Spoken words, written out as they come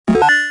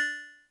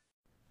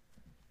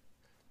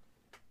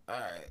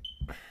Alright.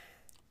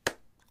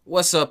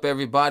 What's up,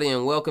 everybody,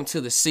 and welcome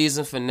to the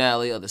season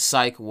finale of the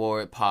Psyche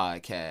Ward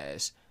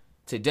podcast.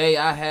 Today,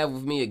 I have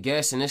with me a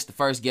guest, and it's the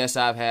first guest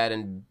I've had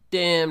in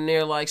damn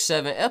near like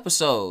 7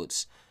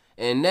 episodes.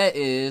 And that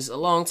is a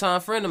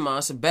longtime friend of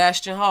mine,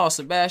 Sebastian Hall.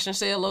 Sebastian,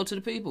 say hello to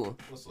the people.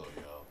 What's up,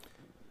 y'all?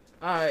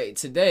 Alright,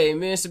 today,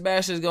 me and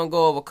Sebastian is going to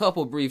go over a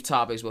couple brief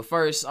topics. But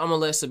first, I'm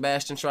going to let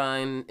Sebastian try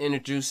and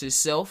introduce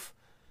himself.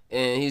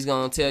 And he's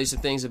going to tell you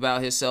some things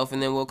about himself,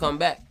 and then we'll come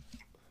back.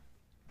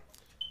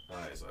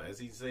 Alright, so as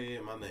he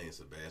said, my name's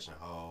Sebastian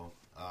Hall.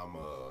 I'm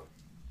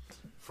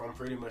from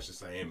pretty much the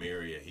same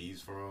area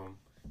he's from.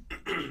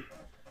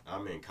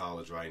 I'm in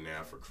college right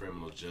now for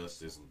criminal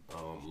justice,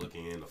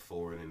 looking into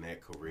forwarding that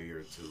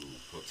career to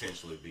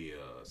potentially be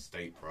a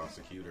state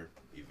prosecutor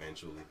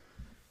eventually.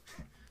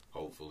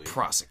 Hopefully.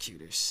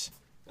 Prosecutors.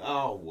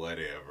 Oh,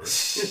 whatever.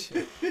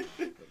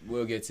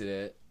 We'll get to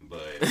that.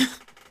 But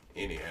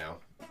anyhow,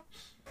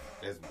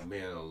 that's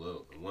been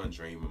one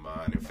dream of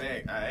mine. In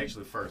fact, I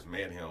actually first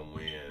met him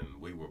when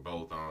we were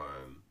both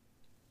on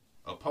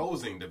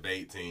opposing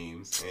debate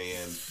teams,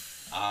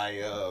 and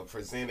I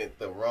presented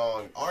the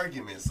wrong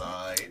argument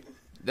side.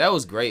 That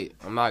was great.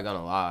 I'm not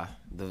gonna lie.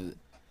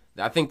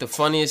 I think the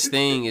funniest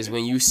thing is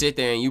when you sit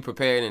there and you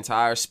prepare an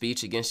entire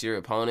speech against your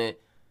opponent,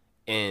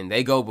 and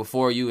they go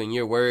before you, and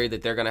you're worried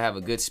that they're gonna have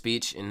a good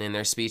speech, and then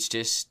their speech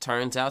just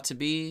turns out to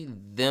be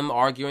them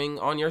arguing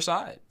on your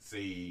side.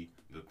 See,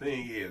 the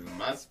thing is,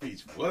 my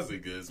speech was a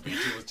good speech.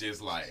 It was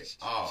just like,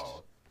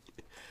 oh,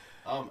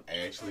 I'm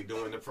actually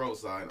doing the pro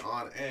sign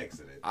on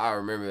accident. I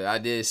remember I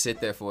did sit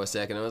there for a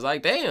second. I was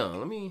like, damn,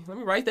 let me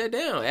write that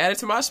down. Add it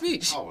to my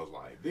speech. I was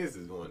like, this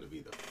is going to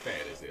be the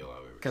fattest hell I've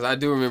ever seen. Because I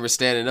do remember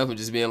standing up and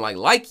just being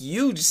like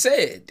you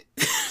said.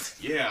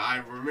 Yeah,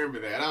 I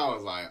remember that. I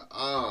was like,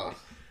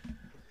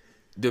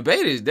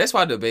 That's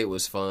why debate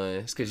was fun.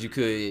 It's because you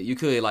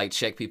could like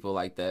check people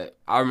like that.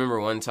 I remember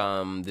one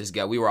time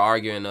we were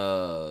arguing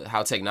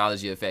how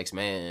technology affects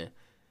man,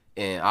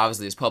 and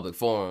obviously it's public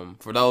forum.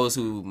 For those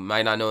who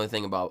might not know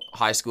anything about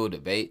high school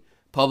debate,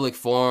 public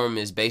forum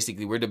is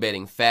basically we're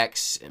debating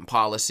facts and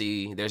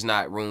policy. There's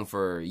not room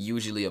for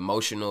usually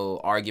emotional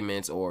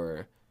arguments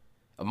or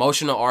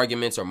moral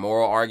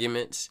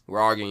arguments. We're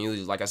arguing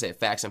usually, like I said,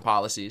 facts and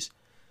policies.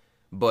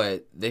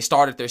 But they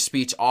started their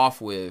speech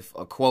off with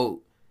a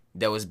quote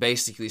that was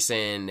basically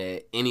saying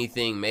that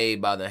anything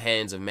made by the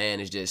hands of man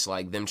is just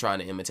like them trying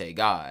to imitate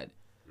God.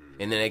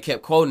 And then they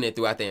kept quoting it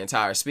throughout the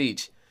entire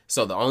speech.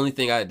 So the only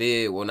thing I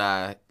did when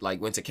I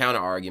went to counter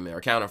argument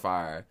or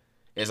counterfire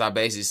is I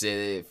basically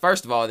said,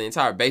 first of all, the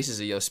entire basis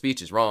of your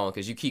speech is wrong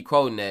because you keep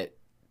quoting that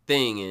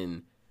thing,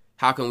 and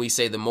how can we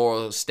say the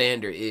moral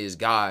standard is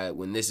God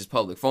when this is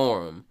public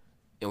forum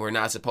and we're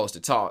not supposed to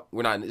talk?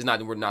 We're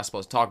not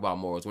supposed to talk about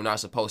morals. We're not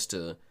supposed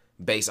to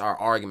base our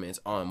arguments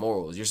on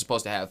morals. You're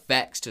supposed to have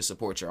facts to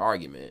support your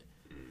argument.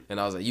 And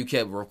I was like, you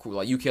kept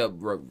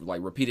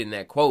repeating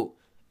that quote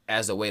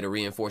as a way to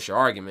reinforce your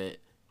argument.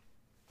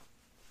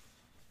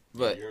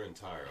 But your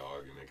entire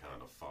argument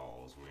kind of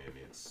falls when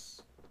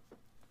it's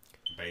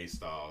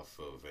based off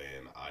of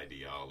an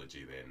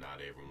ideology that not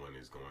everyone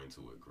is going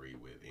to agree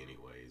with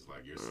anyways.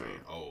 Like you're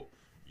saying, oh,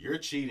 you're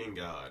cheating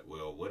God.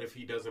 Well, what if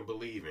he doesn't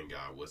believe in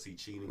God? What's he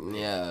cheating?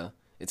 Yeah.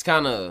 It's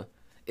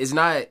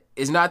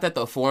not that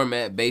the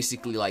format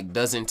basically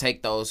doesn't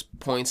take those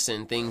points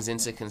and things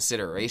into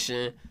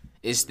consideration.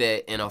 It's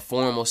that in a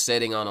formal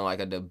setting on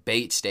a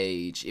debate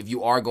stage, if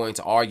you are going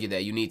to argue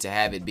that, you need to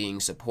have it being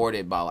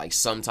supported by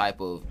some type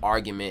of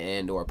argument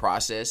and or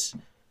process.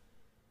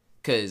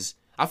 Cause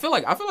I feel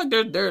like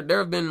there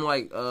have been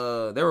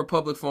there were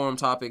public forum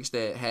topics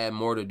that had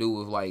more to do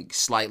with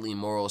slightly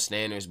moral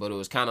standards, but it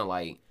was kind of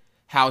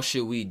how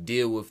should we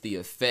deal with the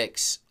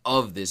effects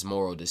of this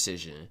moral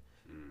decision?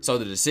 So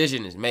the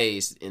decision is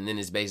made, and then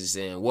it's basically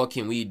saying, what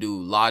can we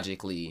do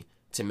logically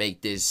to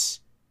make this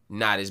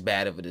not as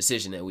bad of a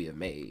decision that we have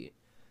made?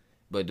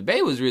 But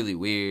debate was really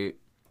weird.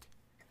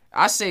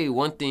 I say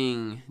one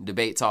thing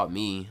debate taught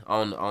me,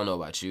 I don't know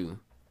about you,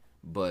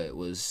 but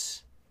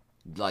was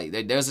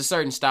there's a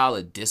certain style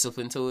of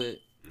discipline to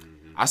it.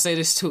 Mm-hmm. I say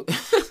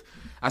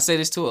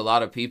this to a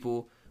lot of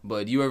people,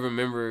 but you ever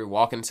remember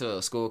walking to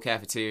a school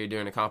cafeteria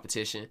during a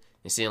competition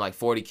and seeing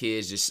 40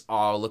 kids just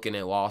all looking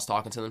at walls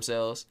talking to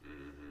themselves?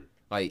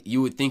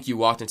 You would think you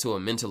walked into a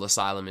mental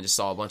asylum and just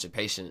saw a bunch of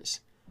patients.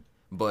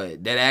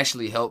 But that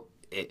actually helped.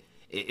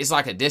 It's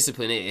like a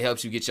discipline. It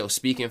helps you get your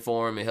speaking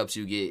form. It helps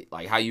you get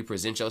how you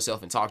present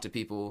yourself and talk to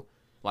people,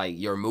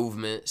 your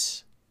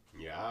movements.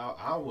 Yeah,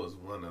 I was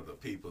one of the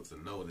people to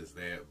notice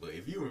that. But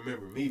if you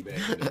remember me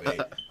back in the day,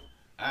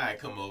 I'd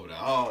come over to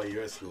all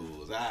your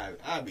schools.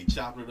 I'd be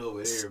chopping it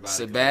over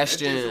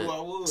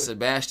everybody.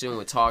 Sebastian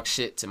would talk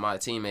shit to my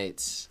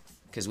teammates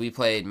because we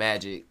played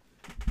Magic.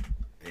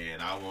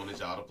 And I wanted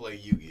y'all to play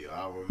Yu-Gi-Oh!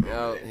 I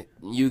remember that.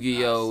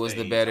 Yu-Gi-Oh! Was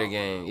the better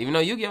game. Even though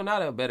Yu-Gi-Oh!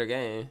 Not a better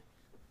game.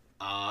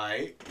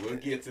 Alright, we'll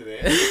get to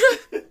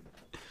that.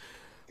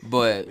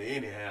 But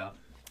anyhow,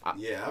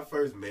 I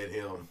first met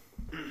him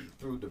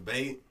through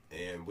debate,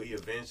 and we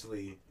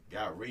eventually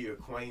got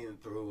reacquainted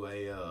through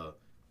a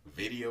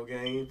video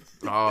game.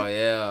 Oh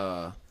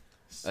yeah,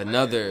 Smash,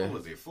 another. What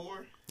was it,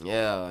 4?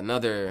 Yeah,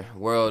 another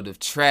world of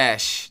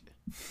trash.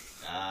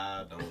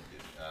 I don't.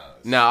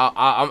 Now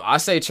I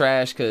say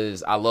trash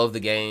because I love the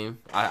game.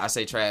 I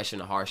say trash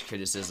in a harsh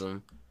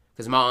criticism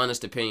because my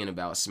honest opinion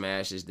about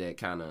Smash is that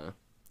kind of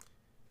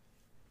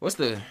what's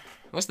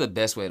the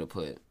best way to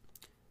put it?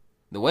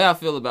 The way I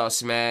feel about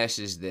Smash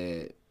is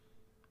that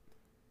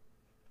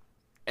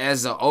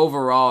as an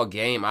overall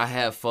game, I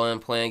have fun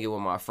playing it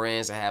with my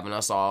friends and having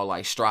us all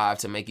like strive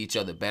to make each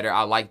other better.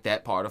 I like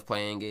that part of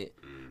playing it,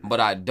 but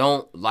I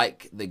don't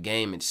like the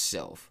game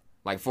itself.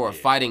 Like for a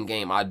fighting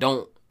game, I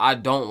don't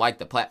like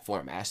the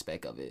platform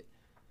aspect of it.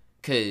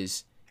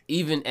 Cause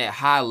even at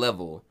high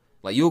level,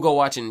 like you'll go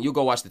watch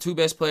the two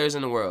best players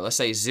in the world. Let's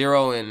say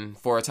Zero and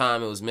for a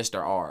time it was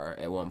Mr. R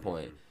at one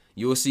point.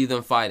 You will see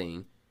them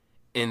fighting,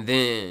 and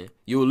then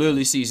you will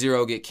literally see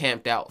Zero get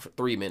camped out for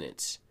 3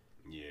 minutes.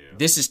 Yeah.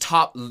 This is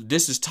top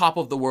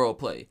of the world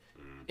play.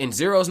 And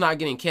Zero's not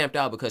getting camped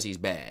out because he's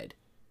bad.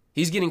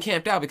 He's getting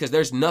camped out because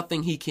there's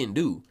nothing he can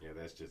do. Yeah,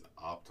 that's just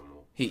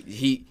optimal.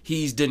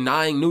 He's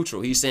denying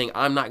neutral. He's saying,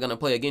 I'm not going to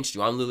play against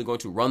you. I'm literally going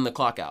to run the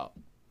clock out.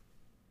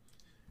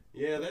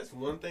 Yeah, that's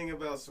one thing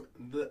about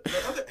the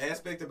other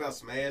aspect about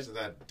Smash that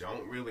I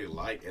don't really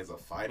like as a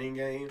fighting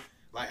game.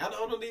 Like, I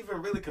don't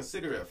even really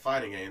consider it a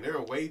fighting game. There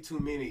are way too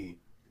many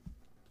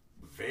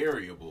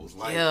variables.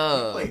 Like,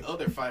 you play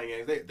other fighting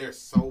games, they're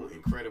so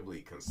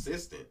incredibly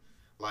consistent.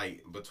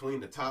 Like, between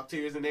the top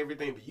tiers and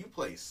everything, but you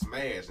play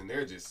Smash, and there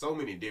are just so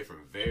many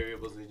different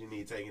variables that you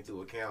need to take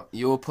into account.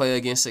 You'll play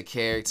against a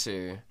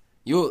character.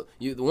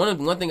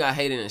 One thing I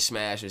hated in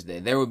Smash is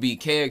that there would be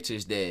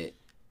characters that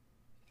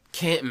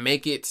can't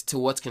make it to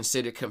what's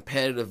considered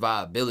competitive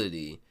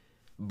viability,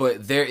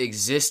 but their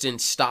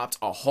existence stopped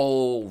a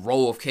whole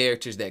row of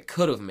characters that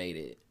could have made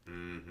it.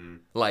 Mm-hmm.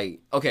 Like,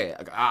 okay,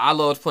 I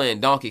loved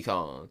playing Donkey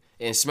Kong.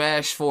 In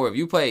Smash 4, if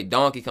you played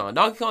Donkey Kong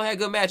had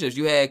good matchups.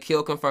 You had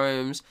kill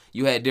confirms.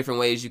 You had different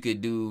ways you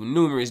could do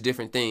numerous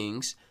different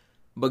things.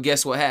 But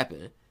guess what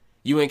happened?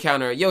 You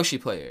encounter a Yoshi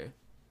player.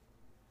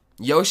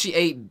 Yoshi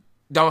ate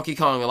Donkey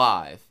Kong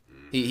alive.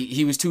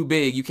 He was too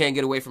big. You can't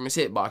get away from his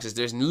hitboxes.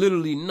 There's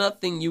literally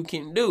nothing you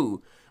can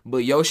do.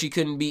 But Yoshi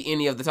couldn't beat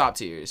any of the top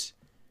tiers.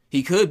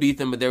 He could beat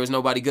them, but there was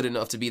nobody good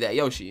enough to be that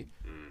Yoshi.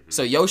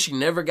 So Yoshi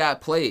never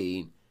got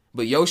played.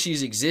 But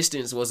Yoshi's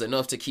existence was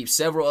enough to keep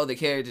several other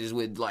characters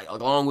with, like,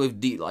 along with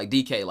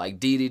DK,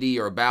 like DDD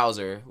or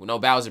Bowser. Well, no,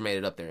 Bowser made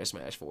it up there in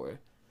Smash 4.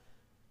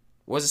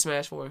 Was it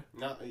Smash 4?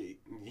 No,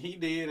 he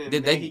did,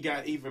 and then he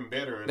got even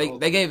better.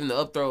 They gave him the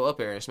up throw up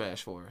air in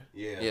Smash 4.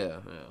 Yeah.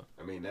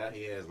 I mean, now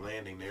he has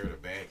landing there to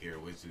back air,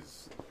 which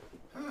is...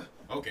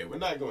 Okay, we're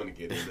not going to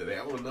get into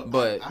that.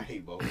 But I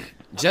hate both.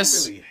 I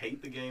don't really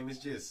hate the game. It's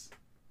just...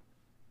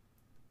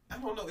 I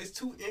don't know. It's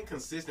too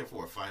inconsistent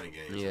for a fighting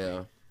game.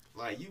 Yeah.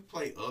 Like, you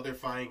play other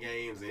fighting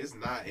games, and it's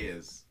not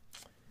as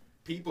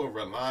people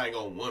relying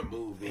on one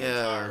move the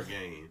entire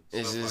game.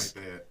 It's stuff just,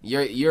 like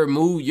that.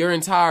 Your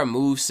entire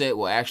move set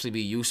will actually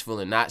be useful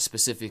and not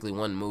specifically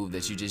one move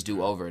that you just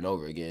do over and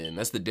over again.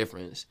 That's the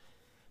difference.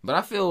 But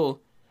I feel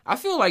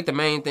like the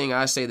main thing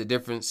I say the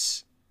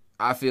difference,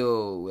 I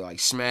feel like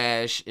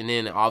Smash, and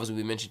then obviously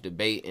we mentioned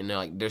debate and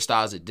like their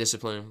styles of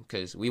discipline,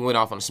 because we went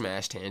off on a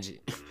Smash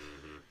tangent.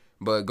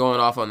 But going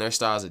off on their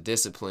styles of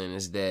discipline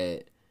is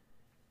that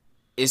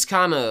it's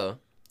kind of,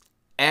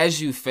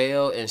 as you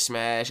fail in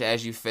Smash,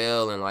 as you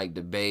fail in like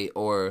debate,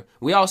 or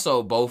we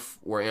also both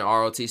were in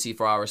ROTC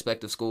for our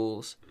respective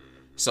schools.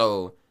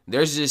 So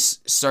there's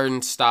just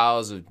certain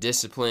styles of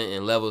discipline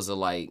and levels of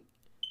like,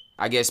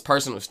 I guess,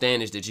 personal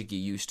standards that you get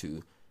used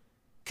to.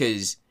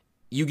 Because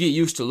you get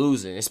used to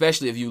losing,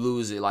 especially if you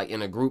lose it like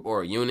in a group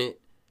or a unit.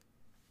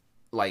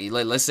 Like,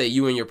 let's say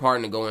you and your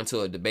partner go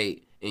into a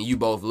debate and you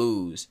both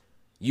lose.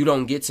 You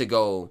don't get to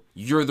go,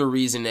 you're the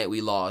reason that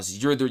we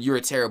lost. You're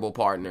a terrible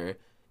partner.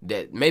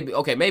 That maybe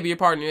your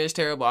partner is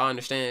terrible, I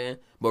understand.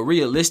 But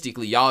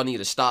realistically, y'all need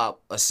to stop,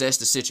 assess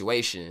the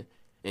situation,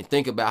 and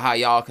think about how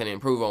y'all can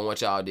improve on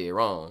what y'all did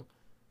wrong.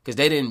 Because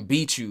they didn't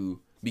beat you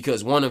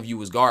because one of you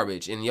was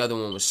garbage and the other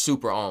one was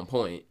super on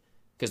point.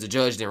 Because the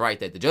judge didn't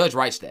write that. The judge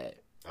writes that.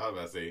 I was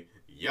about to say,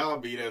 y'all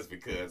beat us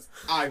because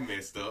I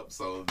messed up,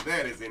 so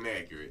that is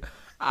inaccurate.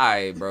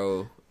 Alright,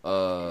 bro.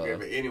 Okay,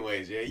 but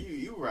anyways, yeah,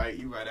 you right.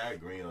 I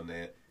agree on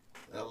that.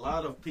 A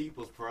lot of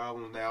people's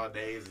problems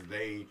nowadays is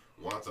they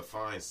want to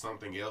find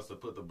something else to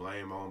put the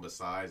blame on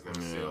besides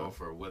themselves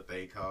for what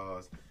they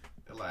caused.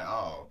 They're like,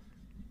 oh,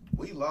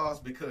 we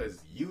lost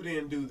because you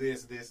didn't do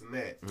this, and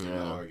that. To the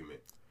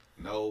argument.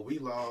 No, we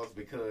lost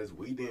because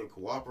we didn't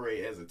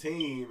cooperate as a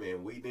team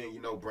and we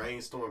didn't,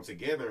 brainstorm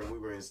together and we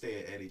were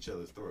instead at each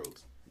other's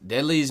throats.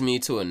 That leads me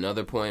to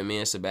another point me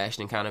and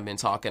Sebastian kind of been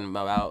talking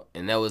about,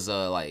 and that was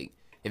like,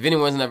 if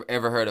anyone's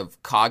ever heard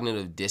of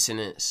cognitive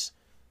dissonance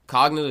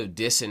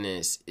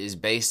is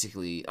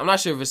basically, I'm not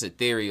sure if it's a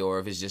theory or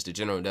if it's just a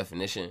general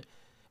definition,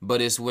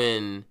 but it's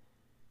when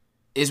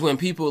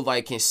people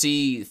like can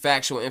see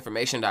factual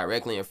information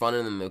directly in front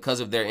of them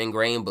because of their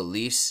ingrained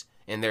beliefs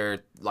and their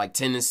like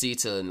tendency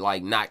to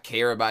like not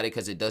care about it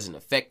because it doesn't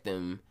affect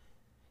them.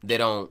 they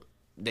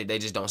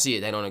just don't see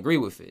it. They don't agree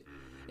with it.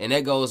 And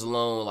that goes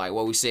along like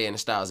what we say in the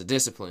styles of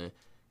discipline.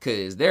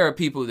 Because there are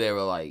people that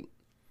were like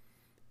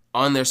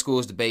on their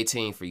school's debate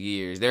team for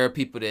years. There are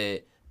people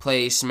that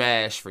played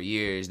Smash for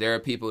years. There are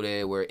people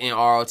that were in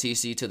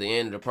ROTC to the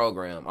end of the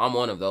program. I'm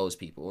one of those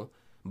people.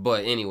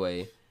 But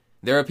anyway,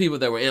 there are people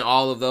that were in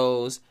all of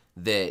those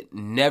that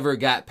never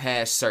got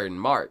past certain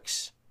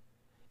marks.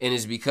 And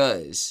it's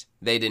because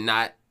they did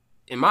not,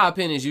 in my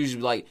opinion, it's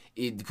usually like,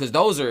 because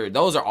those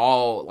are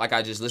all, like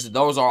I just listed,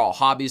 those are all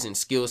hobbies and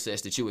skill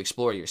sets that you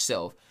explore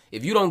yourself.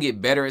 If you don't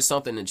get better at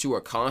something that you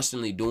are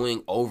constantly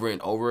doing over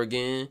and over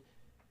again,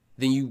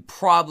 then you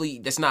probably,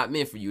 that's not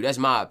meant for you. That's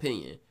my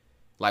opinion.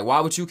 Like, why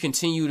would you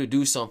continue to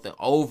do something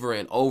over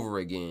and over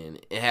again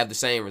and have the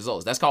same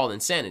results? That's called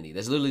insanity.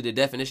 That's literally the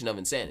definition of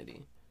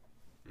insanity.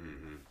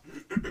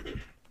 Mm-hmm.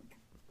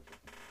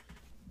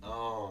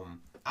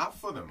 I,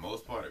 for the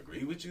most part,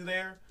 agree with you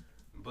there.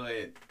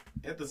 But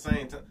at the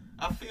same time,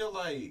 I feel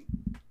like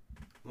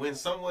when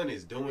someone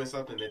is doing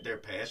something that they're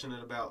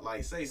passionate about,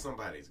 like, say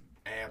somebody's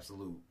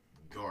absolute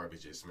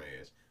garbage at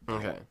Smash.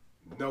 Okay.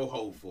 No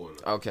hope for them.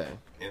 Okay.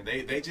 And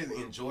they just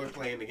enjoy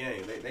playing the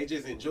game. They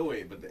just enjoy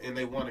it, and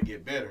they want to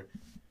get better.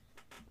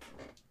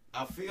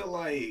 I feel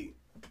like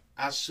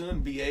I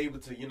shouldn't be able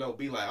to,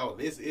 be like, oh,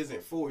 this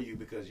isn't for you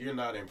because you're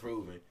not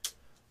improving.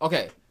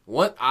 Okay.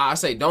 What I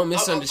say, don't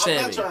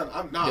misunderstand me.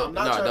 I'm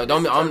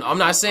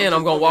not saying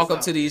I'm gonna walk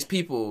up to these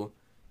people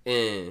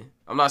and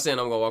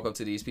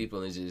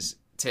just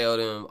tell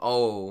them,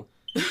 oh,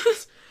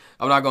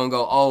 I'm not gonna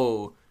go,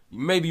 oh,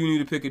 maybe you need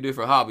to pick a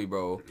different hobby,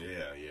 bro.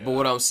 Yeah. But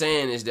what I'm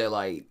saying is that,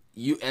 like,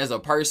 you as a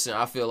person,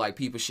 I feel like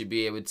people should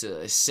be able to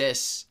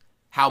assess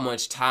how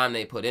much time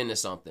they put into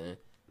something.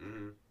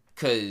 Mm-hmm.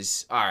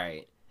 Cause, all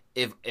right,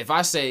 if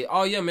I say,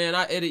 oh yeah, man,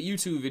 I edit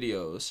YouTube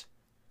videos.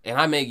 And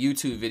I make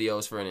YouTube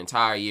videos for an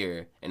entire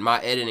year, and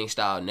my editing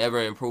style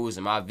never improves,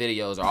 and my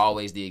videos are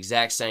always the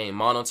exact same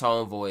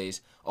monotone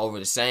voice over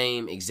the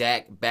same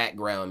exact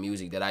background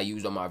music that I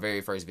used on my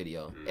very first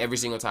video. Every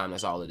single time,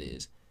 that's all it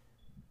is.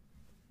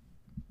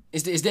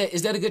 Is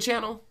that a good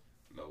channel?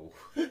 No.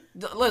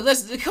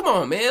 Let's come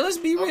on, man. Let's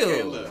be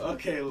real.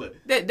 Okay, look.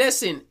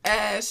 That's an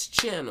ass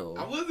channel.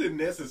 I wasn't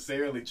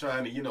necessarily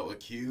trying to,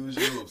 accuse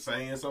you of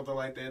saying something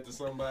like that to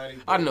somebody.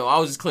 I know. I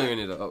was just clearing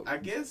it up. I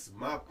guess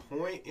my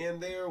point in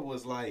there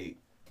was like,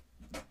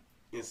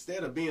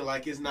 instead of being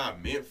like it's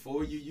not meant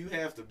for you, you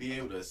have to be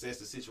able to assess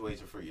the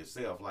situation for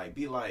yourself. Like,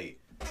 be like,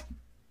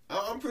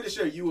 I'm pretty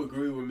sure you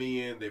agree with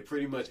me in that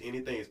pretty much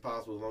anything is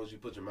possible as long as you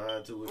put your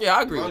mind to it. Yeah,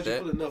 I agree with that.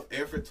 As long as you put enough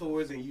effort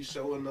towards it and you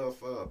show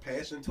enough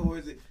passion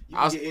towards it, you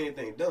can get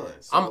anything done.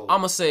 So, I'm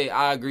going to say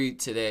I agree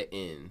to that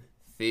in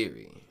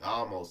theory.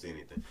 Almost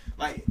anything.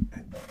 Like,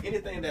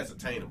 anything that's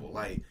attainable.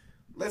 Like,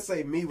 let's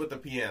say me with the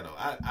piano.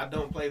 I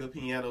don't play the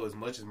piano as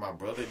much as my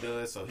brother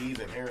does, so he's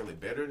inherently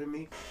better than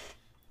me.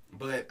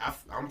 But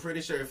I'm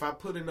pretty sure if I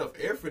put enough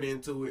effort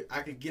into it,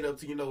 I could get up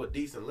to, a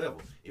decent level.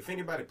 If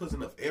anybody puts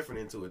enough effort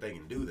into it, they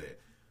can do that.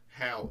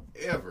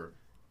 However,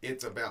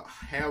 it's about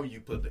how you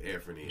put the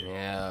effort in.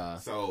 Yeah.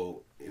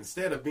 So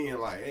instead of being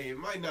like, hey, it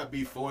might not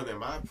be for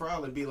them, I'd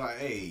probably be like,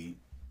 hey,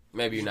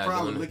 maybe you're not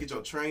probably doing look at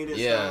your training.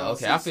 Yeah, style,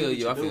 okay, I feel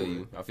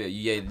you.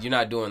 Yeah, you're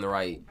not doing the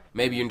right.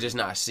 Maybe you're just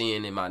not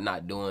seeing it by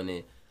not doing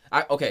it.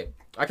 I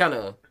kind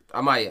of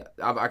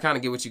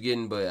get what you're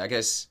getting, but I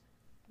guess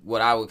what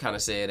I would kind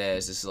of say it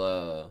as is,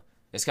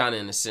 it's kind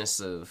of in the sense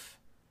of,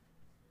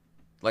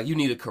 like, you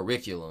need a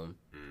curriculum.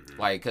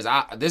 Mm-hmm. Like, because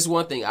this is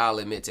one thing I'll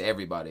admit to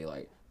everybody.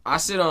 Like, I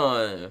sit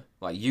on,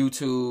 like,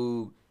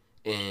 YouTube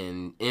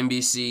and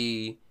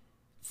NBC,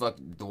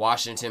 the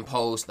Washington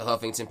Post, the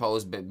Huffington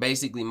Post, but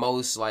basically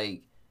most,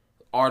 like,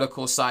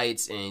 article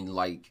sites and,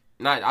 like,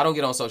 I don't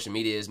get on social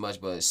media as much,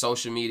 but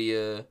social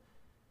media,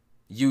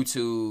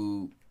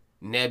 YouTube,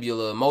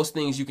 Nebula, most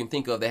things you can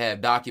think of that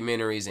have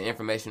documentaries and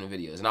informational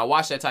videos. And I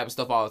watch that type of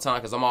stuff all the time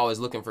because I'm always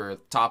looking for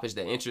topics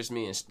that interest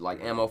me and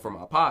like ammo for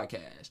my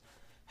podcast.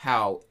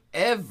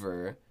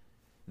 However,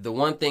 the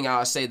one thing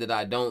I'll say that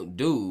I don't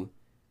do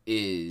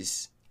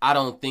is I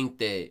don't think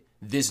that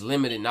this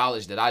limited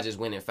knowledge that I just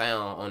went and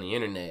found on the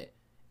internet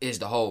is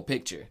the whole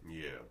picture.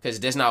 Yeah. Because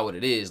that's not what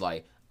it is.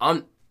 Like,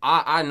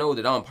 I know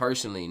that I'm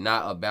personally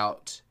not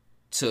about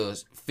to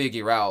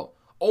figure out,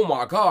 oh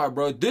my God,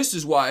 bro, this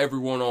is why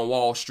everyone on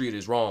Wall Street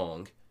is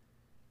wrong.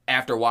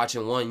 After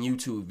watching one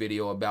YouTube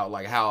video about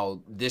like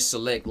how this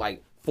select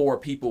like 4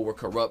 people were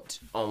corrupt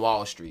on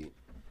Wall Street.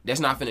 That's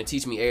not finna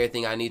teach me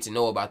everything I need to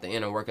know about the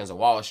inner workings of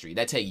Wall Street.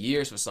 That take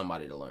years for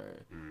somebody to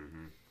learn.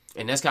 Mm-hmm.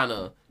 And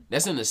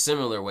that's in a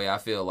similar way. I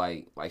feel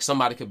like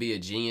somebody could be a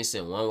genius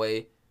in one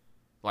way,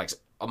 like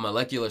a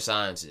molecular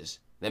scientist.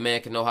 That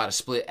man can know how to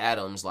split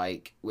atoms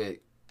like with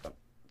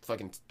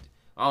fucking,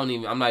 I'm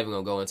not even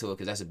gonna go into it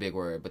because that's a big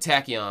word, but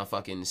tachyon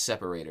fucking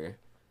separator.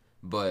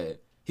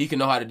 But he can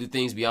know how to do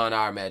things beyond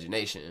our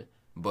imagination.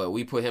 But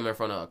we put him in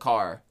front of a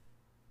car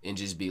and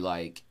just be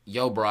like,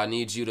 yo, bro, I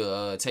need you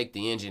to take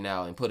the engine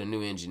out and put a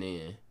new engine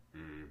in.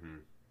 Mm-hmm.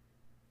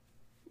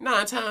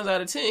 9 times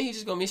out of 10, he's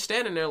just gonna be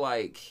standing there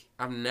like,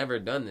 I've never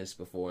done this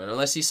before. And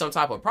unless he's some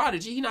type of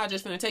prodigy, he's not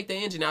just gonna take the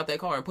engine out that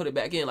car and put it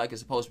back in like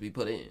it's supposed to be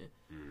put in.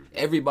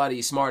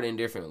 Everybody's smart in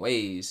different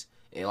ways,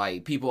 and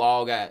like people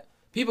got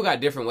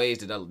different ways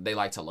that they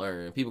like to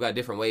learn. People got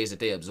different ways that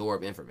they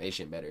absorb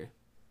information better.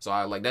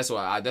 So that's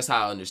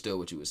how I understood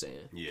what you were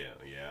saying. Yeah,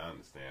 I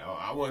understand.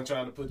 I wasn't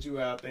trying to put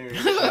you out there.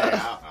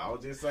 I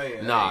was just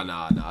saying.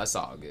 Nah, it's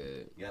all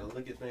good. You gotta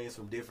look at things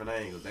from different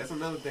angles. That's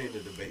another thing the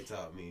debate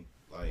taught me.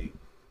 Like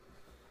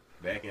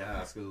back in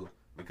high school,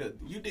 because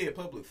you did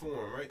public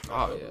forum, right?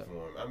 Public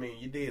forum. I mean,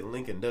 you did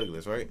Lincoln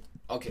Douglas, right?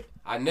 Okay,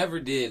 I never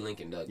did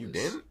Lincoln Douglas. You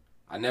didn't?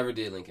 I never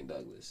did Lincoln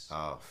Douglas.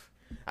 Oh,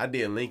 I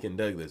did Lincoln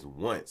Douglas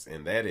once,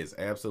 and that is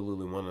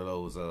absolutely one of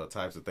those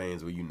types of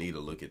things where you need to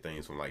look at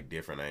things from like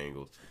different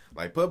angles.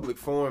 Like public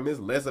forum is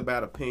less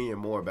about opinion,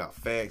 more about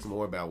facts,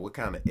 more about what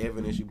kind of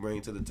evidence you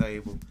bring to the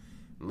table.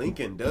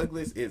 Lincoln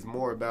Douglas is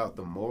more about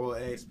the moral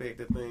aspect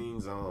of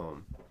things.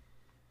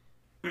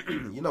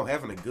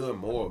 Having a good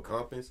moral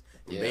compass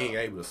and being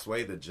able to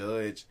sway the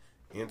judge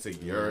into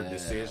your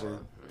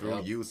decision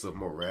through use of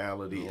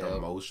morality,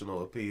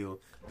 emotional appeal,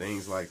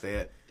 things like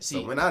that.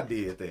 So when I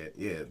did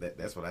that,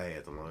 that's what I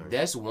had to learn.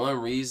 That's one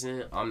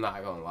reason I'm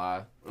not gonna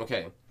lie.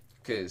 Okay,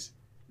 because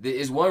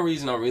it's one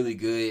reason I'm really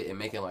good at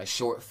making like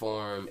short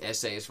form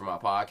essays for my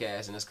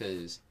podcast, and that's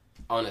because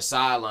on the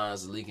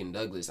sidelines of Lincoln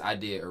Douglas, I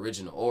did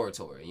original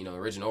oratory.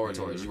 Original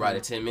oratory is you write a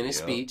 10-minute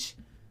speech,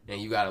 and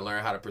you got to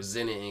learn how to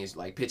present it and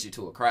like pitch it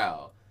to a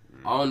crowd.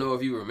 I don't know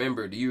if you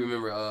remember. Do you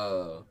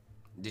remember?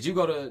 Did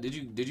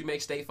you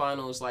make state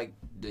finals like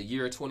the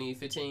year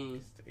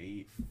 2015?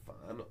 State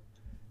final.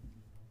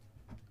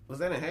 Was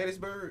that in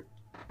Hattiesburg?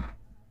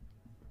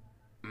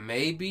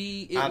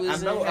 Maybe it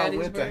was. I know I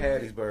went to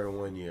Hattiesburg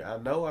one year.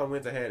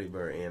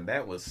 And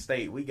that was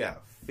state. We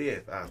got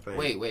 5th, I think.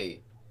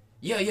 Wait.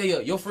 Yeah.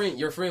 Your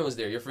friend was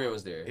there.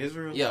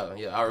 Israel?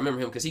 Yeah. I remember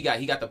him because he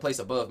got the place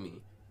above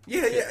me.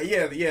 Yeah.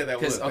 That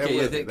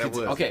was.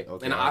 Okay.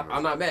 And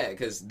I'm not mad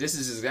because this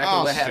is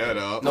exactly what happened. Shut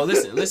up. No,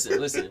 listen.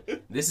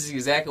 This is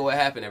exactly what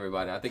happened,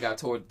 everybody. I think I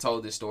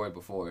told this story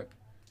before.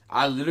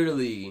 I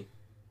literally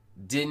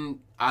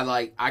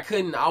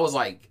I was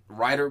like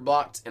writer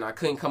blocked and I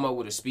couldn't come up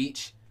with a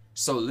speech.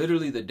 So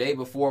literally the day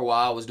before,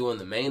 while I was doing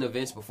the main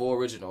events before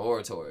original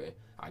oratory,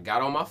 I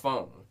got on my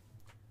phone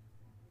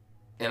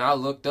and I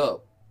looked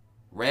up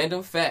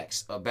random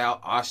facts about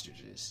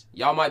ostriches.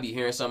 Y'all might be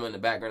hearing something in the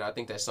background. I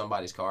think that's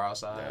somebody's car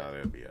outside. Nah,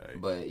 that'll be alright.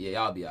 But yeah,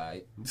 y'all be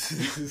alright.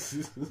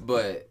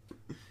 But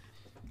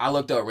I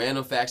looked up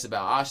random facts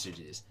about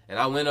ostriches and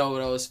I went over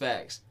those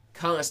facts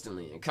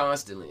constantly,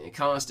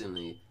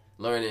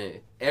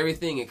 learning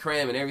everything and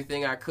cramming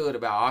everything I could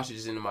about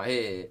ostriches into my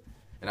head.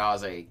 And I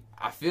was like,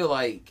 I feel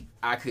like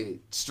I could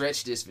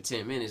stretch this for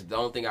 10 minutes. The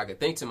only thing I could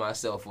think to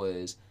myself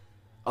was,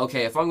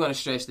 okay, if I'm going to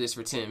stretch this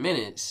for 10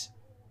 minutes,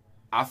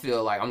 I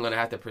feel like I'm going to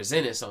have to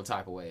present it some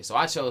type of way. So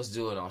I chose to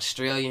do an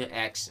Australian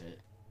accent.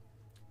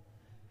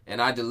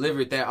 And I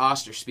delivered that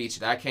ostrich speech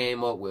that I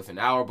came up with an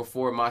hour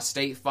before my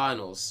state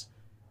finals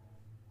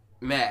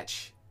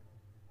match.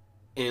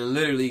 And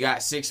literally got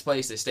 6th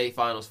place at state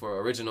finals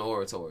for original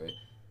oratory.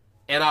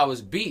 And I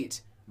was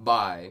beat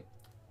by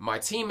my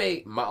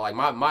teammate,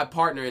 my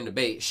partner in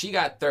debate. She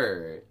got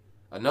 3rd.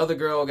 Another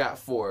girl got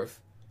 4th.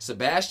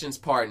 Sebastian's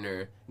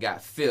partner got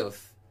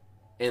 5th.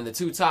 And the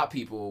 2 top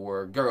people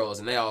were girls,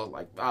 and they all,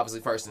 like,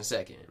 obviously 1st and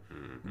 2nd.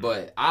 Mm-hmm.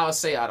 But I'll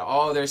say out of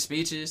all their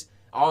speeches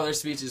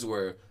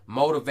were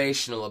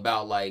motivational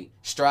about, like,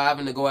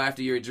 striving to go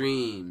after your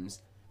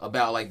dreams,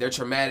 about, like, their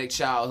traumatic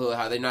childhood,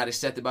 how they're not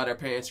accepted by their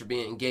parents for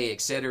being gay,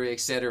 etc.,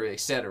 etc.,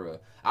 etc.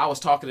 I was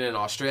talking in an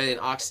Australian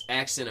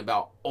accent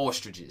about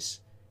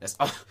ostriches.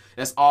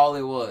 That's all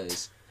it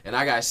was. And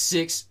I got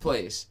 6th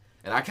place.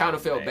 And I kind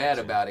of felt bad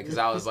about it because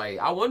I was like,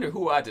 I wonder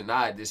who I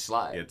denied this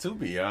slot. Yeah, to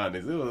be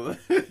honest, it was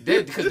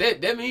because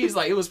that means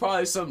like it was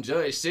probably some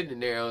judge sitting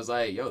there. I was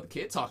like, yo, the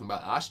kid talking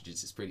about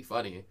ostriches is pretty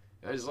funny.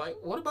 I was like,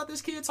 what about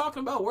this kid talking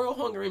about world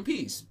hunger and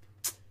peace?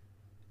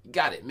 You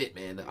gotta admit,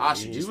 man, the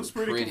ostriches was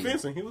pretty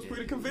convincing. He was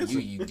pretty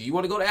convincing. Do you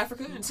want to go to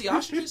Africa and see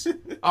ostriches?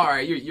 All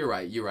right, you're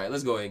right.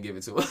 Let's go ahead and give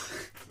it to him.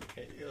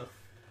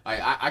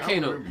 I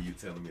can't remember you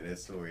telling me that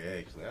story.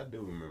 Actually, I do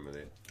remember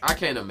that. I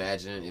can't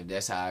imagine if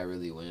that's how it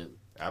really went.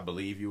 I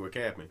believe you were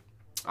capping.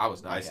 I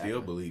was not. I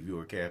still believe you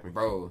were capping,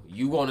 bro.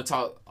 You want to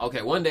talk?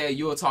 Okay, one day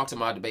you will talk to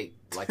my debate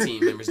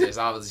team members that's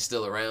obviously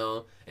still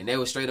around, and they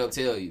will straight up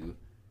tell you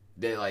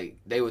that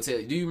they would tell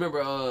you. Do you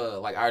remember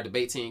our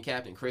debate team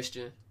captain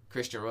Christian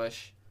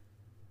Rush?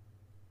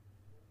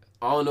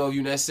 I don't know if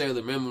you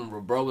necessarily remember,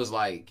 but bro was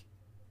like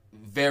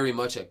very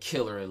much a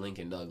killer in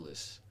Lincoln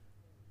Douglas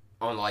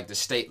on like the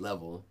state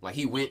level. Like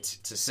he went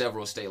to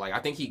several states. Like I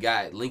think he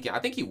got Lincoln. I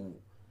think he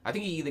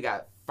either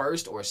got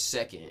 1st or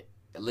 2nd.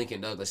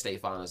 Lincoln Douglas State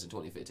Finals in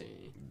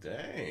 2015.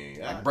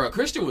 Dang. Bro,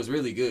 Christian was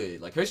really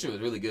good.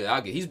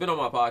 He's been on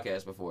my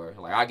podcast before.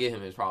 Like, I give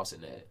him his props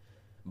in that.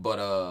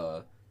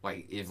 But,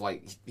 if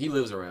he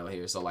lives around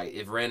here, so,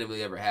 if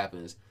randomly ever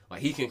happens,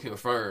 he can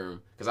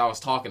confirm, because I was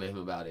talking to him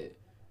about it.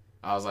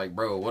 I was like,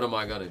 bro, what am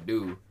I going to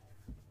do?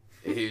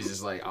 And he was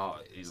just like, oh,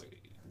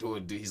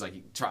 he's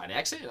like, try an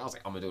accent? And I was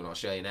like, I'm gonna do an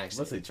Australian accent.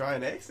 Let's say try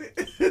an accent.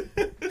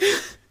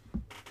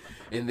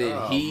 And then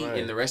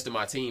and the rest of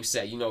my team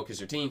sat, because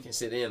your team can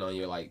sit in on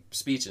your like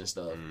speech and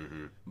stuff.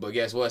 Mm-hmm. But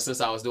guess what?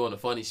 Since I was doing a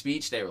funny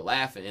speech, they were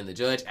laughing, and the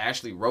judge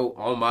actually wrote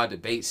on my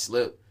debate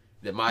slip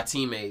that my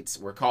teammates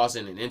were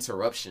causing an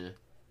interruption.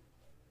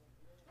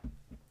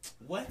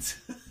 What?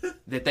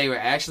 That they were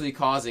actually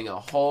causing a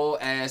whole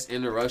ass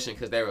interruption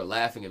because they were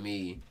laughing at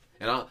me.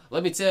 And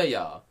let me tell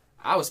y'all,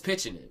 I was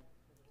pitching it.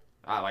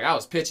 I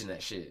was pitching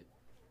that shit.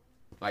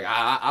 Like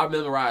I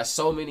memorized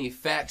so many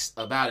facts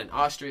about an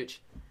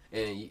ostrich.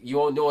 And you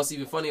won't know what's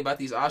even funny about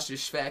these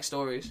ostrich fact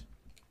stories?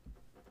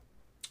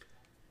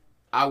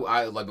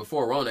 I like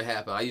before Rona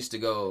happened, I used to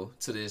go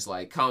to this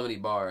like comedy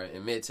bar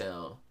in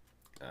Midtown.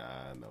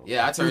 No.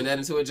 Yeah, I turned that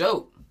into a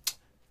joke.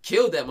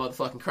 Killed that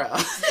motherfucking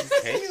crowd.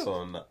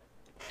 Hell no.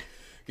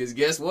 Because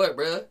guess what,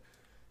 bruh?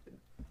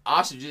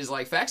 Ostriches,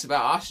 like facts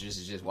about ostriches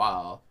is just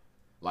wild.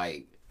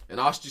 Like an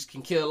ostrich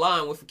can kill a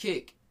lion with a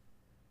kick.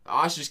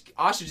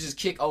 Ostriches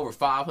kick over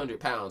 500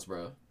 pounds,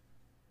 bro.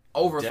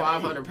 Over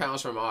 500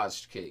 pounds from an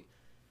ostrich kick.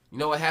 You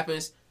know what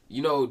happens?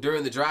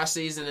 During the dry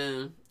season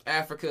in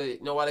Africa,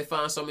 you know why they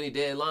find so many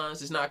dead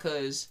lions? It's not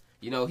because,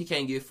 he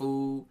can't get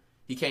food.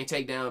 He can't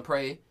take down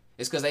prey.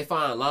 It's because they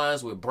find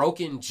lions with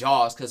broken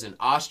jaws because an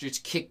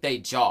ostrich kicked their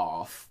jaw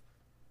off.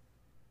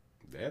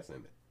 That's in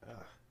it.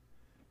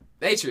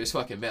 Nature is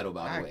fucking metal,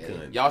 by the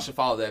way. Y'all should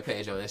follow that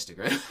page on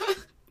Instagram.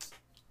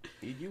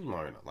 You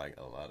learn like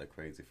a lot of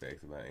crazy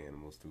facts about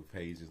animals through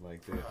pages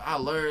like that. I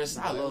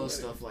love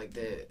stuff like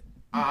that.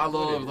 I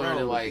love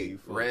learning like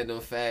random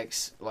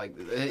facts. Like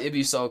it'd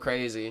be so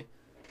crazy.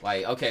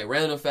 Like, okay,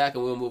 random fact,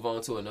 and we'll move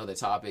on to another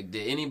topic.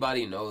 Did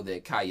anybody know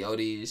that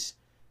coyotes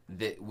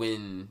and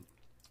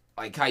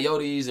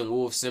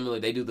wolves similar,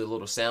 they do the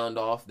little sound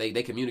off. They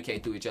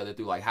communicate through each other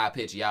through like high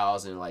pitched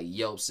yowls and like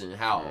yelps and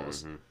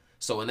howls. Mm-hmm.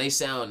 So when they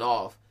sound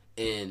off,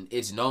 and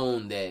it's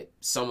known that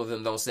some of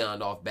them don't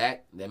sound off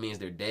back, that means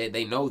they're dead.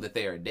 They know that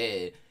they are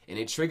dead, and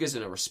it triggers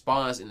a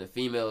response in the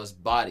female's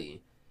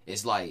body.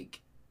 It's like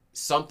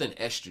something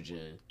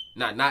estrogen.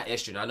 Not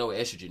estrogen. I know what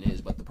estrogen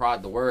is, but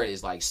the word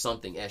is like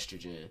something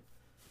estrogen.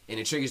 And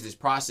it triggers this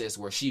process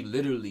where she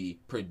literally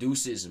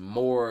produces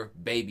more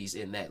babies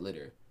in that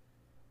litter.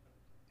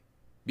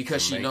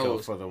 Because she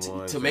knows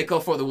to make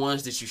up for the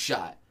ones that you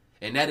shot.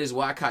 And that is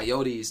why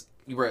coyotes,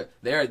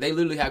 they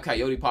literally have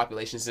coyote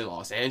populations in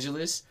Los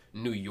Angeles,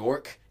 New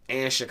York,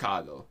 and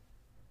Chicago.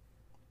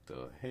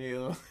 The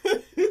hell?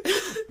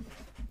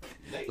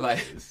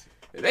 Like,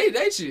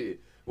 they should.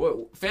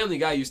 Well, Family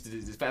Guy used to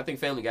do this. I think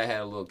Family Guy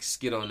had a little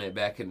skit on that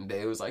back in the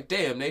day. It was like,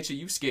 damn, nature,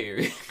 you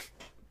scary.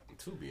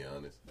 To be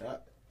honest.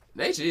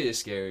 Nature is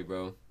scary,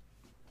 bro.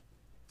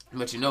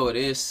 But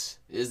it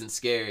isn't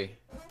scary.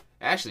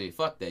 Actually,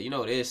 fuck that.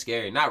 It is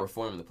scary. Not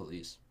reforming the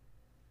police.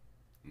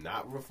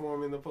 Not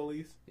reforming the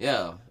police?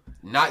 Yeah.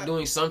 Not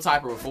doing some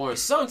type of reform.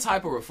 Some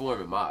type of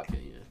reform, in my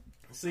opinion.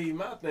 See,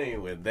 my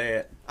thing with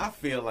that, I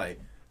feel like,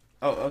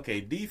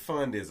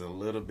 defund is a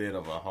little bit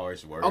of a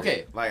harsh word.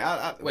 Okay.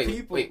 Like,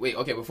 wait.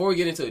 Okay, before we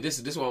get into it, this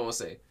is what I want to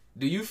say.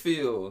 Do you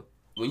feel,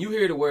 when you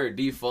hear the word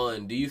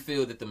defund, do you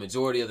feel that the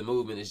majority of the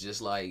movement is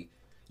just like,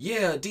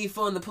 yeah,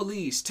 defund the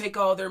police, take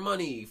all their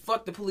money,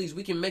 fuck the police,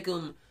 we can make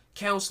them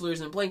counselors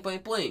and blank,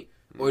 blank, blank?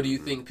 Mm-hmm. Or do you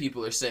think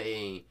people are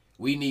saying,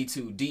 we need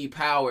to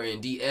depower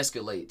and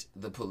de-escalate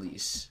the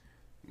police?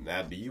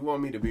 Now, do you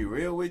want me to be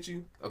real with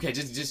you? Okay,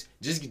 just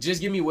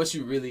give me what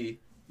you really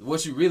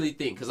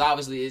think, because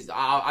obviously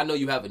I know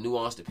you have a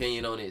nuanced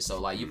opinion on it, so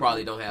like you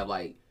probably don't have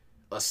like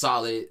a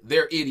solid.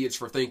 They're idiots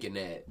for thinking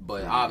that,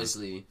 but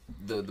obviously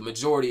the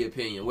majority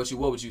opinion. What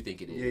would you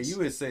think it is? Yeah,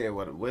 you would say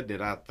what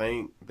did I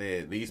think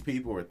that these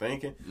people were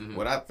thinking? Mm-hmm.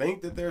 What I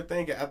think that they're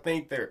thinking, I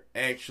think they're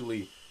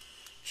actually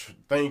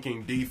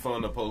thinking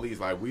defund the police,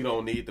 like we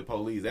don't need the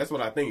police. That's what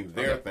I think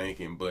they're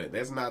thinking, but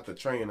that's not the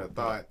train of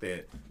thought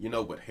that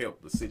would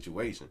help the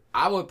situation.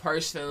 I would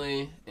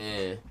personally,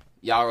 and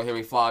y'all will hear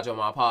me flodge on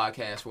my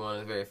podcast for one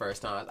of the very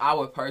first times, I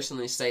would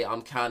personally say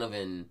I'm kind of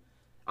I'm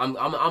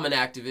an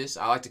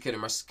activist. I like to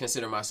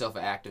consider myself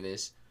an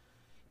activist.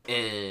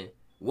 And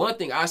one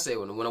thing I say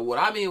when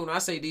I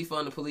say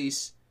defund the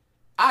police,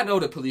 I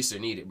know the police are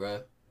needed,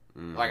 bro.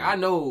 Mm-hmm. Like I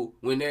know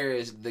when there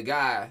is the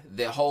guy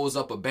that holds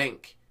up a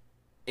bank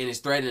and is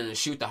threatening to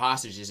shoot the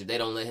hostages if they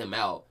don't let him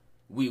out.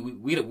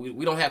 We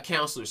don't have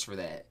counselors for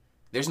that.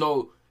 There's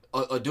no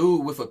a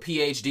dude with a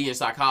PhD in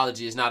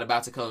psychology is not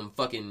about to come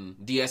fucking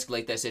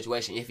de-escalate that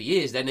situation. If he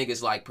is, that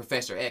nigga's like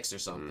Professor X or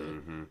something.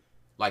 Mm-hmm.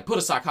 Like put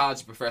a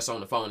psychology professor on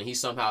the phone and he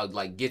somehow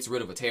like gets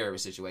rid of a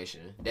terrorist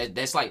situation.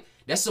 That's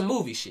some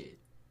movie shit.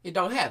 It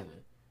don't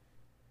happen.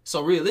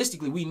 So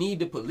realistically, we need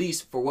the police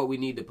for what we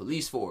need the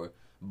police for.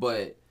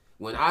 But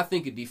when I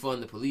think of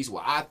defund the police,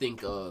 what I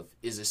think of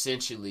is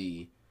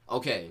essentially,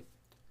 okay,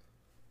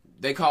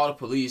 they call the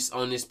police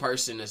on this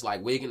person that's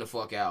like wigging the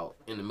fuck out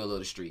in the middle of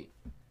the street.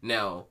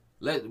 Now,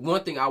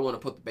 one thing I want to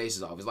put the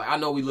basis off is like, I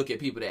know we look at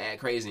people that act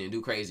crazy and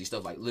do crazy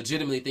stuff, like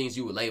legitimately things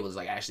you would label as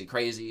like actually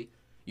crazy.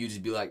 You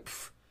just be like,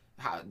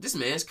 this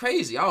man's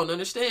crazy. I don't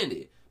understand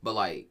it. But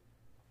like,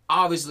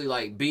 obviously,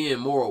 like being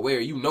more aware,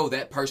 you know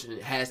that person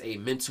has a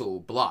mental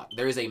block.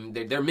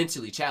 They're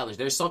mentally challenged.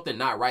 There's something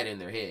not right in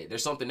their head.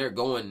 There's something they're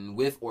going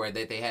with or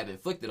that they have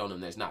inflicted on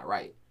them that's not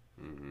right.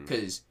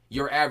 Because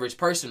your average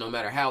person, no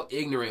matter how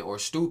ignorant or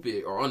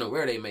stupid or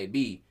unaware they may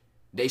be,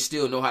 they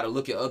still know how to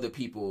look at other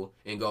people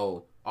and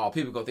go, oh,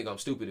 people gonna think I'm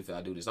stupid if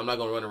I do this. I'm not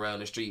gonna run around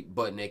the street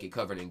butt naked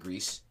covered in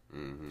grease.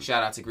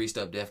 Shout out to Greased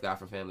Up Deaf Guy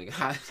from Family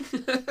Guy.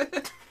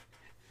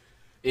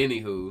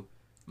 Anywho,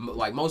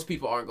 like most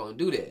people aren't gonna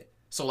do that.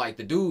 So like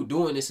the dude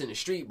doing this in the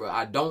street, bro,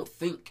 I don't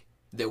think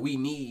that we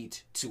need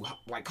to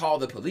like call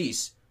the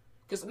police.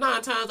 Because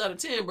 9 times out of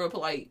 10, bro,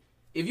 like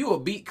if you a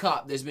beat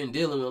cop that's been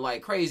dealing with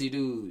like crazy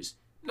dudes,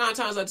 9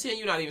 times out of 10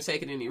 you're not even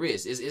taking any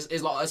risks.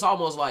 It's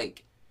almost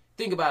like,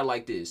 think about it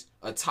like this: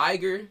 a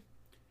tiger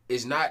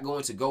is not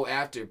going to go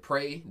after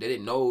prey that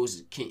it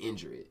knows can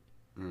injure it.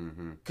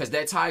 Because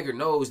that tiger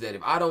knows that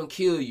if I don't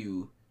kill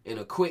you in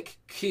a quick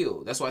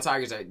kill, that's why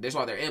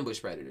they're ambush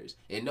predators.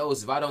 It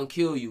knows if I don't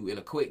kill you in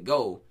a quick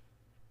go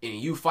and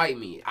you fight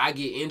me, I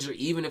get injured.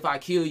 Even if I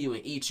kill you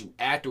and eat you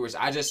afterwards,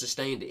 I just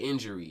sustained the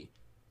injury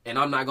and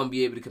I'm not going to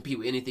be able to compete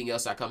with anything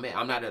else I come at.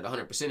 I'm not at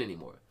 100%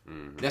 anymore.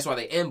 That's why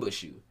they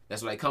ambush you.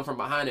 That's why they come from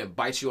behind and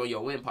bite you on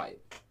your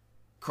windpipe,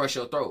 crush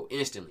your throat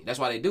instantly. That's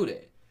why they do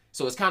that.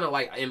 So it's kind of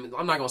like, I'm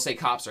not going to say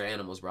cops are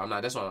animals, bro.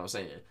 That's what I'm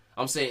saying.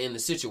 I'm saying in the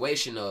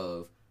situation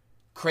of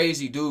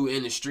crazy dude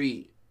in the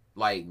street,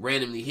 like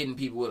randomly hitting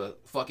people with a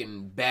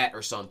fucking bat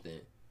or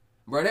something.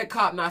 Bro, that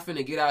cop not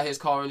finna get out of his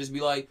car and just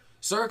be like,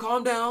 sir,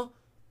 calm down.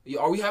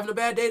 Are we having a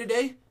bad day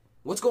today?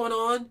 What's going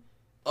on?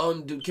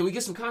 Can we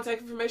get some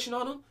contact information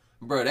on him?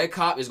 Bro, that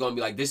cop is going to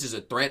be like, this is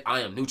a threat.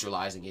 I am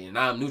neutralizing it. And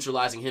I am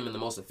neutralizing him in the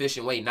most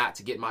efficient way not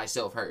to get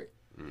myself hurt.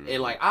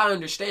 And like, I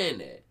understand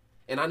that.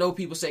 And I know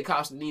people say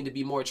cops need to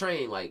be more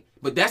trained, like,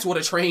 but that's what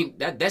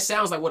that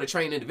sounds like what a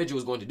trained individual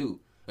is going to do.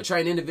 A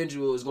trained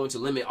individual is going to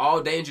limit all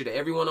danger to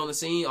everyone on the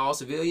scene, all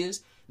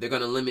civilians. They're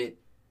going to limit,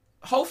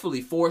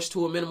 hopefully, force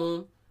to a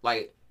minimum.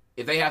 Like,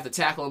 if they have to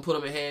tackle and put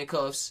them in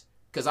handcuffs,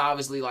 because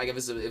obviously, like, if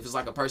it's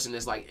like a person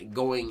that's like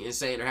going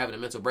insane or having a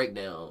mental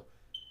breakdown,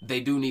 they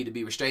do need to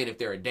be restrained if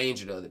they're a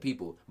danger to other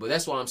people. But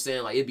that's why I'm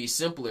saying, like, it'd be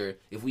simpler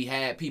if we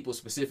had people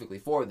specifically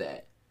for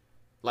that.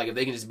 Like, if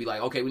they can just be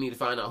like, okay, we need to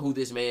find out who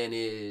this man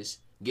is,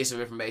 get some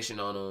information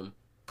on him,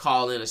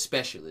 call in a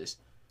specialist.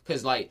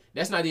 Because, like,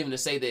 that's not even to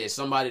say that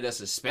somebody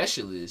that's a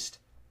specialist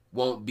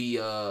won't be,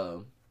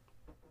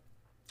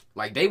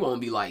 like, they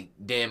won't be, like,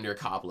 damn near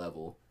cop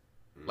level.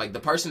 Like, the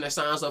person that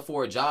signs up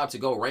for a job to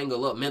go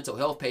wrangle up mental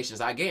health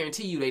patients, I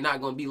guarantee you they not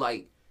going to be,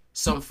 like,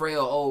 some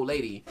frail old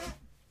lady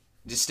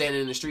just standing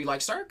in the street like,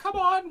 sir, come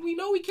on, we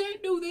know we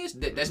can't do this.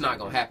 That's not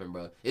going to happen,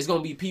 bro. It's going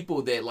to be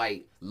people that,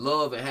 like,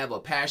 love and have a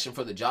passion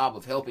for the job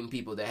of helping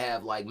people that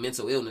have, like,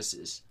 mental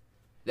illnesses.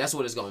 That's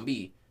what it's going to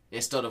be.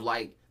 Instead of,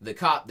 like, the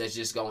cop that's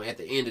just going, at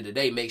the end of the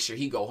day, make sure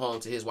he go home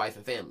to his wife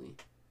and family.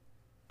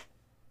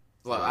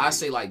 Well, I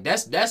say, like,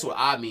 that's what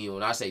I mean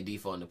when I say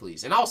defund the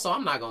police. And also,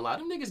 I'm not going to lie,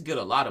 them niggas get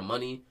a lot of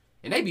money,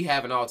 and they be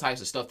having all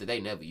types of stuff that they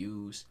never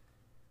use.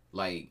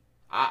 Like,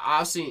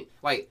 I've seen,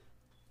 like,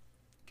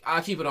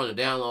 I keep it on the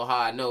down low how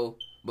I know,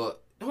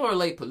 but Horn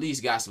Lake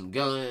police got some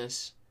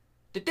guns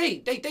that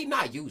they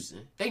not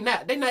using. They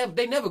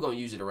never gonna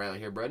use it around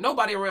here, bro.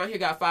 Nobody around here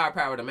got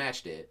firepower to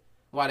match that.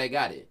 Why they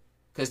got it?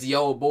 Because the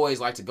old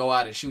boys like to go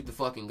out and shoot the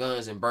fucking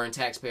guns and burn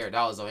taxpayer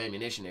dollars on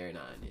ammunition every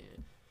now and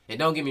then. And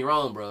don't get me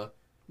wrong, bro.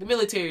 The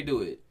military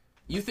do it.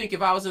 You think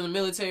if I was in the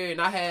military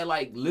and I had,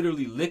 like,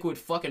 literally liquid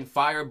fucking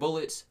fire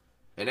bullets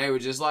and they were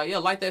just like, yeah,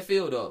 light that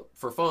field up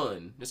for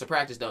fun. It's a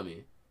practice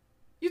dummy.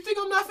 You think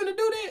I'm not finna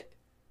do that?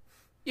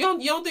 You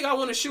don't think I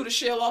want to shoot a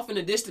shell off in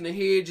the distance and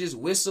hear it just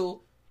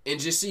whistle and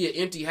just see an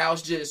empty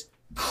house just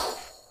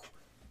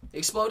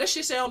explode? That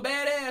shit sound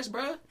badass,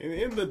 bro.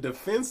 In the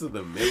defense of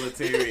the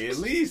military, at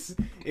least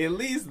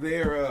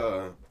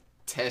they're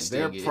testing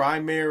their it.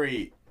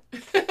 Primary.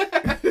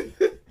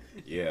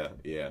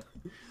 yeah.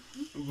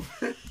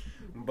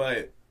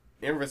 But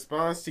in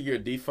response to your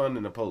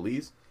defunding the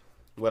police,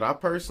 what I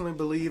personally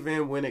believe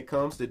in when it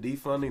comes to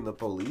defunding the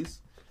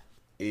police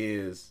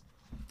is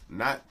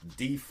not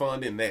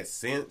defund in that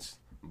sense,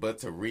 but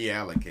to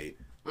reallocate.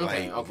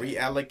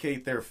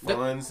 Reallocate their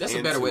funds that's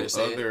a better way to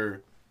say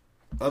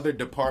other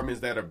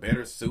departments that are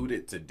better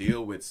suited to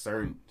deal with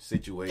certain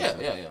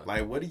situations. Yeah.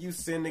 Like, what are you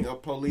sending a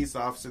police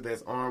officer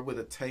that's armed with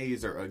a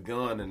taser, a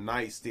gun, a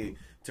nightstick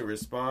to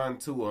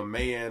respond to a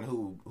man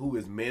who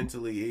is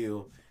mentally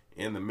ill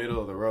in the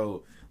middle of the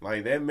road?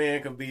 Like, that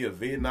man could be a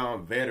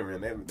Vietnam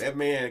veteran. That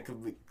man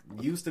could be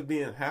used to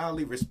being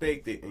highly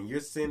respected, and you're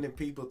sending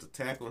people to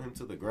tackle him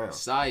to the ground.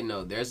 Side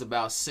note, there's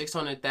about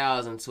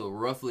 600,000 to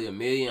roughly 1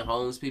 million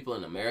homeless people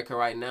in America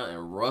right now,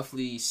 and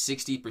roughly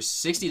 60 to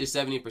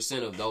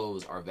 70% of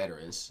those are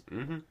veterans.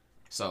 Mm-hmm.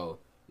 So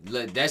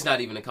that's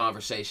not even a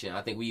conversation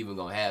I think we even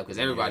gonna have, because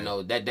everybody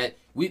knows that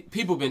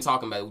people been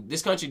talking about it.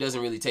 This country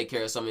doesn't really take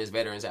care of some of its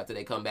veterans after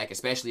they come back,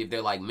 especially if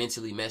they're, like,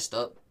 mentally messed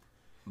up.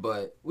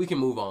 But we can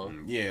move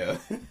on. Yeah.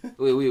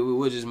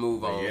 We'll just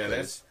move on. Yeah,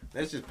 that's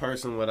just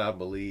personally what I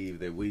believe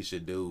that we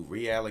should do.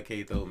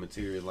 Reallocate those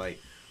materials. Like,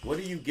 What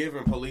are you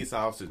giving police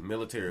officers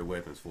military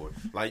weapons for?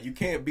 Like, you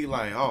can't be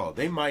like, oh,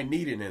 they might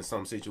need it in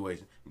some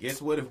situation.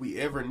 Guess what? If we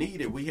ever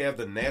need it, we have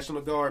the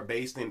National Guard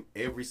based in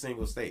every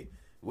single state.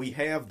 We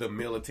have the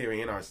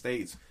military in our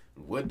states.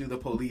 What do the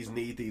police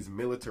need these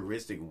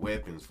militaristic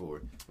weapons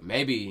for?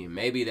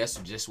 Maybe that's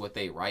just what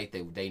they write.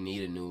 They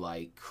need a new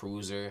like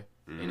cruiser,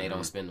 and they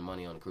don't spend the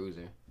money on the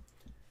cruiser.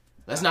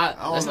 Let's not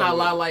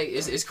lie. Like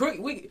it's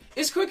crooked.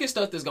 It's crooked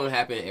stuff that's gonna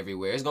happen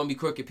everywhere. It's gonna be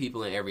crooked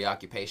people in every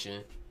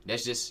occupation.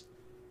 That's just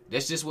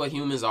what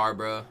humans are,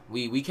 bro.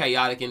 We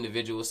chaotic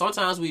individuals.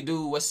 Sometimes we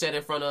do what's set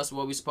in front of us,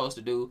 what we're supposed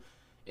to do,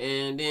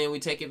 and then we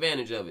take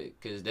advantage of it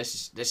because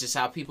that's just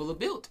how people are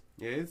built.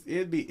 Yeah,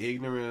 it'd be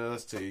ignorant of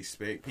us to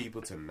expect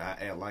people to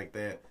not act like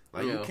that.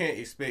 Like, you can't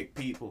expect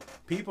people.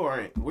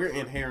 We're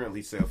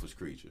inherently selfish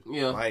creatures.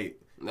 Yeah. Like,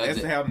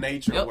 that's how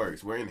nature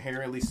works. We're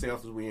inherently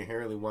selfish. We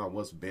inherently want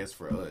what's best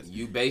for us.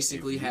 You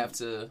basically have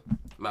to.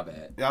 My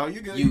bad. No,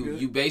 you good.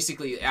 You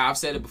basically. I've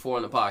said it before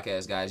on the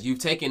podcast, guys. You've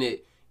taken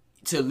it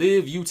to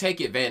live. You take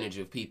advantage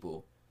of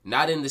people,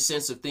 not in the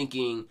sense of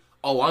thinking,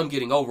 "Oh, I'm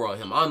getting over on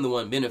him. I'm the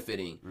one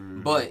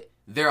benefiting," but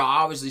there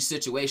are obviously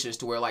situations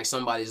to where like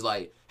somebody's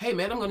like, "Hey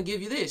man, I'm gonna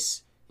give you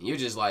this," and you're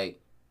just like,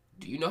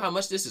 "Do you know how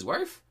much this is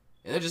worth?"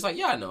 And they're just like,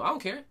 "Yeah, I know. I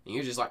don't care." And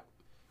you're just like,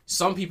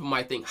 some people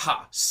might think,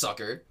 "Ha,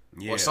 sucker,"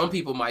 or some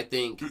people might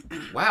think,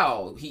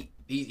 "Wow, he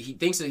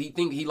thinks that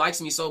he likes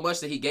me so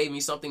much that he gave me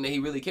something that he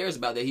really cares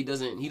about that he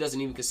doesn't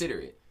even consider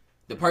it."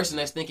 The person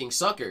that's thinking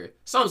sucker,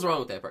 something's wrong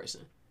with that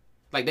person.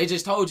 Like they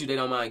just told you they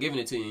don't mind giving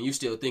it to you, and you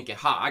still thinking,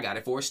 "Ha, I got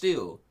it for a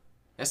steal."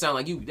 That sound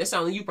like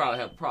you probably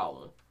have a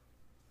problem.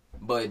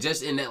 But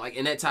just in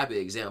that type of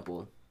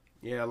example.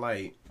 Yeah,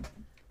 like,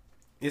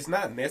 it's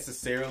not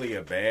necessarily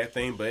a bad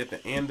thing, but at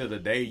the end of the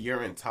day,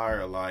 your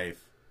entire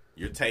life,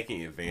 you're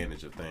taking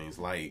advantage of things.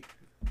 Like,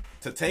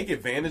 to take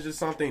advantage of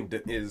something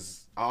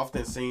is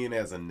often seen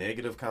as a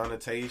negative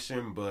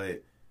connotation,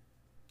 but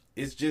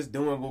it's just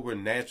doing what we're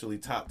naturally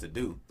taught to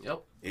do.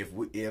 Yep.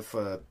 If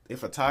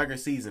a tiger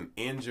sees an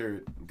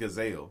injured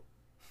gazelle,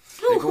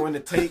 they're going to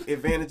take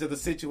advantage of the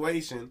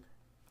situation.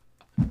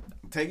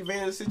 Take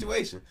advantage of the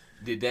situation.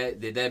 Did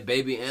that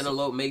baby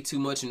antelope make too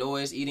much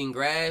noise eating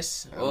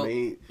grass? I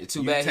mean, it's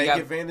too bad he got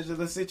advantage of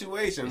the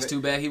situation. It's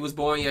too bad he was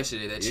born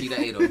yesterday. That cheetah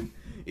ate him.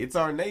 It's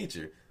our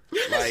nature.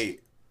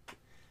 Like,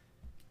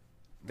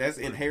 that's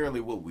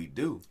inherently what we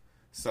do.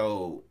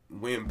 So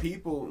when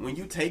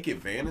you take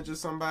advantage of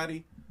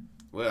somebody,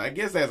 well, I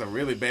guess that's a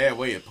really bad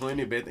way of putting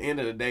it, but at the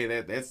end of the day,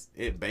 that's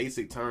in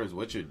basic terms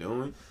what you're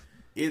doing.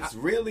 It's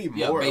really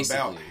more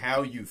about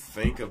how you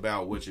think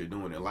about what you're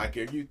doing. And like,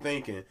 if you're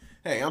thinking,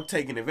 hey, I'm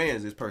taking advantage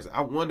of this person,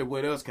 I wonder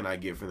what else can I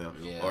get from them?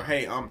 Yeah. Or,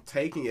 hey, I'm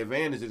taking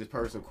advantage of this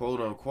person,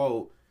 quote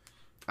unquote,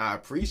 I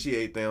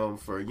appreciate them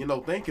for,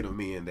 thinking of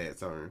me in that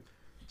term.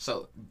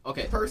 So,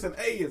 okay. Person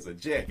A is a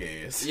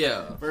jackass.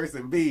 Yeah.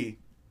 Person B.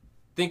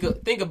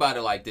 Think about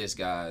it like this,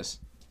 guys.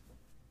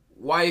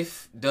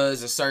 Wife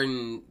does a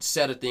certain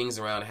set of things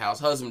around the house.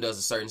 Husband does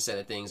a certain set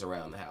of things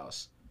around the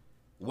house.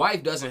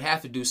 Wife doesn't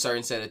have to do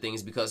certain set of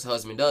things because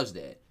husband does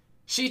that.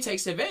 She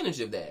takes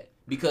advantage of that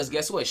because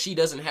guess what? She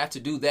doesn't have to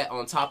do that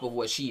on top of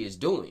what she is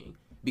doing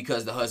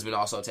because the husband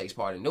also takes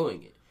part in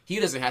doing it. He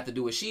doesn't have to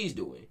do what she's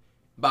doing.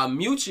 By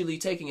mutually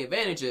taking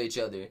advantage of each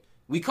other,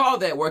 we call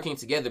that working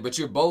together, but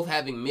you're both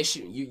having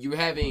mission. You're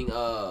having,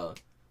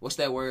 what's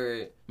that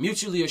word?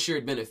 Mutually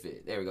assured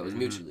benefit. There we go. It's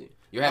mutually.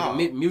 You're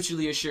having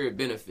mutually assured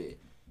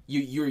benefit.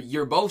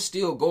 You're both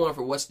still going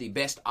for what's the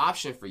best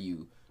option for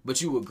you. But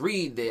you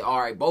agreed that, all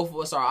right, both of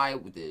us are all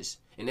right with this.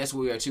 And that's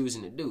what we are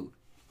choosing to do.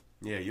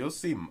 Yeah, you'll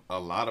see a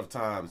lot of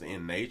times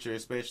in nature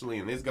especially,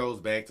 and this goes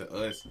back to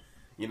us,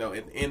 at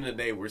the end of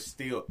the day, we're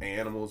still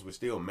animals, we're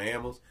still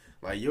mammals.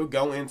 Like, you'll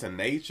go into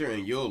nature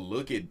and you'll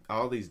look at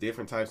all these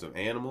different types of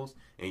animals,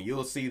 and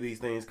you'll see these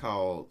things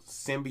called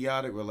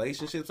symbiotic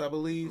relationships, I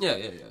believe. Yeah.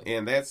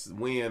 And that's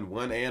when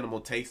one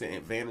animal takes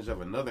advantage of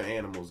another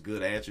animal's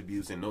good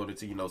attributes in order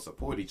to,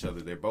 support each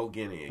other. They're both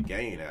getting a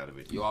gain out of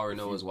it. You already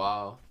know it's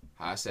wild.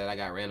 I said I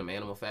got random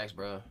animal facts,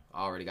 bro.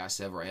 I already got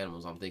several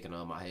animals I'm thinking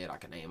of in my head I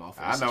can name off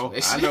of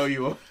I know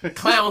you are.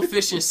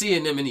 Clownfish and sea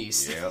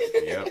anemones.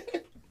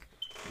 Yep.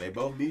 They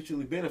both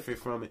mutually benefit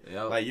from it.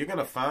 Yep. Like, you're going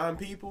to find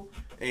people,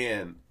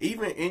 and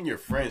even in your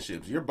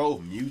friendships, you're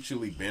both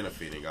mutually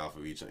benefiting off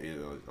of each other.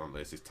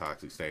 Unless it's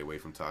toxic, stay away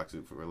from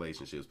toxic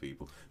relationships,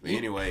 people. But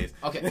anyways.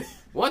 Okay.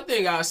 One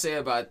thing I'll say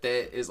about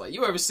that is, like,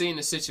 you ever seen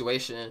a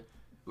situation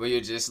where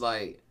you're just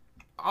like,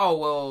 oh,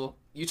 well,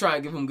 you try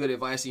and give them good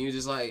advice, and you're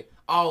just like,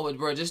 oh,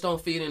 bro, just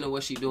don't feed into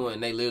what she doing.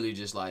 And they literally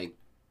just like,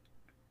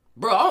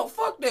 bro, oh,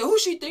 fuck that. Who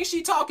she thinks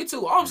she talking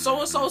to? I'm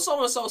so-and-so,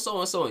 so-and-so,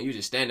 so-and-so. And you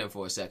just stand there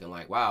for a second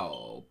like,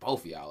 wow,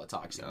 both of y'all are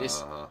toxic.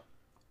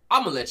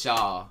 I'm going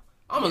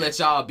to let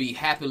y'all be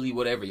happily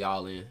whatever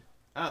y'all in.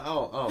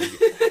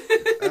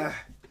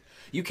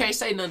 You can't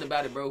say nothing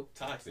about it, bro.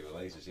 Toxic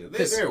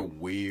relationships. They're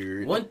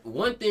weird.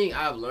 One thing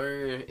I've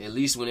learned, at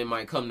least when it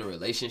might come to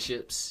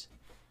relationships,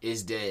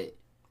 is that,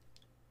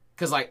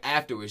 because, like,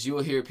 afterwards,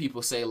 you'll hear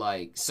people say,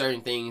 like, certain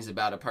things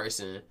about a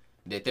person,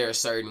 that they're a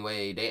certain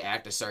way, they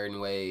act a certain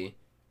way,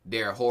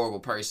 they're a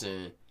horrible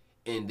person,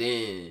 and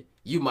then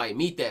you might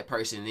meet that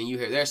person, and then you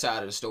hear their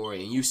side of the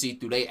story, and you see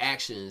through their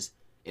actions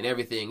and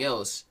everything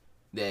else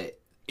that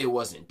it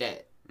wasn't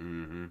that.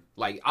 Mm-hmm.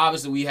 Like,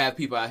 obviously, we have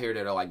people out here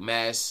that are, like,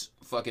 mass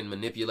fucking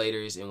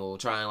manipulators and will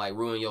try and, like,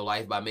 ruin your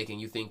life by making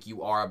you think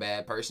you are a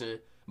bad person.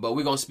 But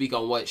we're going to speak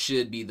on what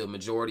should be the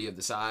majority of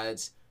the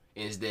sides,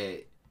 is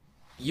that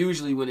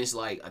usually when it's,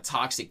 like, a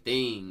toxic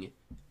thing,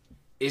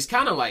 it's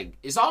kind of like,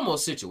 it's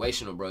almost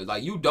situational, bro.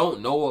 Like, you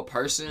don't know a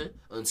person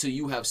until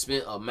you have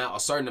spent a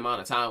certain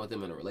amount of time with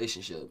them in a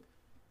relationship.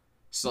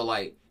 So,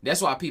 like,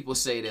 that's why people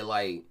say that,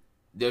 like,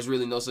 there's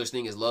really no such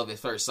thing as love at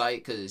first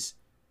sight, because...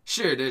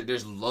 Sure,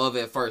 there's love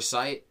at first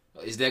sight.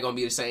 Is that gonna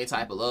be the same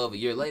type of love a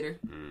year later?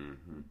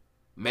 Mm-hmm.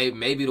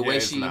 Maybe the way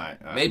she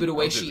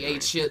ate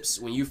great. chips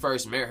when you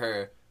first met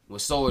her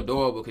was so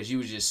adorable because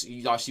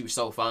you thought she was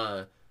so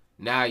fine.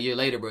 Now a year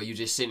later, bro, you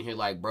just sitting here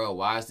like, bro,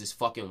 why is this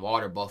fucking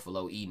water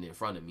buffalo eating in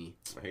front of me?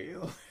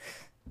 Hell.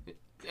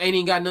 Ain't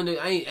even got nothing.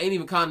 Ain't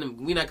even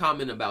commenting. We not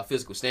commenting about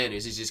physical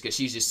standards. It's just because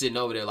she's just sitting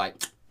over there like.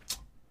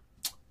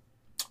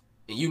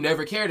 And you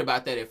never cared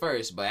about that at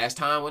first, but as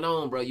time went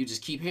on, bro, you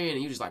just keep hearing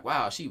and you just like,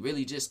 wow, she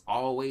really just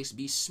always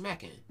be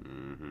smacking.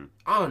 Mm-hmm.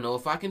 I don't know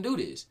if I can do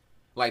this.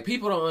 Like,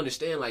 people don't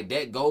understand, like,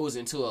 that goes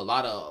into a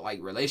lot of,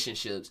 like,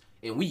 relationships,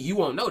 and you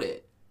won't know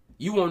that.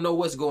 You won't know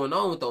what's going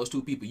on with those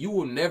two people. You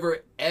will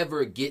never,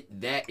 ever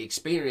get that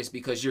experience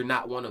because you're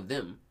not one of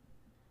them.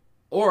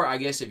 Or, I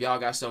guess, if y'all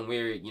got some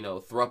weird,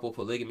 throuple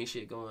polygamy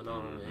shit going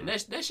on, Mm-hmm. and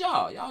that's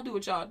y'all. Y'all do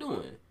what y'all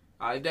doing.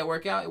 If that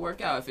work out, it work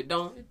out. If it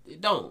don't,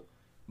 it don't.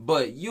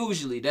 But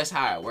usually that's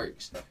how it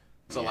works.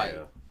 So like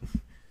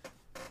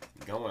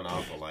going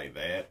off of like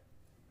that,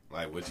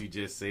 like what you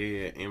just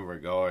said in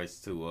regards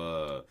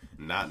to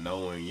not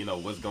knowing,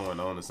 what's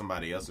going on in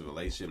somebody else's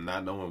relationship,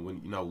 not knowing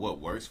when what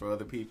works for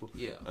other people.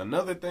 Yeah.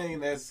 Another thing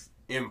that's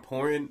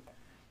important,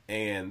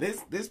 and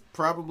this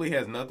probably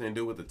has nothing to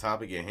do with the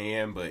topic at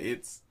hand, but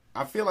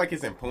I feel like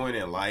it's important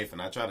in life,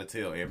 and I try to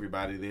tell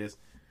everybody this.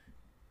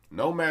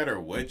 No matter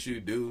what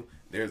you do,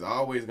 there's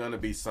always going to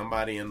be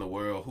somebody in the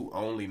world who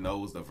only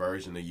knows the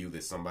version of you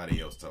that somebody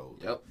else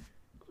told. Yep.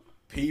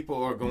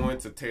 People are going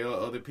to tell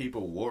other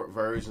people warped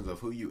versions of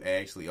who you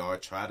actually are.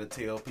 Try to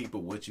tell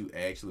people what you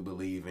actually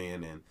believe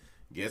in. And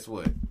guess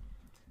what?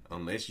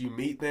 Unless you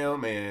meet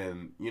them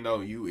and,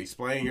 you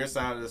explain your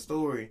side of the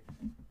story,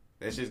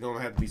 that's just going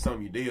to have to be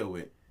something you deal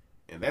with.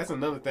 And that's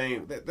another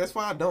thing. That's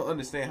why I don't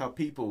understand how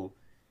people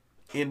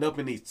end up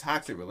in these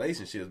toxic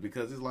relationships,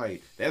 because it's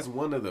like that's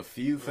one of the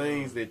few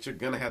things that you're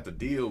gonna have to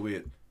deal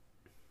with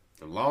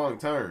long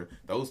term.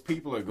 Those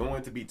people are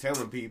going to be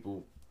telling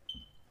people,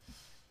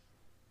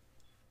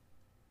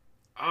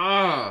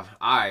 all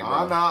right,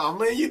 bro. I'm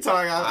letting you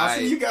talk. I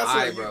see you got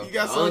something. You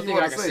got the only something thing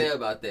you I can say say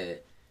about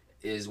that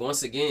is,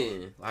 once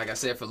again, like I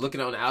said, for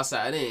looking on the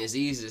outside in, it's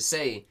easy to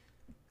say,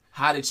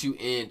 how did you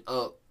end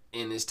up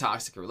in this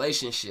toxic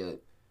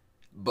relationship?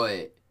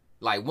 But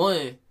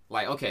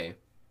okay.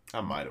 I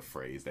might have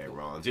phrased that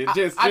wrong.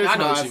 I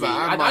know what you mean.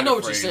 I know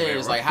what you're saying.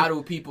 It's like, how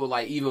do people,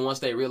 like, even once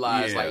they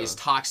realize, like, it's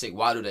toxic,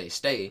 why do they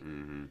stay?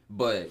 Mm-hmm.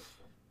 But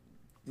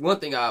one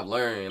thing I've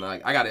learned,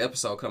 like, I got an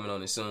episode coming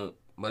on this soon,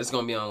 but it's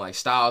going to be on, like,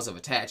 styles of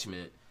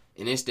attachment.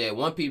 And it's that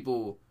one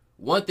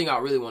thing I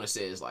really want to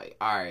say is, like,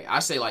 all right, I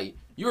say, like,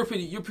 you're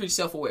pretty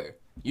self-aware.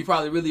 You're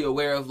probably really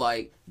aware of,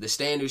 like, the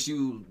standards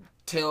you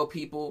tell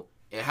people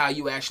and how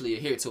you actually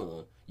adhere to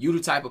them. You the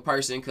type of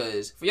person,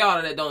 because for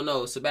y'all that don't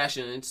know,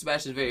 Sebastian's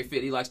very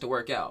fit. He likes to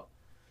work out.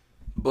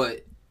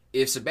 But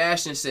if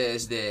Sebastian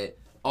says that,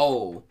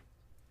 oh,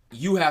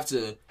 you have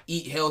to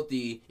eat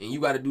healthy and you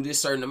got to do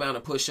this certain amount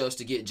of push-ups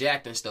to get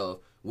jacked and stuff,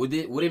 would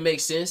it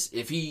make sense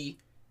if he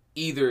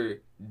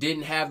either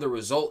didn't have the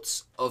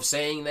results of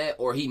saying that,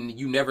 or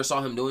you never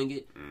saw him doing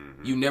it?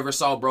 Mm-hmm. You never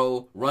saw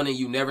bro running.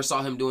 You never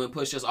saw him doing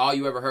push-ups. All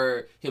you ever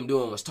heard him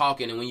doing was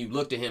talking, and when you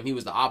looked at him, he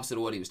was the opposite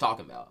of what he was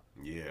talking about.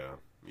 Yeah.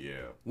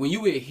 Yeah. When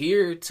you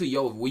adhere to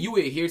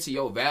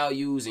your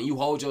values and you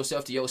hold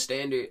yourself to your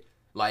standard,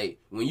 like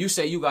when you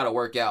say you gotta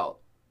work out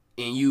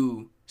and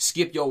you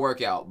skip your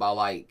workout by,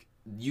 like,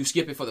 you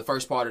skip it for the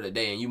first part of the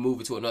day and you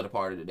move it to another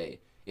part of the day,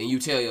 and you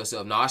tell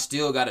yourself, no, I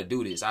still gotta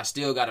do this. I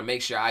still gotta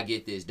make sure I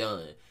get this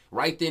done.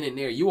 Right then and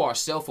there, you are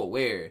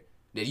self-aware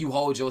that you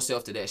hold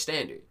yourself to that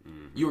standard.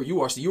 Mm-hmm.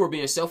 You are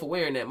being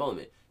self-aware in that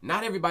moment.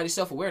 Not everybody's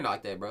self-aware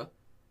like that, bro.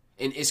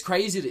 And it's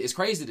crazy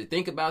to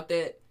think about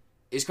that.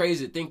 It's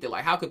crazy to think that,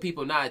 like, how could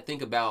people not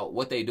think about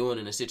what they doing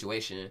in a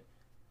situation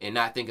and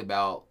not think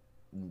about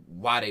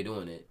why they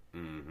doing it?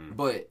 Mm-hmm.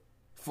 But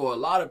for a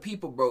lot of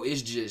people, bro,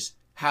 it's just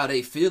how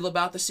they feel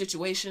about the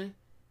situation,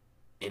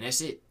 and that's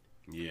it.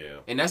 Yeah.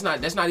 And that's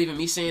not even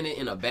me saying it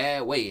in a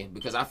bad way,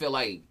 because I feel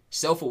like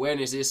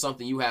self-awareness is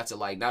something you have to,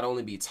 like, not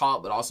only be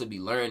taught but also be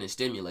learned and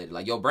stimulated.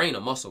 Like, your brain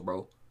a muscle,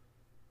 bro.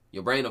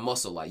 Your brain a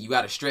muscle. Like, you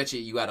got to stretch it.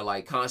 You got to,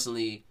 like,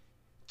 constantly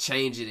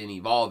change it and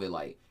evolve it.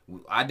 Like,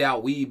 I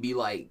doubt we'd be,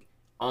 like,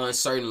 on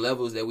certain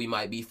levels that we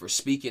might be for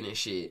speaking and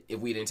shit if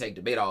we didn't take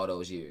debate all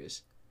those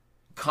years.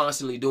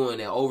 Constantly doing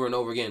that over and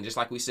over again, just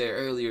like we said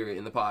earlier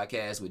in the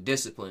podcast with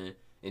discipline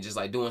and just,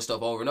 like, doing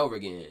stuff over and over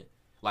again.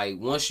 Like,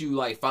 once you,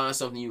 like, find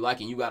something you like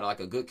and you got,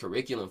 like, a good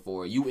curriculum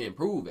for it, you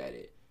improve at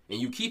it. And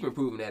you keep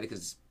improving at it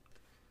because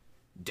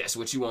that's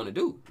what you want to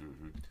do.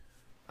 Mm-hmm.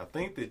 I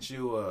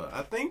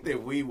think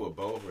that we were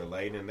both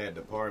relating in that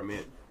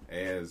department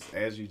as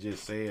you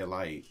just said,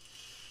 like,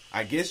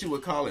 I guess you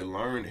would call it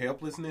learned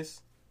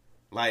helplessness.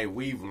 Like,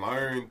 we've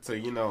learned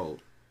to,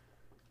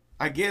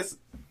 I guess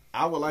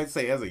I would like to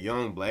say as a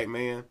young black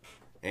man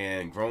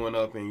and growing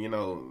up in,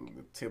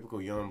 the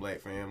typical young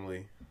black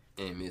family.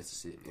 In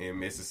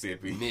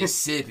Mississippi.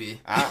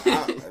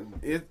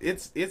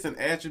 It's an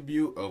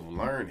attribute of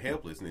learned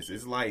helplessness.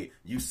 It's like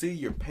you see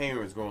your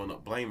parents growing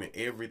up blaming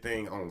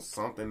everything on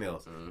something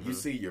else. Mm-hmm. You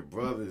see your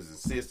brothers and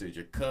sisters,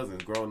 your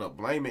cousins growing up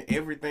blaming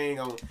everything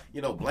on,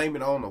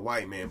 blaming it on the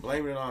white man,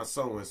 blaming it on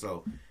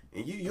so-and-so.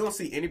 And you don't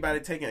see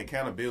anybody taking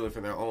accountability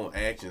for their own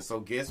actions.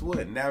 So guess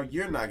what? Now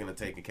you're not going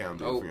to take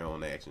accountability for your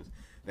own actions.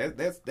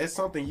 That's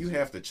something you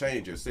have to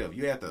change yourself.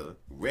 You have to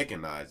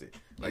recognize it.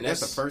 Like,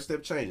 that's the first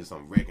step, changing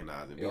something,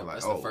 recognizing, being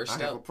like, I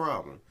have a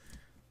problem.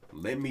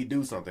 Let me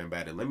do something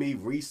about it. Let me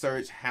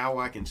research how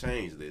I can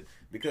change this.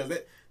 Because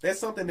that's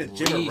something that's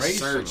generational.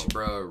 Research,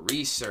 bro.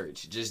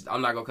 Research. Just,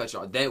 I'm not going to cut you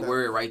off. That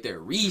word right there.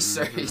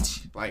 Research.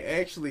 Mm-hmm. Like,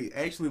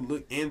 actually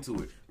look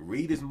into it.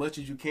 Read as much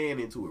as you can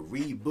into it.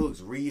 Read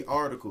books. Read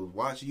articles.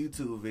 Watch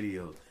YouTube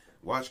videos.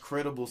 Watch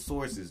credible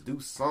sources.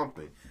 Do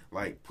something.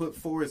 Like, put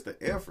forth the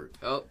effort.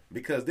 Oh.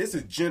 Because this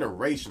is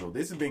generational.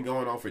 This has been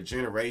going on for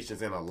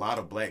generations in a lot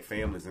of black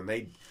families, and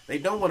they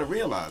don't want to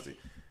realize it.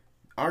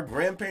 Our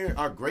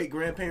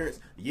great-grandparents,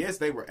 yes,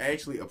 they were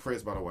actually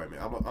oppressed by the white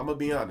man. I'm going to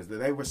be honest.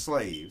 They were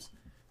slaves.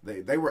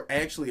 They were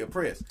actually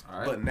oppressed.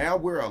 Right. But now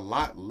we're a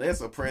lot less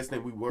oppressed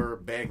than we were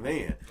back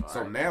then.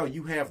 So now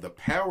you have the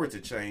power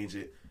to change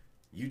it.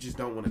 You just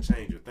don't want to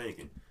change your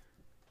thinking.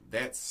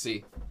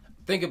 See,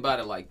 think about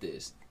it like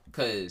this.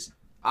 Because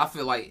I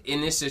feel like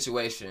in this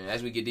situation,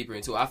 as we get deeper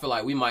into it, I feel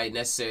like we might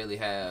necessarily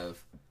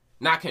have,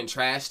 not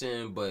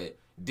contrasting, but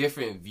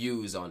different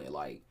views on it.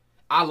 Like,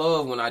 I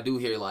love when I do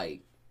hear,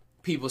 like,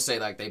 people say,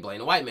 like, they blame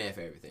the white man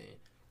for everything.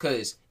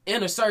 Because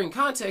in a certain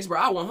context, bro,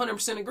 I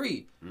 100%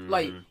 agree. Mm-hmm.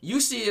 Like,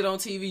 you see it on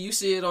TV, you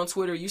see it on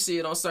Twitter, you see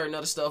it on certain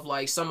other stuff.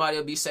 Like, somebody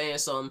will be saying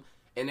something,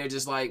 and they're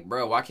just like,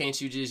 bro, why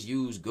can't you just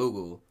use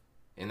Google?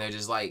 And they're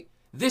just like,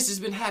 this has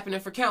been happening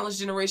for countless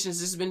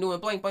generations. This has been doing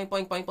blank, blank,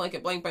 blank, blank, blank,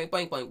 and blank, blank,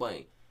 blank, blank,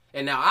 blank.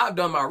 And now I've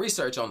done my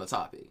research on the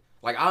topic.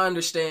 Like, I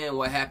understand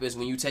what happens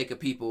when you take a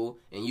people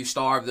and you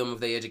starve them of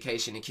their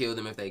education and kill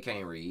them if they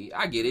can't read.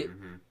 I get it.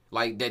 Mm-hmm.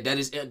 Like,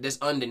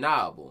 that's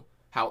undeniable.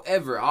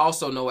 However, I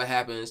also know what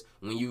happens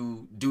when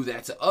you do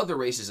that to other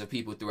races of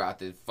people throughout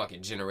the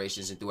fucking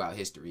generations and throughout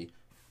history.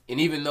 And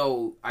even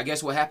though I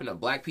guess what happened to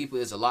black people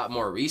is a lot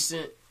more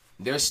recent,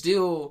 there's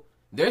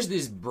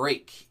this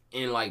break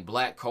in, like,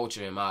 black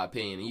culture, in my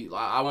opinion. And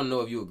I want to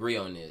know if you agree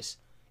on this.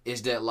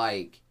 Is that,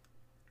 like,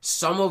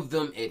 some of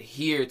them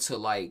adhere to,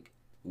 like,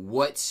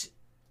 what...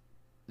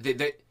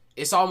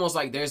 it's almost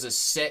like there's a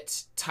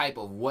set type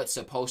of what's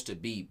supposed to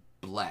be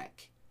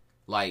black.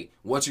 Like,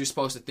 what you're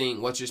supposed to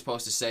think, what you're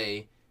supposed to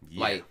say.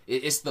 Yeah. Like,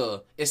 it's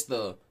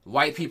the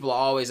white people are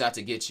always out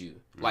to get you.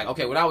 Mm-hmm. Like,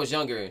 okay, when I was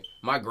younger,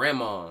 my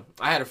grandma...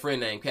 I had a friend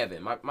named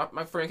Kevin. My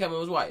friend Kevin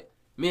was white.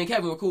 Me and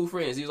Kevin were cool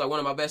friends. He was, like, one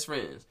of my best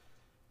friends.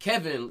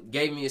 Kevin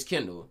gave me his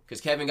Kindle because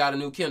Kevin got a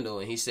new Kindle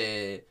and he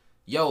said,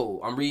 yo,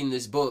 I'm reading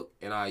this book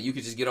and you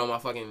could just get on my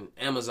fucking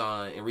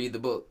Amazon and read the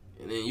book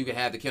and then you can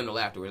have the Kindle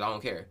afterwards. I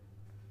don't care.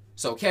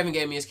 So Kevin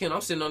gave me his Kindle.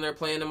 I'm sitting on there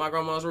playing in my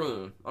grandma's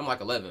room. I'm like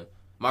 11.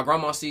 My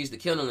grandma sees the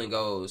Kindle and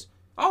goes,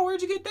 oh,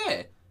 where'd you get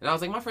that? And I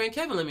was like, my friend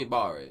Kevin let me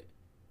borrow it.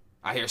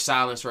 I hear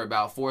silence for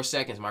about 4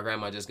 seconds. My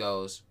grandma just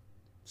goes,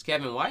 is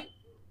Kevin white?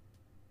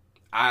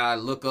 I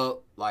look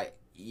up like,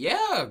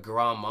 yeah,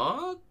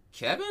 grandma,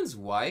 Kevin's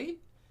white.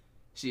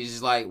 She's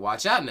just like,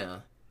 watch out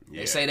now.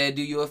 Yeah. They say they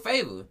do you a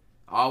favor.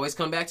 Always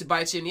come back to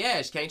bite you in the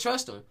ass. You can't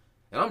trust them.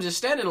 And I'm just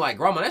standing like,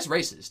 grandma, that's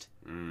racist.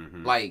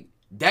 Mm-hmm. Like,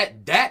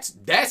 that's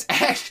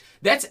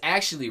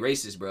actually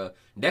racist, bro.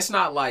 That's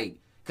not like,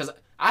 because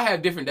I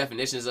have different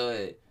definitions of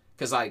it.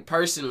 Because, like,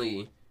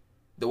 personally,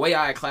 the way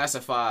I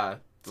classify,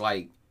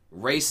 like,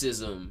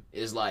 racism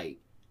is like,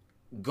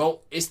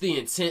 it's the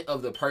intent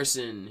of the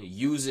person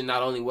using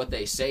not only what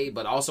they say,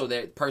 but also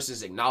that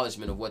person's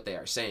acknowledgement of what they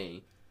are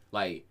saying.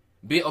 Like,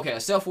 a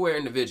self-aware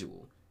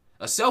individual.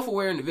 A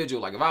self-aware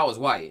individual, like if I was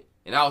white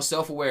and I was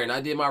self-aware and I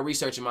did my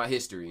research in my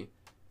history,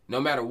 no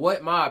matter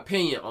what my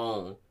opinion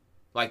on,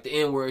 like, the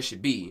N-word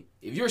should be,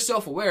 if you're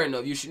self-aware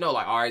enough, you should know,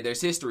 like, all right, there's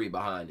history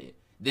behind it.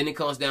 Then it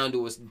comes down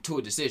to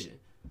a decision.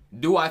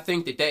 Do I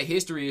think that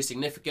history is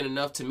significant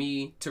enough to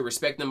me to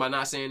respect them by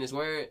not saying this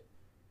word?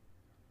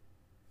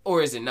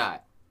 Or is it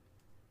not?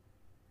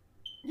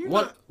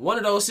 One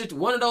of those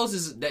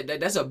is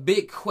that's a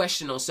big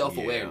question on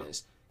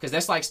self-awareness.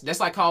 Because that's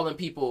like calling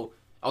people,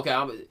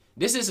 okay,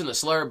 this isn't a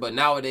slur, but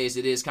nowadays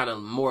it is kind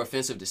of more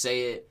offensive to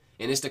say it,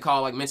 and it's to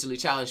call, like, mentally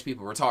challenged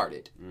people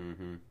retarded.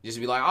 Mm-hmm. Just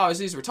be like, oh,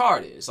 he's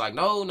retarded. It's like,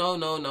 no,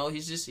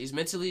 he's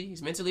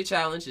mentally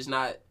challenged. It's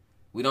not,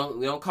 we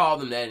don't call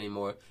them that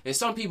anymore. And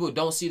some people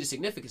don't see the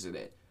significance of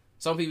that.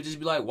 Some people just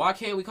be like, why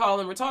can't we call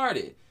him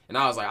retarded? And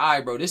I was like, all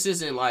right, bro, this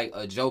isn't like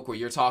a joke where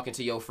you're talking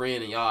to your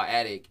friend and y'all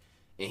addict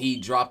and he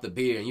dropped the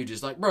beer and you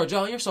just like, bro,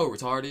 John, you're so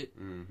retarded.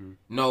 Mm-hmm.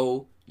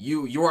 No,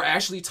 you're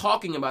actually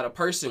talking about a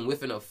person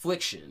with an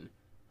affliction.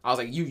 I was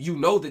like, you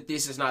know that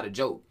this is not a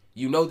joke.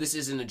 You know this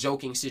isn't a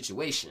joking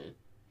situation.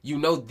 You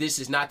know this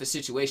is not the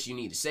situation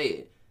you need to say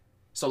it.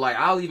 So, like,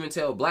 I'll even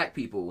tell black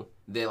people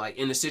that, like,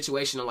 in the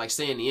situation of, like,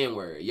 saying the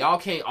N-word, y'all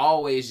can't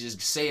always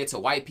just say it to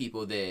white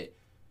people that,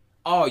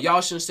 oh,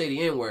 y'all shouldn't say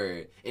the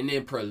N-word, and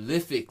then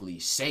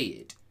prolifically say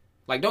it.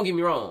 Like, don't get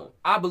me wrong.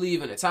 I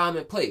believe in a time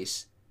and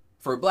place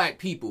for black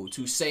people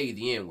to say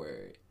the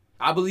N-word.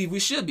 I believe we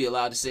should be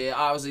allowed to say it,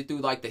 obviously, through,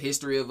 like, the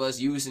history of us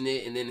using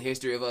it, and then the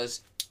history of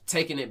us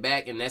taking it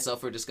back, and that's up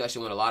for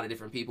discussion with a lot of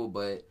different people,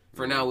 but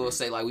for now, we'll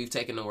say, like, we've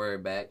taken the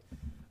word back.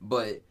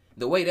 But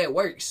the way that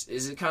works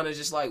is it kind of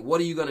just like, what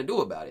are you going to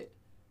do about it?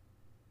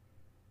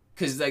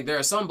 Because, like, there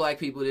are some black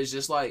people that's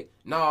just like,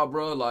 nah,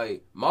 bro,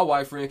 like, my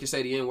white friend can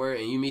say the N-word,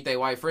 and you meet that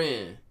white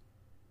friend,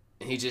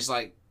 and he's just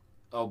like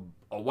a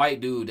white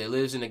dude that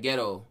lives in the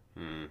ghetto,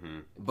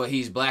 but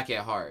he's black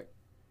at heart.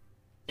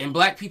 And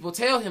black people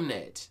tell him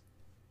that.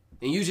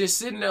 And you just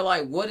sitting there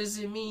like, what does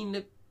it mean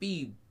to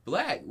be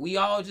black? We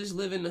all just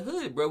live in the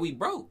hood, bro. We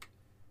broke.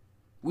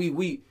 We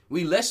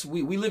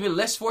live in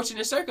less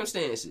fortunate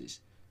circumstances.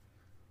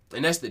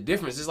 And that's the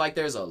difference. It's like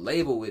there's a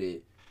label with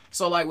it.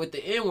 So, like, with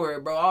the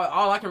N-word, bro,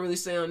 all I can really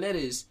say on that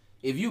is,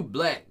 if you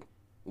black,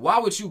 why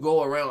would you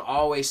go around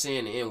always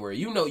saying the N-word?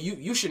 You know,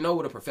 you should know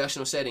what a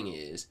professional setting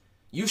is.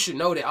 You should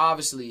know that,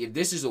 obviously, if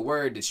this is a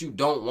word that you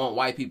don't want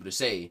white people to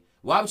say,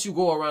 why would you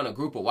go around a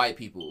group of white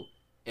people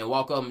and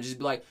walk up and just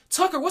be like,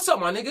 Tucker, what's up,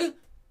 my nigga?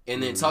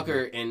 And then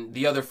Tucker and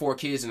the other 4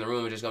 kids in the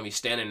room are just going to be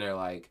standing there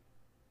like,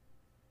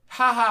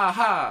 ha, ha,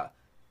 ha.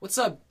 What's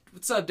up,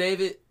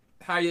 David?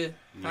 How you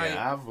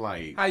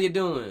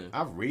doing?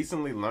 I've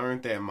recently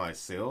learned that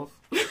myself.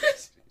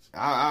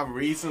 I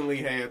recently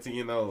had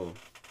to,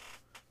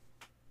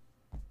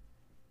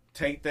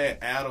 take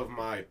that out of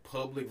my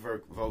public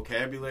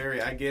vocabulary,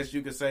 I guess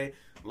you could say.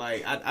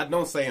 Like, I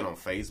don't say it on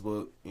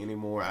Facebook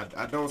anymore.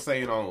 I don't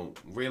say it on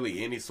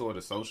really any sort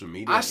of social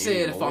media I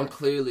say anymore. it if I'm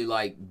clearly,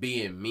 like,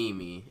 being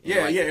memey.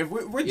 Yeah, like, if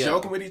we're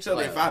joking with each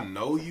other, like, if I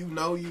know you,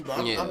 but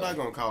I'm not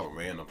going to call a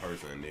random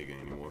person a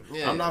nigga anymore.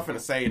 Yeah. I'm not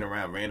finna say it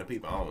around random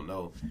people I don't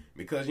know.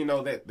 Because,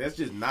 that's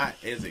just not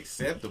as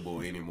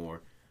acceptable anymore.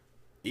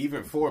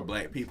 Even for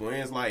black people. And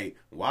it's like,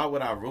 why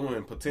would I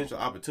ruin potential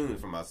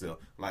opportunities for myself?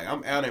 Like,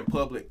 I'm out in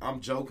public, I'm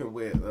joking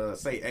with,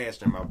 say,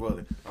 Ashton, my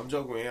brother. I'm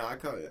joking with him, I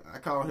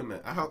call him a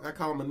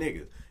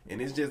nigga.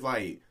 And it's just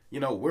like,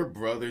 we're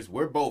brothers,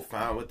 we're both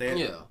fine with that.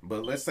 Yeah.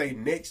 But let's say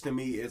next to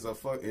me is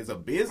a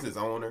business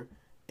owner,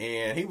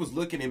 and he was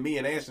looking at me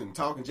and Ashton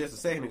talking just a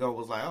second ago,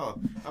 was like, oh,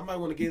 I might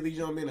want to give these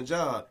young men a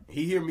job.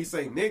 He hear me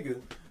say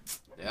nigga.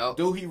 Yep.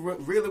 Do he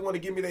really want to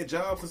give me that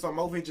job since I'm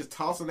over here just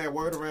tossing that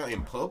word around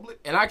in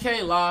public? And I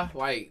can't lie,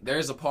 like,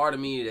 there's a part of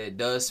me that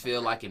does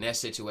feel like in that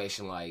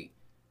situation, like,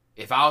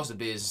 if I was the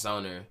business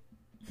owner,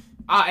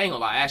 I ain't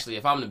gonna lie, actually,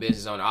 if I'm the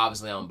business owner,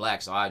 obviously I'm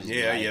black, so I just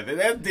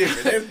that's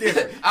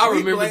different. I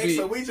remember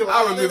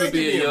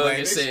being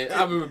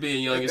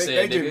young and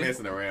saying, they just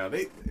messing around.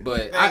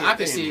 But I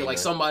can see, like,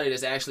 somebody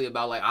that's actually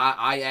about, like,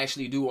 I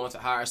actually do want to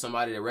hire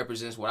somebody that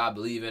represents what I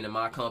believe in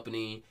my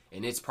company,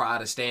 and it's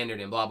pride of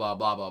standard and blah, blah,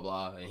 blah, blah,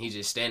 blah. And he's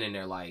just standing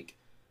there like,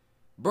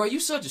 bro, you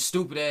such a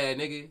stupid ass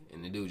nigga.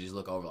 And the dude just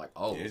look over like,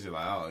 oh. Yeah, it's just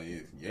like, oh,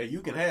 yeah,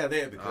 you can have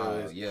that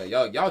because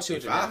y'all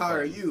children. If I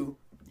hire you,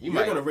 you're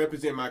going to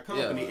represent my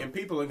company, and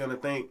people are going to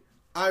think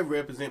I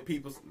represent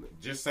people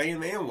just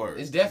saying the N-word.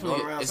 It's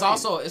definitely, it's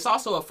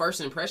also a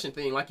first impression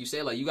thing, like you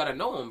said, like, you got to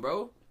know them,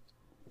 bro.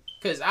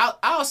 Because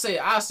I'll say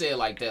it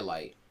like that,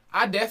 like,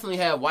 I definitely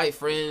have white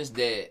friends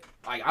that,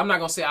 like, I'm not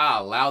going to say I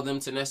allow them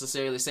to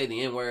necessarily say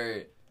the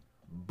N-word,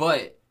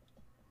 but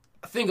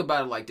think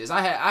about it like this.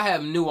 I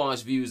have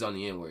nuanced views on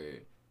the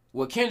N-word.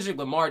 What Kendrick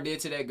Lamar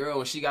did to that girl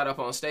when she got up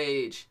on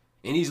stage,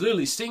 and he's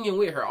literally singing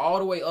with her all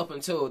the way up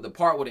until the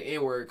part where the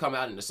N-word come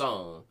out in the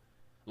song.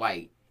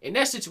 Like, in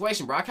that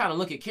situation, bro, I kind of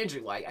look at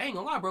Kendrick like, I ain't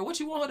gonna lie, bro, what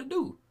you want her to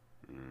do?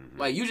 Mm-hmm.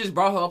 Like, you just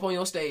brought her up on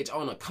your stage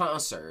on a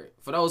concert.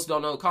 For those who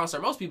don't know,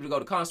 concert, most people who go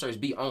to concerts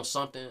be on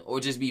something or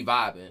just be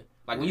vibing.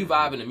 Like, when you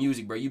vibing to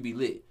music, bro, you be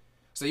lit.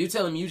 So you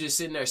telling me you just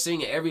sitting there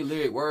singing every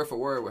lyric word for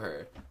word with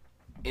her,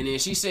 and then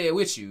she say it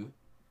with you,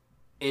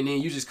 and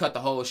then you just cut the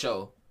whole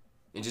show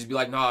and just be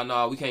like,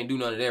 nah, we can't do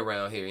none of that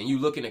around here. And you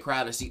look in the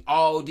crowd and see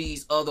all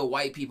these other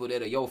white people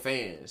that are your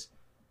fans.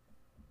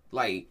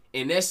 Like,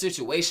 in that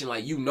situation,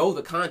 like, you know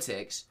the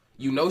context.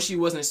 You know she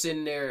wasn't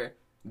sitting there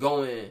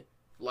going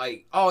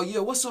like, oh yeah,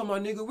 what's up, my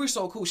nigga? We're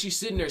so cool. She's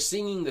sitting there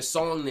singing the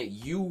song that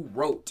you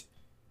wrote,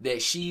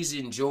 that she's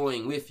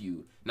enjoying with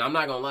you. Now, I'm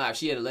not gonna lie, if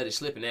she had to let it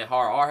slip and that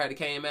hard R had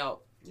came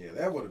out, yeah,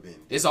 that would have been.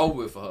 It's over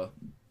with for her.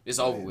 It's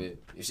over with.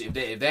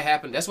 If that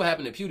happened, that's what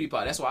happened to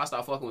PewDiePie. That's why I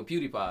stopped fucking with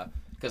PewDiePie.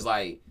 Because,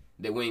 like,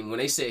 that when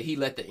they said he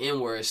let the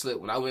N-word slip,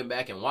 when I went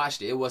back and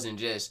watched it, it wasn't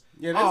just,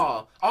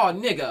 oh,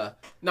 nigga.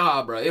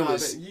 Nah, bro. It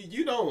was...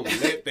 You don't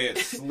let that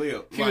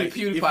slip.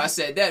 PewDiePie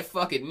said, that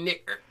fucking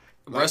nigger.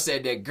 Bro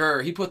said that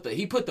 "grr." He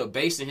put the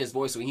bass in his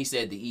voice when he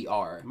said the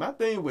ER. My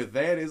thing with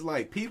that is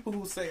like people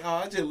who say, "Oh,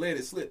 I just let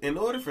it slip." In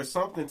order for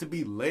something to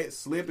be let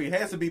slip, it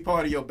has to be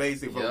part of your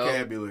basic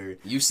vocabulary.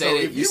 You said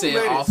it. You said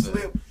it often.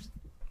 Slip,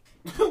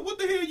 what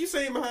the hell are you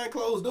saying behind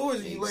closed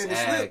doors? And you letting it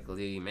slip?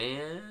 Exactly,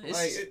 man.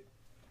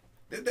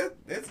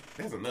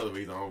 That's another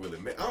reason I don't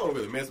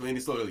really mess with any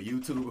sort of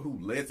YouTuber who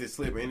lets it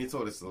slip or any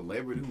sort of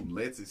celebrity who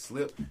lets it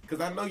slip,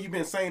 because I know you've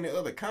been saying in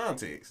other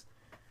contexts.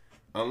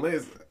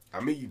 Unless, I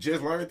mean, you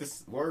just learned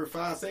this word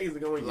 5 seconds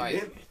ago and you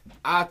didn't.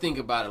 I think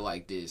about it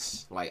like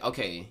this. Like,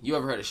 okay, you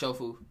ever heard of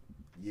Shofu?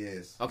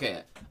 Yes.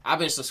 Okay, I've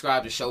been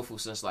subscribed to Shofu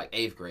since like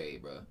 8th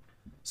grade, bro.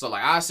 So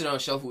like I sit on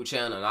Shofu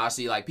channel and I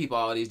see like people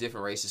all these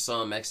different races,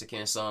 some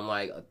Mexican, some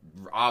like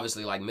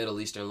obviously like Middle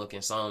Eastern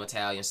looking, some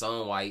Italian,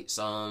 some white,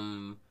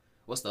 some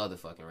what's the other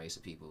fucking race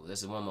of people?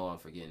 This is one more I'm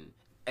forgetting.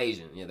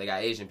 Asian. Yeah, they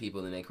got Asian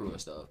people in their crew and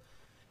stuff.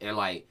 And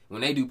like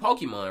when they do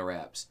Pokemon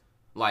raps,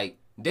 like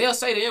they'll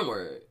say the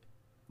N-word.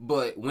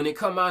 But when it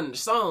come out in the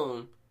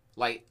song,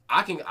 like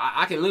I can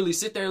literally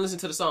sit there and listen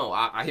to the song.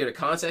 I hear the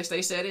context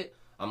they said it.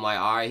 I'm like,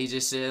 all right, he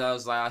just said, I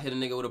was like, I hit a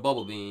nigga with a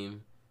bubble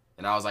beam.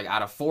 And I was like,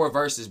 out of 4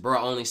 verses,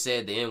 bro only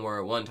said the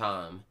N-word 1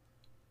 time.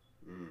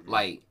 Mm-hmm.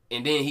 Like,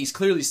 and then he's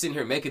clearly sitting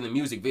here making the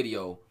music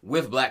video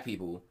with black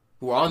people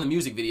who are on the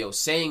music video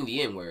saying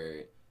the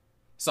N-word.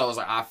 So I was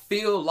like, I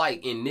feel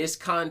like in this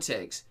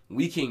context,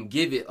 we can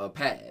give it a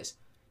pass.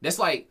 That's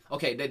like,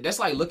 okay, that's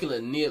like looking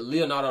at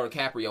Leonardo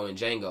DiCaprio in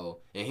Django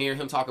and hearing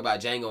him talk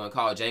about Django and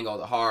call Django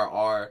the hard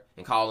R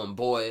and call him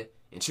boy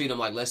and treat him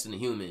like less than a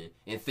human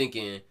and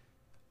thinking,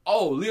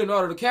 oh,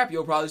 Leonardo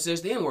DiCaprio probably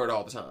says the N-word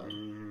all the time.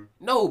 Mm-hmm.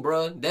 No,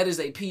 bruh, that is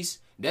a piece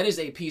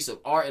of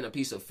art and a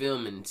piece of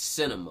film and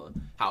cinema.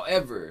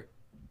 However,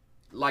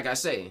 like I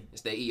say,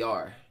 it's the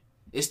ER.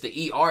 It's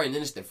the ER and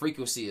then it's the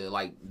frequency of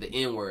like the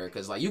N-word.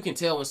 Cause like you can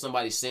tell when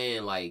somebody's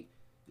saying like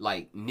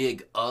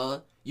nig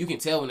you can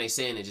tell when they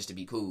saying it just to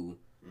be cool.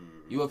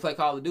 Mm-hmm. You wanna play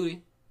Call of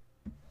Duty?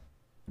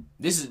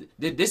 This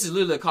is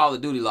literally a Call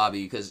of Duty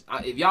lobby, because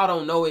if y'all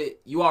don't know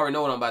it, you already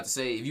know what I'm about to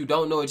say. If you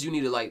don't know it, you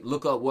need to like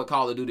look up what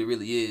Call of Duty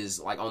really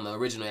is, like on the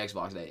original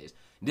Xbox days.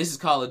 This is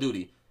Call of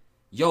Duty.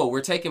 Yo,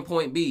 we're taking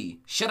point B.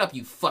 Shut up,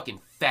 you fucking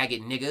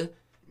faggot nigga.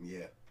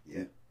 Yeah.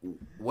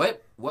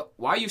 What?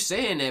 Why are you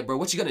saying that, bro?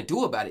 What you gonna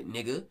do about it,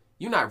 nigga?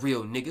 You're not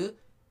real, nigga.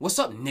 What's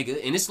up,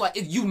 nigga? And it's like,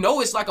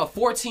 it's like a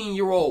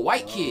 14-year-old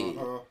white kid.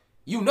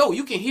 You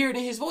can hear it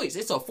in his voice.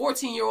 It's a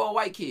 14-year-old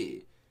white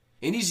kid.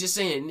 And he's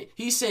saying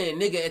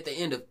nigga at the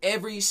end of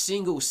every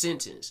single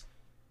sentence.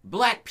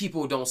 Black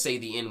people don't say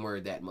the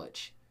N-word that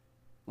much.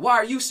 Why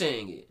are you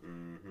saying it?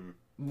 Mm-hmm.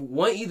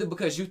 1, either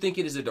because you think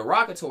it is a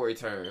derogatory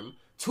term.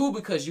 2,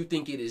 because you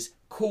think it is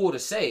cool to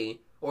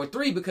say. Or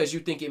 3, because you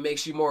think it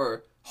makes you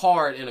more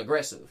hard and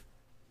aggressive.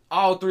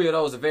 All 3 of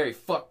those are very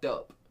fucked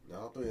up.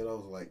 All 3 of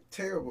those are like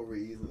terrible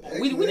reasons.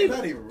 Actually, we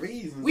not even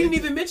reasons. We didn't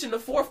even mention the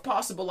 4th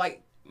possible,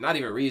 like, not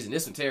even reason.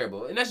 This is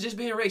terrible. And that's just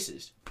being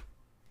racist.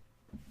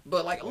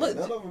 But like, look,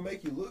 none of them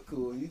make you look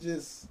cool. You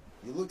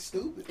look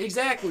stupid.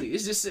 Exactly.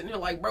 It's just sitting there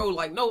like, bro,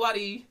 like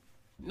nobody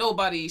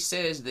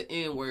says the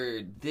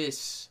N-word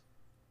this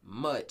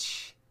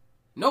much.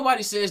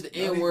 Nobody says the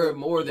N-word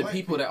more than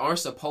people that aren't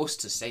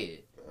supposed to say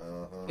it.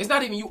 Uh-huh. It's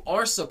not even you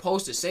aren't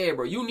supposed to say it,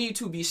 bro. You need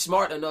to be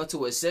smart enough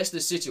to assess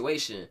the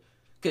situation,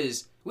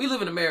 because we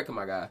live in America,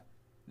 my guy.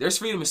 There's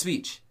freedom of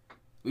speech.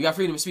 We got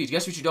freedom of speech.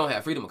 Guess what you don't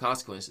have? Freedom of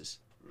consequences.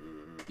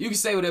 You can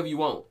say whatever you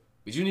want,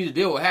 but you need to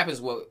deal with what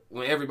happens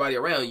when everybody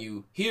around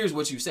you hears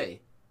what you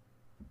say.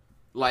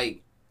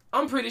 Like,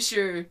 I'm pretty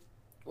sure,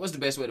 what's the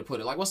best way to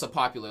put it? Like, what's a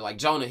popular, like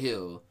Jonah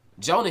Hill.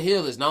 Jonah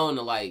Hill is known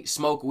to, like,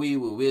 smoke weed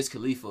with Wiz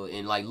Khalifa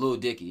and, like, Lil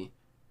Dicky.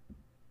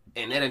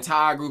 And that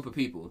entire group of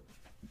people.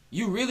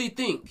 You really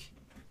think,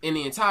 in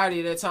the entirety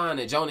of that time,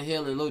 that Jonah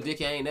Hill and Lil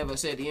Dicky ain't never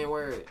said the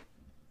N-word?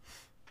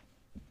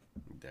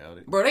 Doubt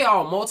it. Bro, they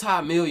all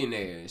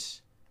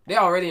multi-millionaires. They're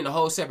already in a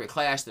whole separate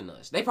class than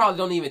us. They probably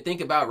don't even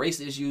think about race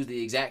issues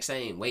the exact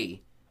same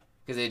way.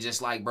 Because they're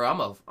just like, bro, I'm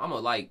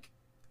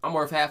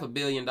worth $500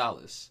 million.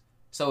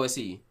 So is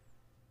he.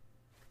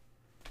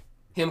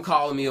 Him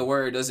calling me a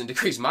word doesn't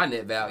decrease my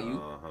net value.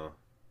 Uh-huh.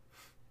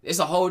 It's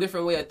a whole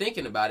different way of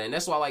thinking about it. And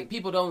that's why, like,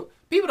 people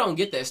don't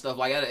get that stuff.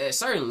 Like, at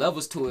certain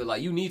levels to it,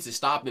 like, you need to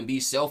stop and be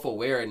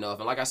self-aware enough.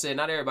 And like I said,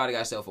 not everybody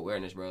got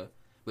self-awareness, bro.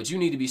 But you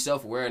need to be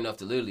self-aware enough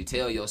to literally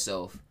tell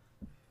yourself,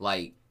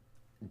 like,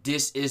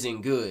 this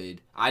isn't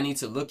good. I need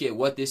to look at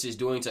what this is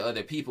doing to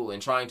other people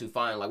and trying to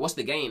find, like, what's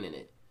the gain in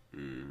it?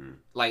 Mm-hmm.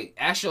 Like,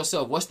 ask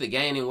yourself, what's the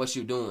gain in what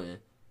you're doing?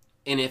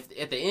 And if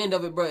at the end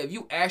of it, bro, if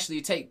you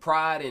actually take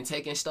pride in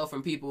taking stuff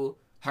from people,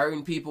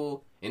 hurting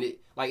people, and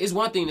it, like, it's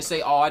one thing to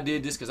say, oh, I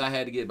did this because I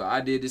had to get it, but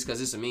I did this because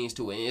it's a means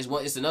to it.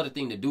 And it's another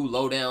thing to do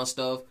low down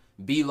stuff,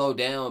 be low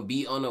down,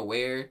 be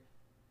unaware,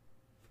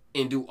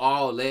 and do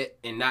all that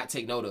and not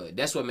take note of it.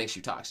 That's what makes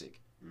you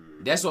toxic.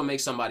 Mm-hmm. That's what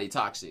makes somebody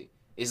toxic.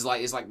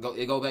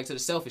 It go back to the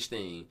selfish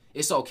thing.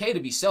 It's okay to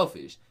be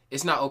selfish.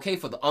 It's not okay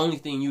for the only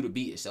thing you to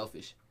be is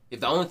selfish. If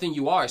the only thing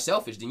you are is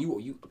selfish, then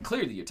you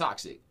clearly you're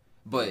toxic.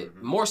 But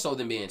more so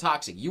than being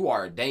toxic, you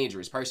are a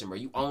dangerous person, bro.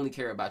 You only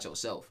care about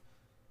yourself.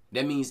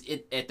 That means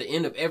at the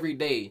end of every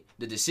day,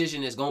 the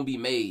decision that's gonna be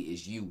made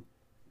is you.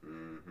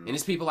 Mm-hmm. And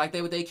it's people like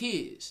that with their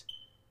kids.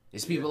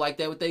 It's people like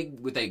that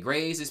with their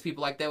grades. It's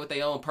people like that with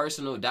their own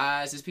personal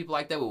diets. It's people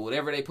like that with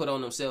whatever they put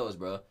on themselves,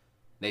 bro.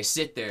 They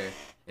sit there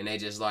and they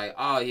just like,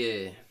 oh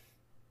yeah,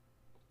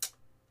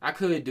 I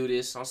could do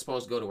this. I'm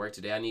supposed to go to work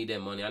today. I need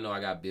that money. I know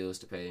I got bills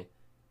to pay.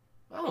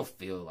 I don't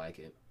feel like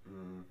it.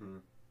 Mm-hmm.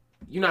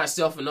 You're not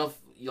self enough.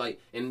 Like,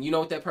 and you know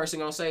what that person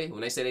gonna say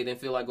when they say they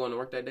didn't feel like going to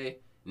work that day?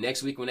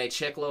 Next week when they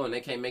check low and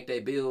they can't make their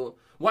bill,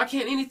 why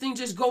can't anything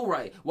just go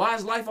right? Why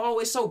is life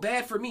always so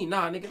bad for me?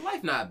 Nah, nigga,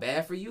 life not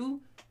bad for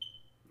you.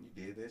 You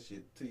did that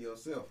shit to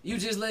yourself. You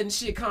just letting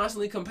shit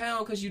constantly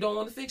compound because you don't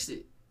want to fix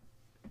it.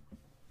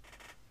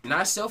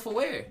 Not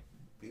self-aware.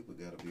 People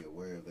gotta be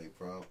aware of their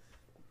problem.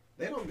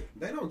 They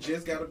don't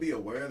just gotta be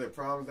aware of their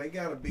problems. They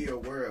gotta be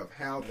aware of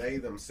how they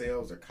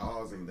themselves are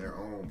causing their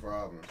own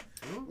problems.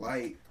 Mm-hmm.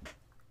 Like,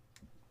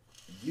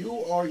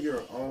 you are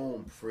your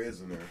own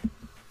prisoner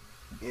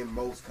in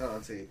most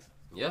contexts.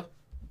 Yeah.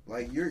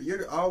 Like,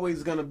 you're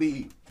always gonna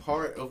be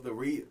part of the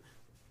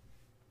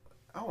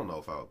I don't know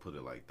if I would put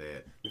it like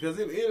that, because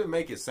it'll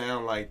make it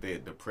sound like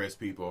that depressed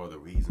people are the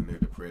reason they're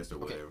depressed or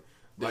whatever. Okay.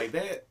 Like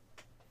that.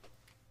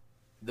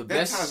 The that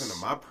best ties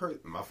into my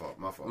fault.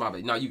 My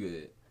bad. No, you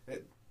good.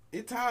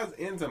 It ties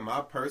into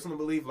my personal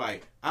belief.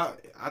 Like, I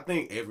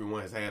think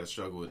everyone has had a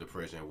struggle with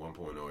depression at one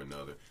point or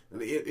another.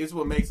 It's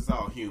what makes us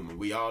all human.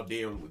 We all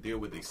deal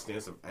with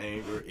extensive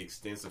anger,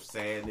 extensive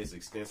sadness,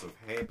 extensive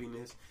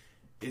happiness.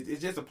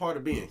 It's just a part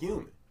of being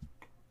human.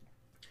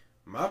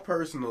 My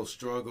personal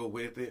struggle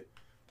with it,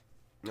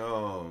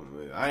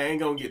 I ain't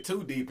gonna get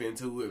too deep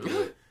into it,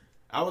 but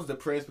I was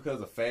depressed because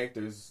of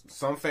factors.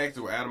 Some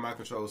factors were out of my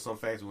control, some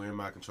factors were in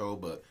my control,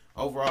 but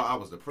overall I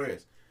was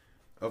depressed.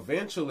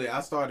 Eventually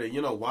I started,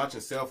 watching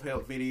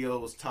self-help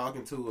videos,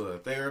 talking to a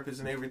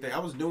therapist and everything. I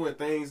was doing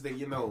things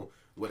that,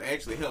 would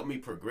actually help me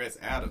progress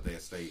out of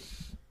that state.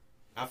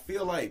 I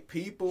feel like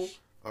people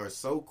are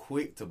so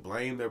quick to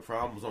blame their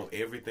problems on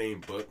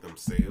everything but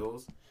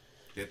themselves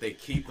that they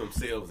keep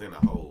themselves in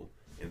a hole.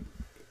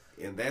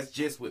 And that's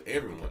just with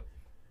everyone.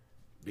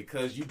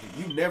 Because you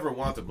never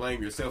want to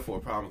blame yourself for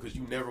a problem, because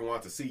you never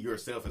want to see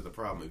yourself as a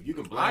problem. If you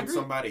can blame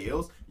somebody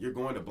else, you're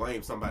going to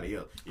blame somebody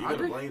else. You're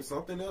going to blame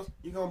something else,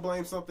 you're going to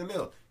blame something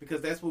else.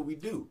 Because that's what we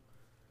do.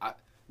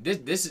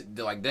 This is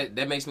like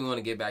that makes me want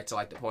to get back to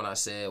like the point I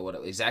said,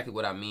 exactly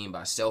what I mean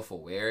by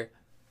self-aware.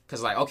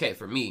 Because like, okay,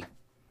 for me,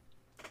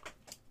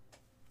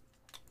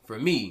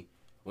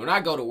 when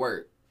I go to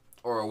work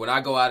or when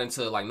I go out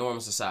into like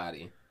normal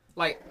society,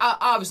 like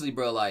obviously,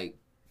 bro, like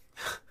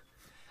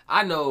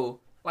I know.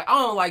 Like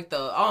I don't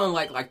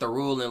like the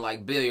ruling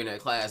like billionaire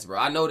class, bro.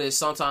 I know that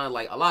sometimes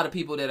like a lot of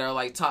people that are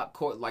like top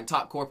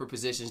corporate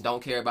positions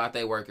don't care about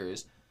their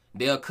workers.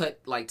 They'll cut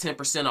like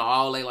 10% of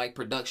all their like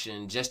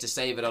production just to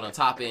save it on the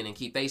top end and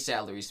keep their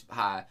salaries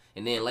high,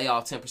 and then lay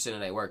off 10% of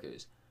their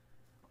workers.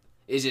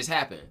 It just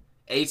happened.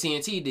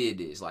 AT&T did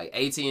this. Like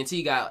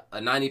AT&T got a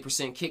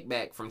 90%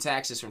 kickback from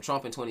taxes from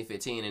Trump in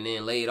 2015, and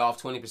then laid off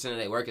 20% of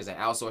their workers and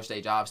outsourced their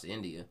jobs to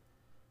India.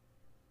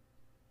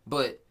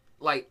 But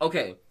like,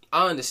 okay,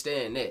 I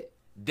understand that.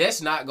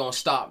 That's not going to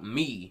stop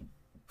me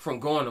from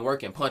going to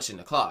work and punching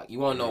the clock. You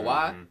want to know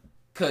why?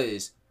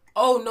 Because,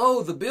 oh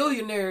no, the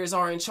billionaires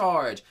are in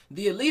charge.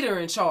 The elite are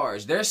in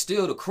charge. They're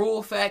still the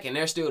cruel fact, and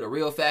they're still the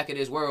real fact of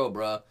this world,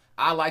 bruh.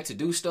 I like to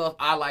do stuff.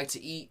 I like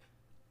to eat.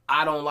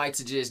 I don't like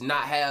to just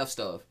not have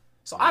stuff.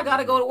 So I got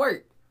to go to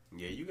work.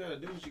 Yeah, you got to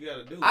do what you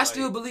got to do. I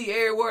still believe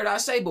every word I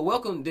say, but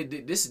welcome.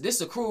 This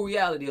is a cruel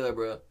reality of it,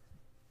 bruh.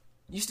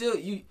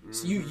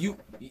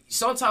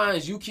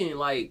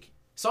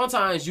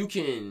 Sometimes you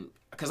can,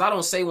 because I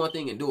don't say one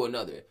thing and do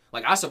another.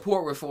 Like, I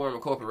support reform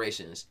of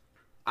corporations.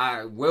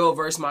 I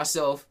well-verse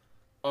myself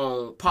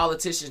on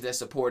politicians that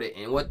support it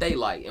and what they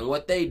like and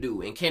what they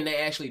do. And can they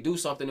actually do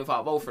something if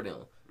I vote for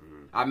them?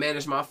 I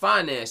manage my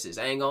finances.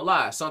 I ain't gonna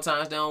lie.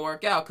 Sometimes they don't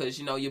work out because,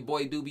 your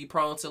boy do be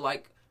prone to,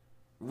 like,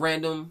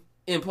 random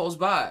impulse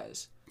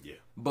buys. Yeah.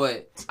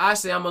 But I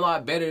say I'm a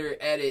lot better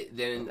at it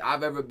than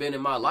I've ever been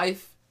in my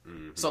life.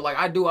 Mm-hmm. So, like,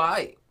 I do all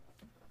right.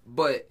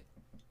 But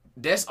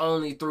that's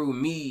only through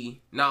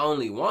me not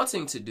only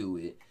wanting to do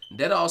it,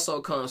 that also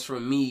comes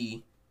from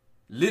me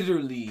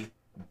literally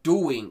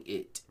doing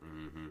it.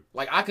 Mm-hmm.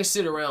 Like, I could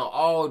sit around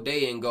all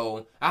day and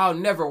go, I'll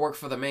never work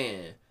for the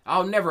man.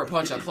 I'll never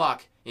punch a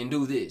clock and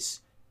do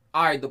this.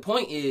 All right, the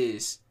point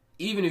is,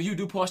 even if you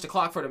do punch the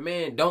clock for the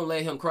man, don't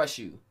let him crush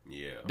you.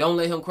 Yeah. Don't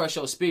let him crush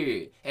your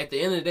spirit. At the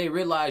end of the day,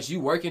 realize you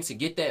working to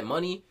get that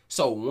money.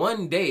 So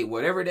one day,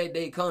 whatever that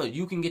day comes,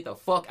 you can get the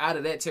fuck out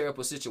of that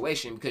terrible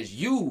situation because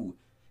you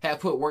have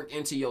put work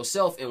into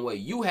yourself and what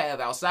you have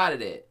outside of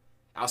that,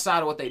 outside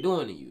of what they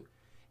doing to you.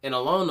 And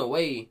along the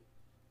way,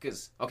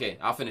 because, okay,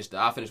 I'll finish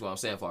what I'm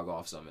saying before I go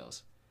off something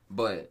else.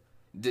 But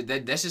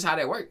that's just how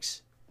that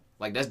works.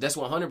 Like, that's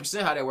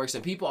 100% how that works.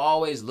 And people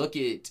always look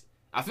at,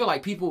 I feel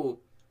like people,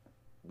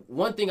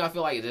 one thing I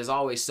feel like is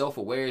always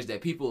self-aware is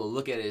that people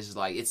look at it as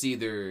like, it's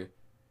either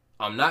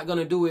I'm not going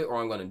to do it or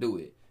I'm going to do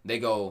it. They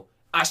go,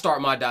 I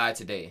start my diet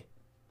today.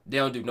 They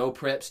don't do no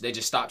preps. They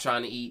just stop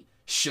trying to eat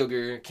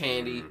sugar,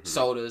 candy,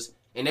 sodas,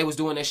 and they was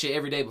doing that shit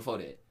every day before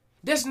that.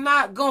 That's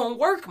not gonna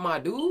work, my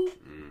dude.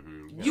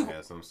 You gotta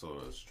have some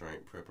sort of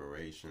strength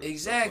preparation.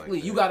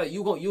 Exactly. Like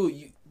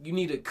you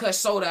need to cut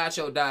soda out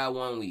your diet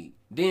 1 week,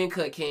 then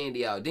cut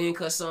candy out, then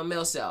cut something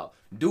else out.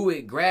 Do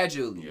it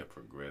gradually. Yeah,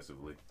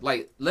 progressively.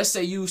 Like, let's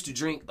say you used to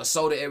drink a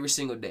soda every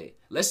single day.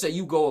 Let's say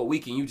you go a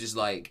week and you just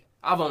like,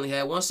 I've only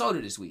had 1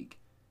 soda this week.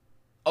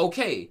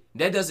 Okay,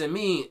 that doesn't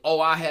mean, oh,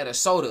 I had a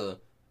soda,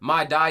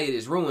 my diet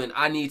is ruined,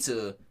 I need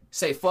to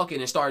say fuck it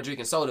and start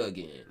drinking soda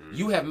again.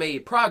 You have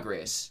made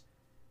progress.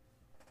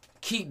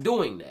 Keep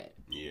doing that.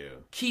 Yeah.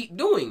 Keep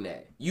doing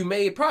that. You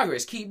made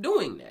progress. Keep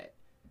doing that.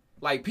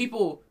 Like,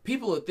 people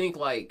would think,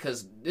 like,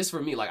 because this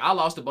for me, like, I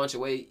lost a bunch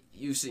of weight.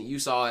 You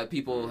saw it.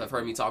 People have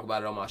heard me talk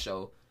about it on my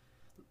show.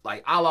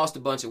 Like, I lost a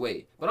bunch of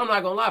weight. But I'm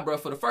not going to lie, bro.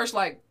 For the first,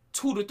 like,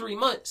 2 to 3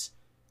 months,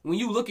 when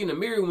you look in the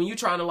mirror, when you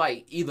trying to,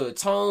 like, either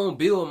tone,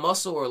 build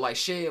muscle, or, like,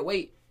 shed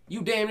weight,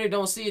 you damn near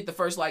don't see it the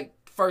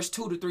first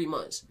 2 to 3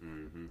 months.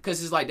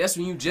 Because it's like, that's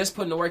when you just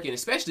putting the work in,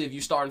 especially if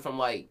you starting from,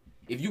 like,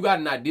 if you got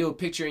an ideal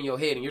picture in your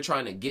head and you're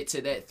trying to get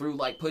to that through,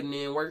 like, putting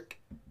in work,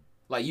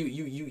 like,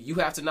 you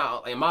have to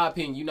not, in my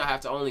opinion, you not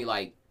have to only,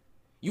 like,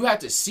 you have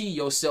to see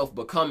yourself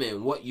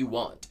becoming what you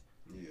want.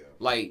 Yeah.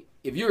 Like,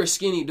 if you're a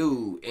skinny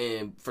dude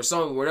and for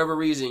whatever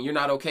reason you're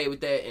not okay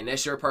with that and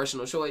that's your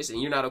personal choice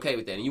and you're not okay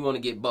with that and you want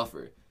to get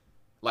buffer,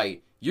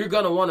 like, you're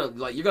gonna want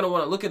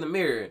to look in the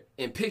mirror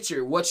and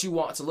picture what you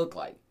want to look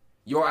like,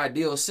 your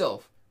ideal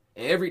self,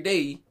 and every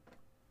day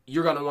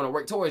you're going to want to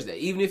work towards that.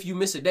 Even if you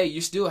miss a day, you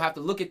still have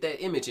to look at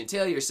that image and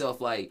tell yourself,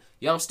 like,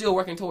 yo, I'm still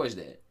working towards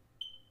that.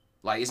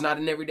 Like, it's not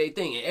an everyday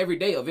thing. And every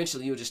day,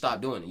 eventually, you'll just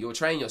stop doing it. You'll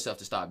train yourself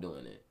to stop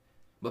doing it.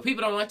 But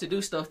people don't like to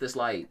do stuff that's,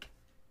 like,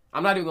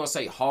 I'm not even going to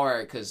say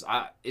hard, because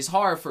it's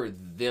hard for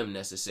them,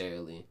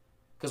 necessarily.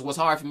 Because what's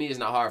hard for me is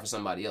not hard for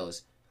somebody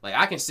else. Like,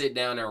 I can sit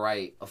down and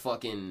write a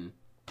fucking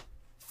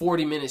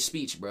 40-minute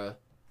speech, bruh,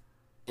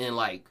 in,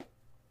 like,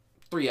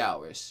 3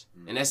 hours,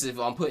 and that's if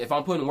I'm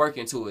putting work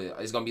into it.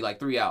 It's gonna be like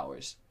 3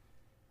 hours.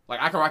 Like,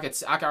 I can write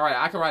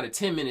a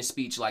 10-minute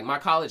speech. Like, my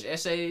college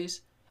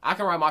essays, I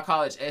can write my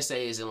college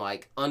essays in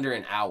like under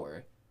an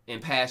hour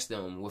and pass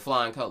them with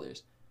flying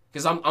colors.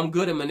 Cause I'm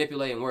good at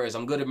manipulating words.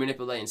 I'm good at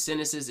manipulating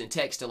sentences and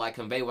text to like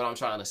convey what I'm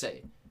trying to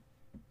say.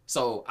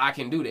 So I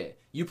can do that.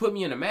 You put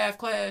me in a math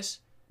class,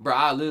 bro,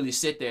 I literally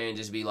sit there and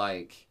just be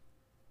like,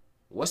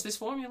 what's this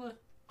formula?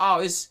 Oh,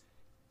 it's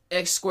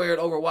x squared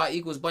over y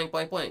equals blank,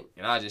 blank, blank.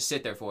 And I just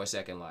sit there for a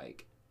second,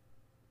 like,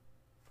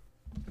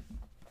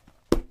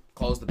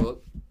 close the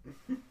book,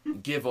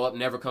 give up,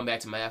 never come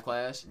back to math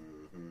class.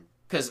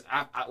 Cause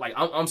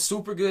I'm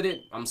super good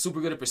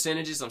at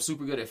percentages. I'm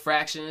super good at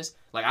fractions.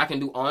 Like, I can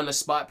do on the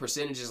spot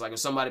percentages. Like, if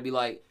somebody be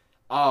like,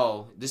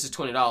 oh, this is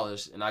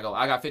 $20, and I go,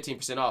 I got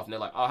 15% off, and they're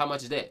like, oh, how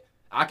much is that?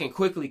 I can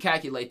quickly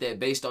calculate that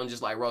based on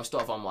just like rough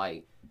stuff. I'm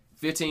like,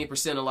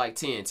 15% of like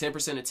 10,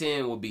 10% of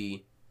 10 will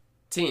be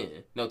 10.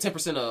 No,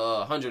 10% of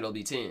 100 will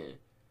be 10.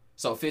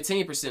 So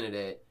 15% of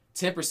that,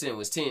 10%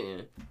 was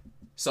 10.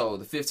 So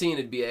the 15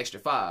 would be an extra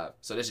 5.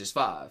 So that's just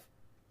 5.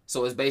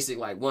 So it's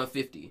basically like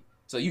 150.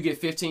 So you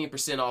get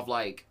 15% off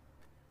like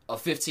a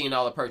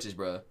 $15 purchase,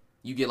 bro.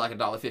 You get like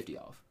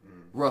 $1.50 off,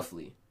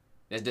 roughly.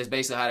 That's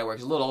basically how that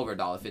works. It's a little over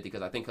 $1.50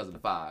 because I think because of the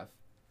 5.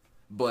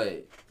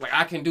 But like,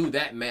 I can do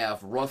that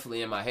math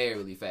roughly in my head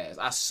really fast.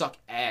 I suck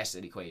ass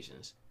at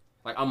equations.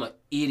 Like, I'm an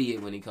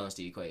idiot when it comes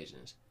to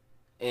equations.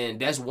 And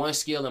that's one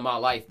skill in my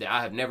life that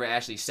I have never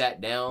actually sat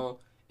down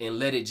and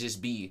let it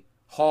just be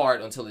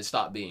hard until it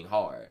stopped being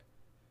hard.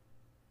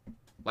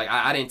 Like,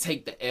 I didn't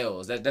take the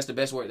L's. That's the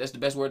best word. That's the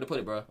best word to put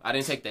it, bro. I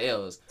didn't take the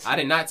L's. I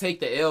did not take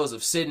the L's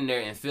of sitting there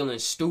and feeling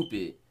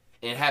stupid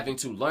and having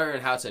to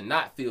learn how to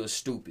not feel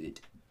stupid.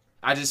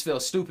 I just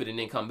felt stupid and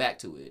then come back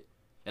to it.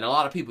 And a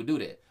lot of people do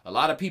that. A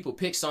lot of people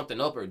pick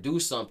something up or do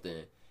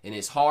something, and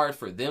it's hard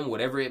for them,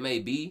 whatever it may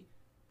be.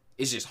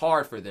 It's just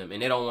hard for them,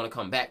 and they don't want to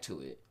come back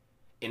to it.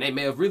 And they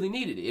may have really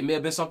needed it. It may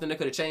have been something that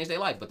could have changed their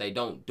life, but they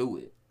don't do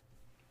it.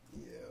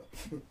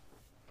 Yeah.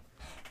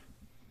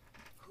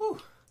 Whew.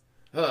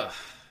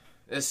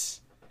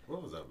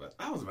 What was I about?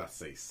 I was about to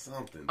say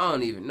something. I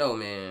don't even know,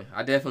 man.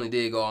 I definitely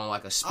did go on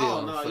like a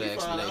spill for the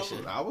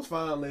explanation. I was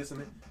fine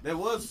listening. There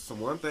was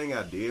one thing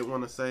I did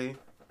want to say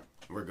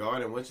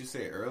regarding what you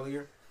said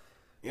earlier.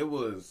 It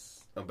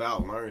was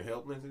about learned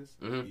helplessness.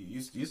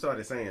 Mm-hmm. You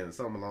started saying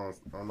something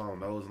along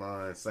those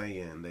lines,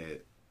 saying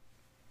that,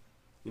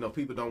 you know,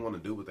 people don't want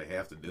to do what they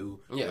have to do.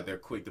 Yeah. But they're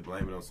quick to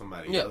blame it on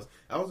somebody else.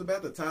 I was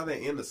about to tie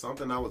that into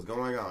something I was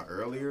going on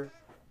earlier.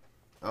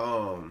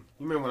 You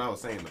remember when I was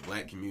saying the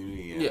black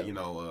community and, you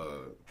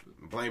know,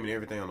 blaming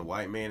everything on the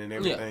white man and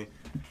everything?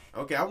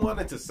 Yeah. Okay, I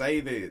wanted to say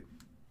that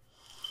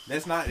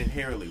that's not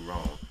inherently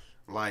wrong.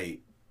 Like,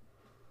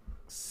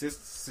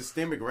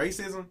 systemic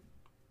racism,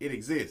 it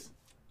exists.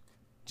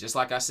 Just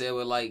like I said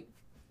with, like,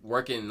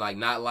 working, like,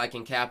 not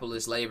liking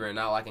capitalist labor and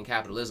not liking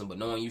capitalism, but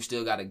knowing you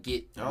still got to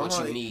get what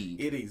you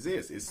need. It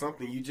exists. It's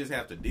something you just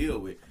have to deal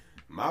with.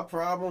 My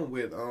problem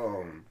with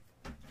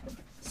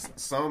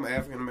some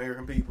African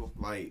American people,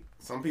 like,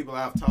 some people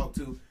I've talked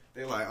to,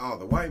 they're like, oh,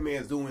 the white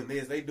man's doing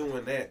this, they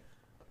doing that.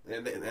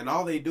 And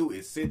all they do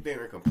is sit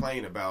there and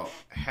complain about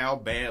how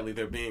badly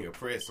they're being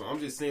oppressed. So I'm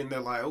just sitting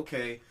there like,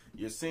 okay,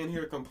 you're sitting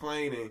here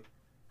complaining.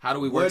 How do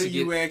we work What are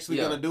you actually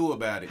going to do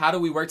about it? How do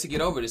we work to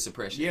get over this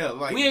oppression? Yeah,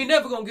 like... We ain't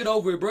never going to get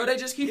over it, bro. They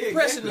just keep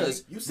oppressing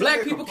us.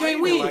 Black people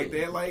can't win. Like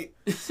that, like,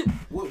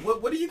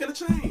 what are you going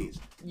to change?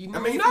 If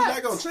you're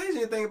not going to change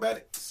anything about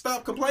it,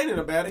 stop complaining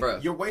about it.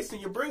 Bruh, you're wasting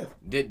your breath.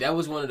 That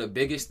was one of the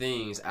biggest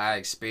things I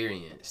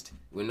experienced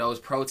when those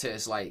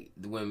protests, like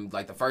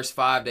the first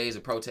 5 days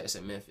of protests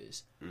in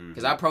Memphis.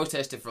 Because I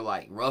protested for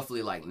like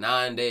roughly like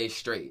 9 days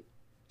straight,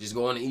 just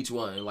going to each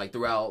one, like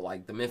throughout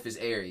like the Memphis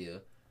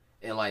area.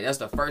 And like that's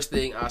the first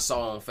thing I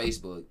saw on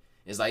Facebook.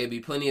 It's like it'd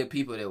be plenty of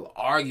people that would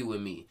argue with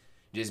me,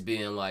 just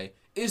being like,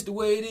 "It's the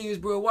way it is,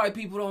 bro. White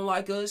people don't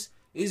like us.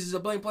 This is a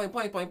blank, blank,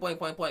 blank, blank, blank,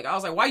 blank, blank." I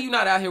was like, "Why you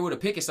not out here with a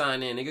picket sign,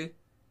 then, nigga?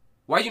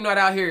 Why you not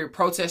out here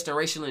protesting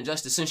racial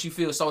injustice since you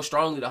feel so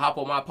strongly to hop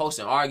on my post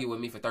and argue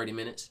with me for 30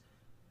 minutes?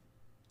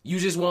 You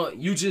just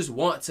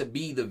want to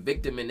be the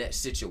victim in that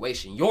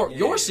situation,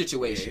 your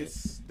situation.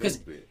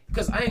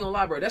 Because I ain't gonna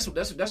lie, bro. That's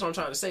what I'm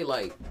trying to say.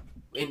 Like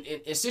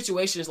in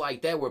situations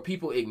like that where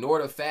people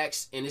ignore the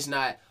facts and it's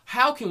not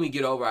how can we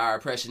get over our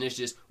oppression? It's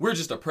just we're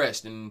just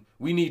oppressed and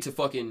we need to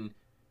fucking.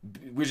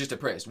 We're just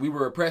oppressed. We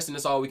were oppressed and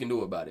that's all we can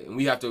do about it. And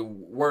we have to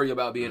worry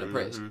about being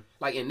oppressed.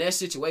 Like in that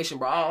situation,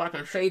 bro, all I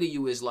can say to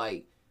you is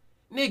like,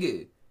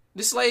 nigga,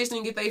 the slaves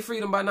didn't get their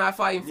freedom by not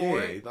fighting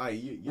for it. Like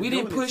we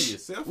didn't push it to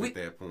yourself at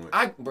that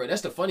point. Bro,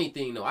 that's the funny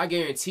thing though. I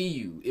guarantee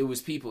you it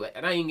was people,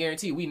 and I ain't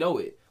guarantee we know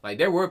it. Like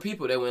there were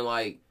people that when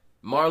like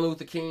Martin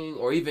Luther King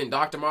or even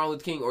Dr. Martin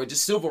Luther King or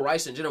just civil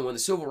rights in general, when the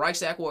Civil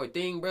Rights Act were a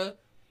thing, bro,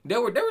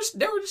 there were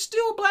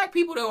still black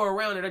people that were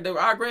around it. There were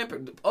our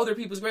other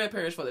people's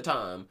grandparents for the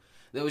time.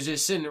 That was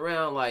just sitting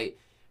around like,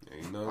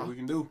 ain't nothing we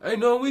can do. Ain't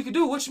nothing we can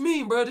do. What you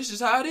mean, bro? This is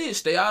how it is.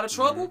 Stay out of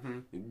trouble.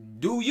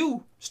 Do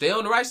you. Stay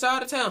on the right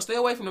side of town. Stay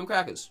away from them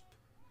crackers.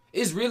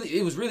 It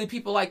was really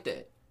people like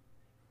that.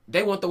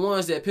 They want the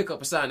ones that pick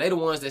up a sign. They the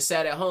ones that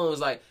sat at home was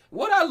like,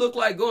 what I look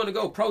like going to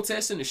go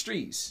protest in the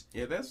streets.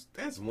 Yeah,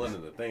 that's one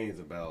of the things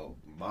about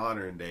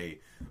modern day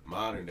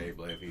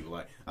black people.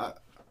 Like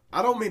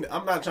I don't mean,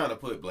 I'm not trying to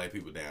put black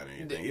people down or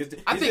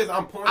anything.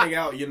 I'm pointing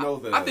out,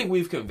 I think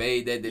we've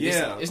conveyed that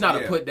it's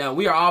not a put down.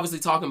 We are obviously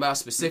talking about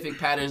specific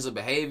patterns of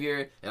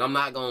behavior, and I'm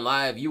not going to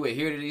lie, if you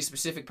adhere to these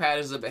specific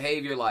patterns of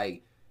behavior,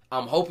 like,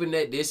 I'm hoping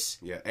that this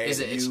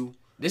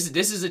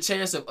is a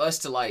chance of us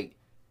to, like,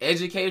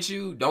 educate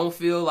you. Don't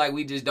feel like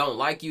we just don't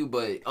like you,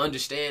 but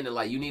understand that,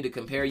 like, you need to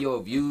compare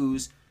your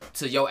views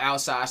to your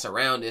outside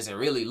surroundings and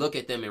really look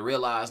at them and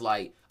realize,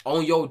 like,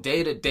 on your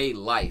day-to-day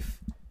life,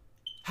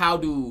 how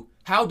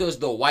does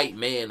the white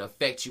man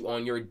affect you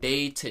on your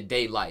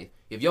day-to-day life?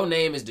 If your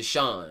name is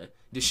Deshaun,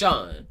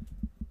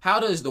 how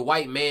does the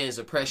white man's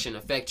oppression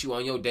affect you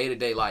on your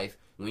day-to-day life?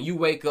 When you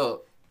wake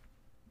up,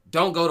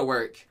 don't go to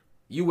work.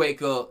 You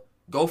wake up,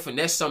 go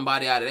finesse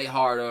somebody out of their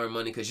hard-earned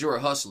money because you're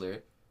a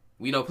hustler.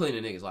 We know plenty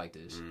of niggas like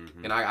this.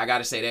 And I got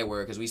to say that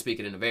word because we speak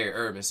it in a very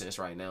urban sense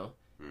right now.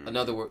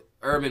 Another word,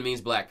 urban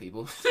means black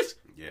people.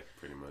 Yeah,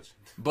 pretty much.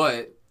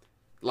 But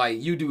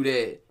like, you do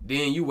that,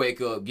 then you wake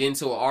up, get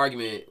into an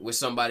argument with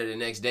somebody the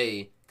next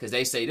day because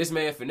they say, this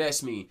man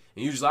finessed me.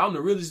 And you just like, I'm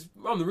the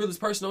realest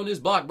person on this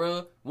block,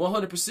 bro.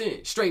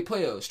 100%. Straight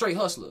player, straight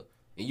hustler.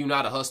 And you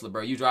not a hustler,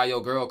 bro. You drive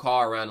your girl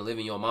car around and live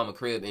in your mama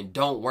crib and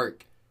don't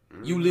work.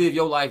 You live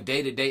your life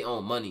day to day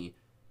on money.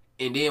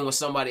 And then when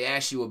somebody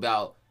asks you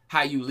about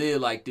how you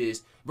live like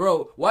this,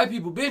 bro, white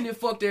people been there,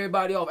 fucked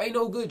everybody off. Ain't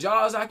no good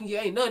jobs I can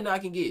get. Ain't nothing I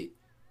can get.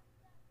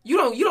 You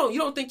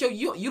don't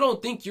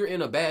think you're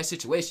in a bad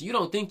situation. You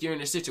don't think you're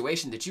in a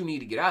situation that you need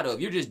to get out of.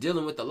 You're just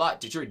dealing with the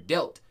lot that you're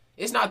dealt.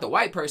 It's not the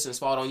white person's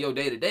fault on your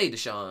day-to-day,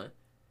 Deshaun.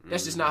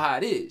 That's just not how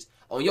it is.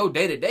 On your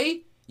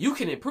day-to-day, you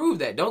can improve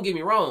that. Don't get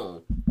me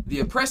wrong. The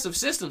oppressive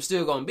system's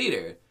still going to be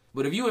there.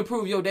 But if you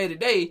improve your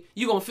day-to-day,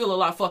 you're going to feel a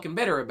lot fucking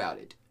better about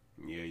it.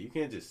 Yeah, you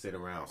can't just sit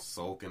around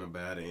sulking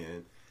about it.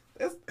 And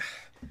that's,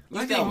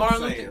 like you think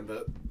Martin saying,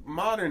 the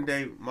modern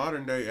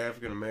day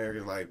African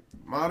Americans, like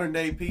modern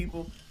day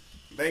people,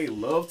 they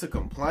love to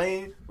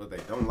complain, but they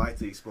don't like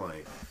to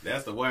explain.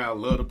 That's the way I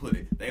love to put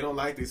it. They don't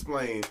like to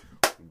explain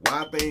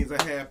why things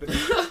are happening.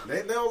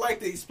 they don't like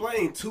to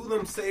explain to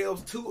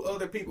themselves, to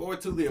other people, or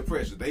to the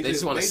oppressors. They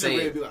just want to say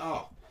it. Be like,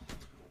 oh,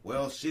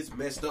 well, shit's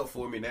messed up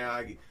for me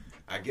now.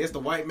 I guess the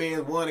white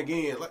man won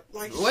again.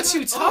 Like what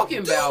you talking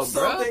about, do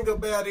bro? Something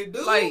about it,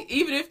 dude. Like,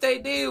 even if they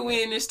did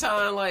win this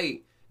time,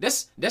 like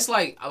that's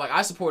like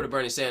I supported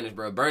Bernie Sanders,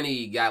 bro.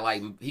 Bernie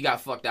got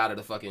fucked out of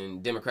the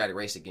fucking Democratic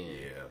race again.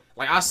 Yeah.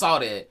 Like, I saw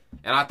that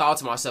and I thought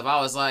to myself, I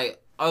was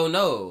like, oh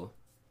no,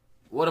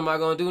 what am I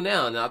gonna do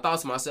now? And I thought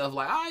to myself,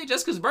 like, all right,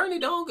 just cause Bernie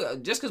gone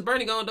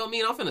don't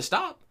mean I'm finna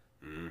stop.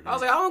 I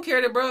was like, I don't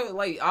care that, bro.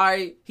 Like, all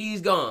right,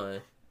 he's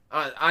gone.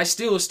 I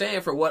still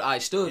stand for what I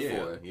stood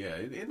for. Yeah,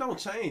 it don't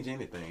change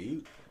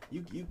anything.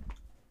 You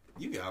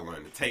gotta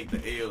learn to take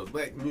the L's.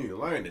 Black community,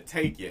 learn to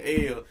take your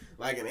L.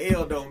 Like, an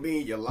L don't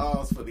mean your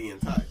loss for the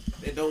entire.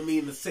 It don't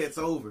mean the set's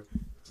over.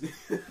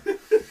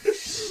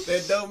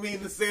 That don't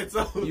mean the sense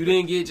of You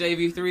didn't get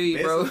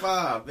JV3, bro.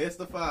 Best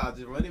of five.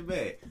 Just run it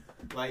back.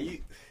 Like you.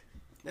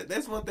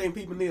 That's one thing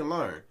people need to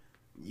learn.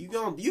 You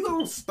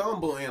gonna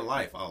stumble in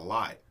life a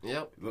lot.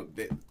 Yep. Look,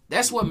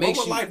 that's what makes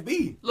what would life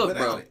be? Look,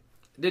 bro.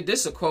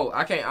 This is a quote.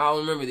 I don't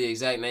remember the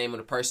exact name of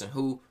the person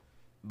who,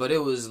 but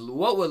it was,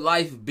 what would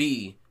life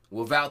be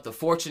without the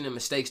fortunate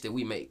mistakes that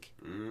we make?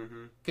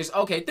 Because,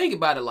 okay, think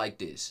about it like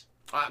this.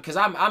 Because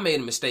I made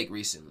a mistake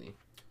recently.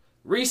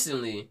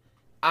 Recently,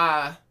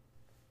 I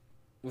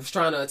was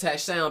trying to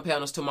attach sound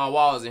panels to my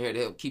walls in here to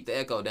help keep the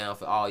echo down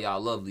for all y'all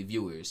lovely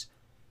viewers.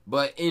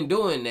 But in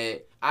doing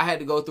that, I had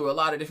to go through a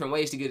lot of different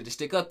ways to get it to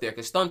stick up there.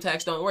 Because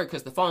thumbtacks don't work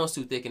because the phone's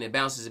too thick and it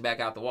bounces it back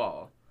out the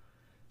wall.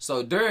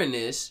 So during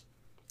this,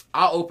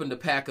 I opened a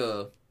pack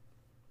of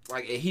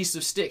like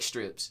adhesive stick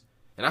strips.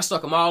 And I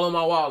stuck them all on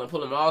my wall and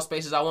put them in all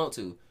spaces I want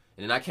to. And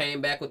then I came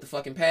back with the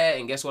fucking pad,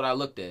 and guess what I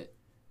looked at?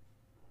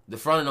 The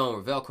front of them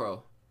were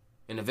Velcro.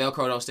 And the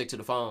Velcro don't stick to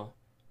the phone.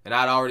 And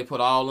I'd already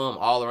put all of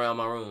them all around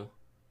my room.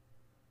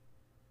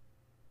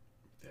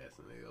 That's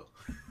an L.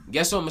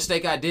 Guess what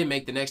mistake I did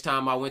make the next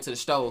time I went to the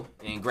store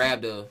and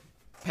grabbed a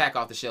pack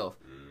off the shelf?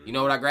 You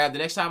know what I grabbed the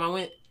next time I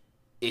went?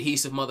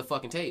 Adhesive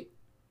motherfucking tape.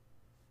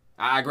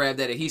 I grabbed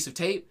that adhesive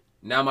tape.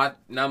 Now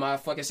my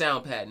fucking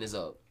sound pattern is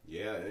up.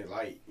 Yeah, and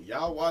like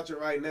y'all watching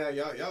right now,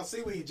 y'all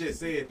see what he just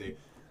said there.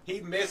 He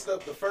messed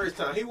up the first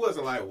time. He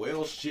wasn't like,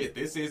 well, shit,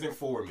 this isn't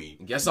for me.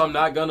 Guess I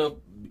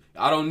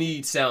don't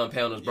need sound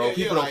panels, bro.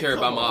 People don't care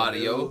about my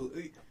audio.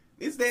 Dude.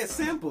 It's that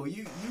simple.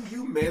 You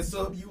mess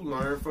up, you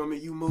learn from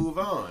it, you move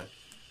on.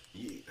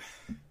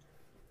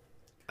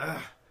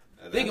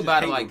 Think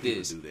about it like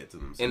this.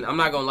 And I'm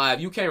not gonna lie, if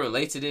you can't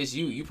relate to this,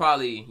 you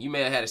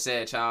may have had a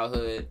sad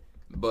childhood,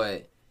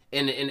 but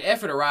in the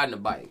effort of riding a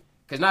bike,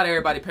 because not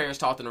everybody parents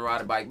taught them to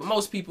ride a bike, but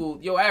most people,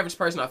 your average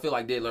person, I feel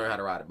like, did learn how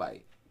to ride a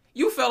bike.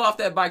 You fell off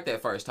that bike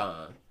that first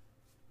time.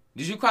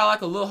 Did you cry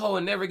like a little hoe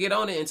and never get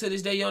on it, and to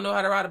this day you don't know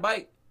how to ride a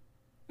bike?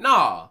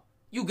 Nah.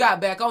 You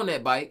got back on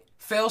that bike,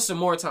 fell some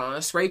more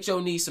times, scraped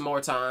your knee some more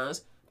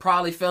times,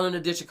 probably fell in the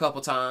ditch a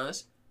couple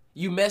times.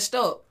 You messed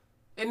up,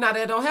 and now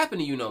that don't happen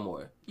to you no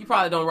more. You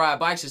probably don't ride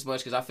bikes as much,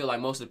 because I feel like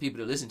most of the people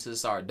that listen to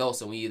this are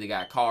adults, and we either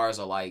got cars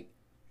or like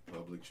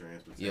public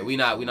transportation. Yeah, we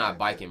not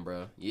biking,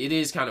 bro. It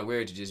is kind of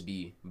weird to just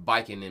be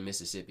biking in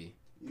Mississippi.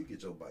 You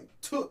get your bike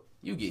took.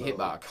 You get hit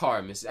by a car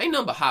in Mississippi. Ain't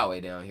nothing but highway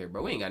down here,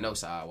 bro. We ain't got no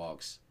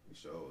sidewalks. You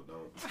sure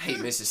don't. I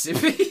hate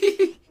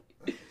Mississippi.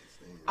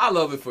 I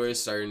love it for its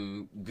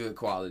certain good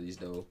qualities,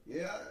 though.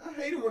 Yeah, I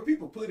hate it when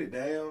people put it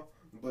down,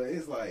 but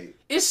it's like,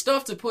 it's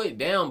stuff to put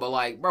down, but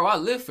like, bro, I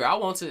live here. I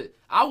want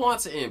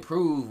to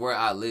improve where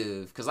I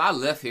live, because I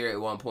left here at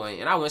one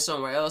point and I went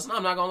somewhere else, and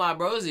I'm not gonna lie,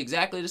 bro, it was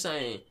exactly the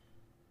same.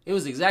 It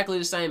was exactly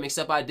the same,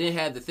 except I didn't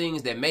have the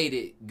things that made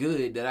it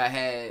good that I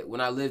had when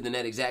I lived in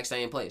that exact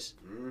same place.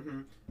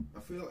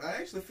 I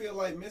actually feel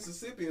like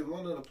Mississippi is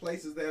one of the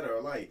places that are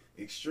like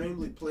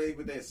extremely plagued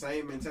with that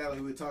same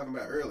mentality we were talking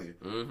about earlier.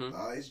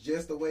 It's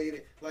just the way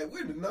it, like,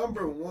 we're the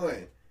number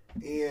one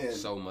in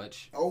so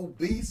much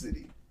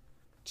obesity,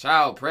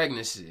 child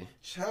pregnancy.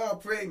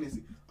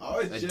 Oh,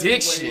 it's addiction.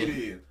 Just the way it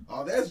is.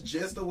 Oh, that's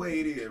just the way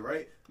it is,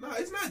 right? No,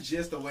 it's not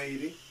just the way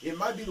it is. It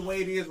might be the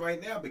way it is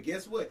right now, but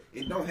guess what?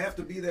 It don't have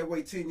to be that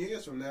way 10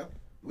 years from now.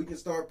 We can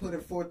start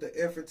putting forth the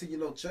effort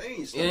to,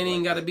 change. It ain't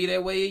even got to be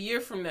that way a year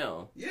from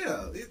now.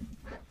 Yeah.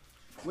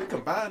 We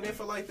combine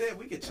effort like that,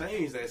 we can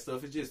change that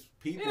stuff. It's just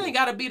people. It ain't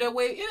got to be that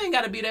way. It ain't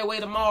got to be that way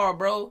tomorrow,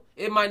 bro.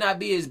 It might not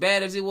be as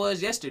bad as it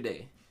was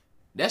yesterday.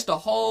 That's the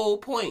whole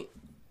point.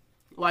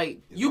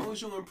 Like, as long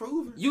as you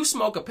improving. You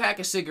smoke a pack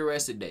of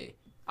cigarettes a day.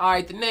 All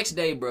right, the next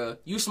day, bro,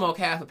 you smoke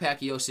half a pack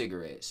of your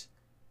cigarettes.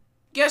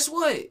 Guess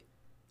what?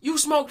 You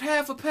smoked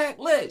half a pack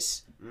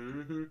less.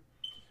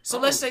 So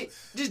let's say,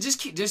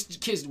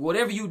 just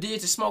whatever you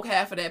did to smoke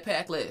half of that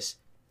pack less,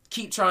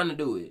 keep trying to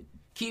do it.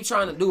 Keep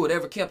trying to do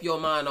whatever kept your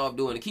mind off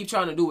doing it. Keep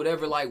trying to do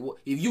whatever, like,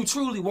 if you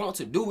truly want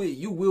to do it,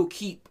 you will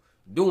keep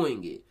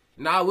doing it.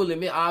 Now, I will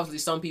admit, obviously,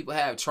 some people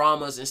have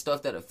traumas and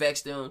stuff that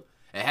affects them.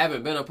 And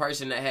having been a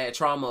person that had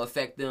trauma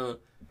affect them,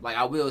 like,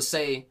 I will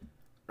say,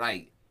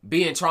 like,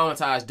 being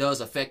traumatized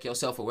does affect your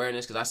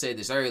self-awareness. Because I said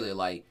this earlier,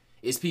 like,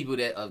 it's people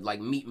that, like,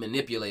 meet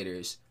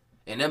manipulators.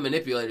 And that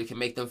manipulator can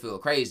make them feel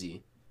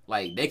crazy.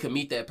 Like, they could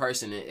meet that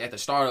person at the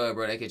start of it,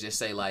 bro. They could just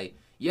say, like,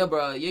 yeah,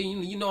 bro, yeah,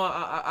 you know,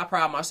 I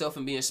pride myself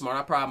in being smart.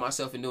 I pride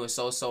myself in doing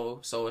so.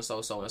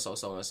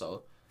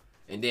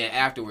 And then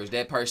afterwards,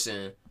 that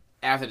person,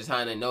 after the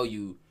time they know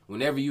you,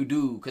 whenever you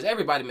do, because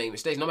everybody make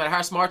mistakes. No matter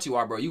how smart you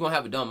are, bro, you're going to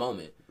have a dumb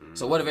moment.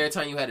 So what if every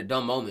time you had a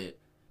dumb moment,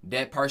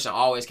 that person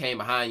always came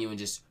behind you and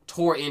just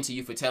tore into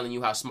you for telling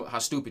you how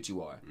stupid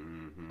you are?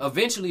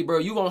 Eventually, bro,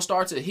 you're going to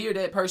start to hear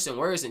that person's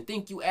words and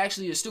think you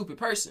actually a stupid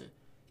person.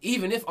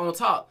 Even if on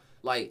top,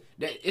 like,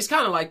 that, it's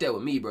kind of like that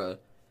with me, bro.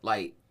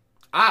 Like,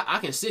 I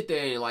can sit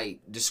there and,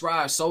 like,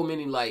 describe so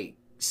many, like,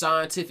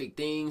 scientific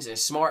things and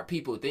smart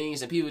people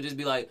things, and people just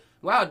be like,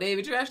 wow,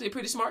 David, you're actually a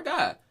pretty smart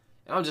guy.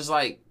 And I'm just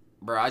like,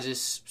 bro, I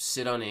just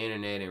sit on the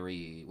internet and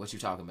read. What you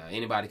talking about?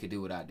 Anybody could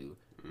do what I do.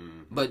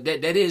 But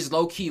that is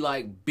low key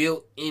like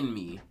built in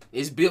me.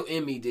 It's built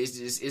in me.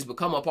 It's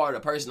become a part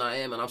of the person I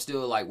am, and I'm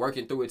still like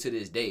working through it to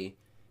this day.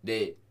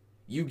 That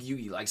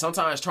you like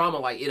sometimes trauma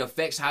like it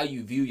affects how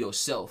you view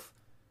yourself.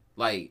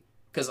 Like,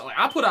 cause like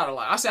I put out a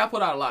lot. I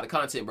put out a lot of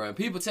content, bro. And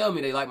people tell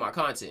me they like my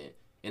content,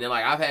 and then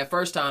like I've had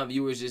first time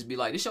viewers just be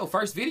like, "This your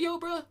first video,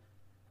 bro?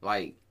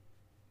 Like,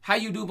 how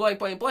you do blank,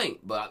 blank, blank?"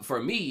 But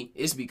for me,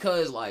 it's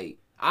because like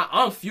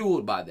I'm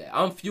fueled by that.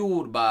 I'm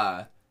fueled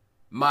by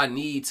my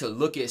need to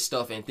look at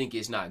stuff and think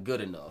it's not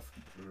good enough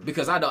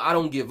because I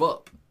don't give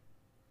up.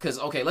 Cause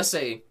okay, let's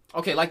say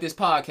like this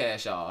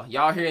podcast,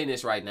 y'all hearing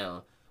this right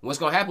now. What's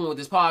gonna happen with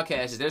this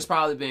podcast is there's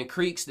probably been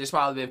creaks, there's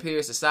probably been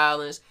periods of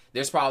silence,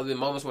 there's probably been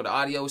moments where the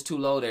audio is too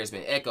low, there's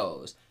been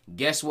echoes.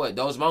 Guess what?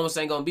 Those moments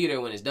ain't gonna be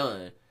there when it's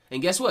done.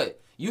 And guess what?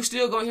 You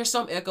still gonna hear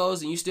some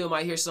echoes and you still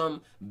might hear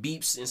some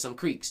beeps and some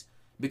creaks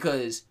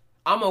because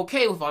I'm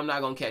okay if I'm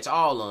not going to catch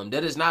all of them.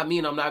 That does not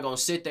mean I'm not going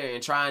to sit there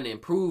and try and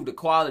improve the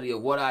quality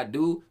of what I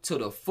do to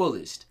the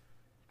fullest.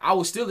 I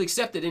will still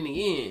accept it in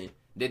the end.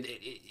 That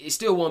it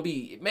still won't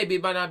be, maybe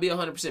it might not be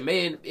 100%.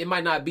 Man, it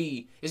might not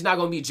be, it's not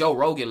going to be Joe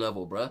Rogan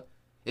level, bruh.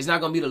 It's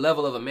not going to be the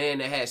level of a man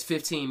that has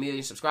 15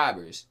 million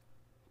subscribers.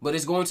 But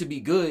it's going to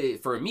be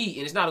good for me,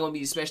 and it's not going to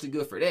be especially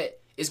good for that.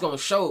 It's going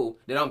to show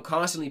that I'm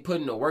constantly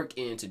putting the work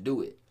in to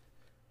do it.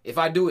 If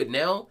I do it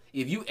now,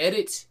 if you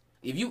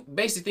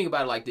basically think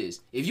about it like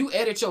this, if you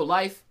edit your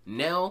life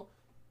now,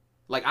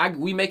 like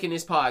we making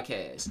this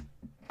podcast,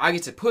 I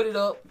get to put it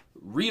up,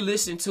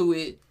 re-listen to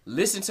it,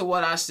 listen to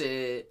what I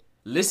said,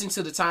 listen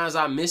to the times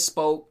I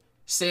misspoke,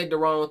 said the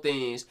wrong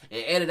things,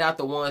 and edit out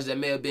the ones that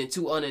may have been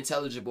too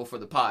unintelligible for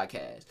the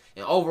podcast.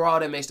 And overall,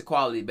 that makes the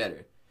quality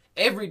better.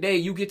 Every day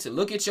you get to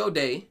look at your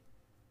day,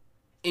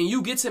 and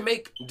you get to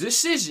make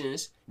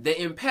decisions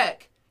that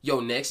impact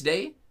your next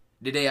day,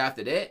 the day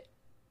after that,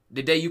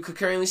 the day you could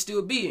currently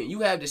still be in. You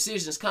have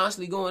decisions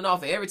constantly going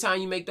off, and every time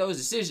you make those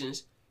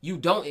decisions, you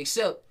don't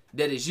accept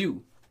that it's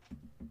you.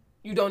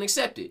 You don't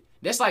accept it.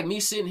 That's like me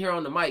sitting here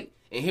on the mic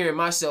and hearing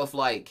myself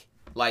like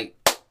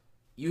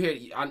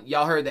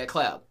y'all heard that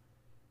clap.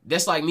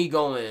 That's like me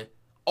going,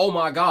 "Oh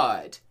my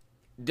God,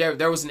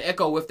 there was an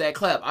echo with that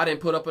clap. I didn't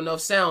put up enough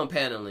sound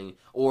paneling."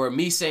 Or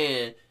me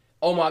saying,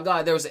 "Oh my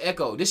God, there was an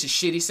echo. This is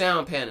shitty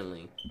sound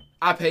paneling.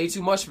 I paid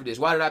too much for this.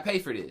 Why did I pay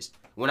for this?"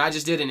 When I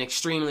just did an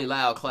extremely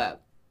loud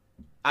clap.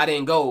 I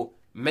didn't go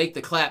make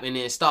the clap and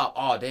then stop.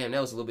 "Oh, damn,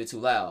 that was a little bit too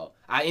loud."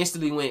 I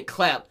instantly went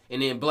clap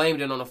and then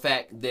blamed it on the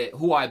fact that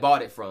who I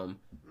bought it from,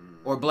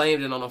 or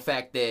blamed it on the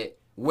fact that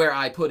where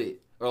I put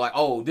it, or like,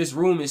 "Oh, this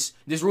room is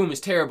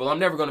terrible. I'm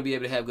never going to be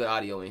able to have good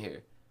audio in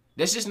here."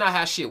 That's just not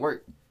how shit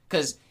work.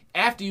 Because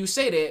after you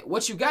say that,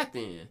 what you got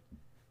then?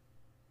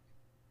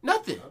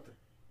 Nothing.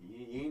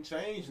 You ain't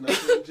changed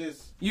nothing.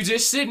 You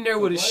just sitting there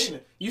with a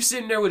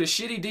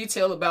shitty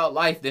detail about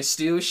life that's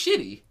still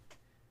shitty.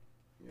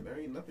 Yeah, there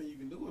ain't nothing you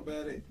can do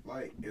about it.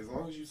 Like, as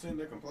long as you sitting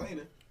there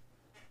complaining,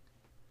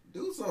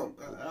 do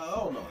something. I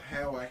don't know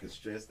how I can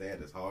stress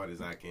that as hard as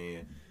I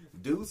can.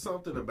 Do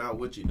something about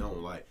what you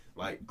don't like.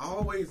 Like,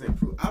 always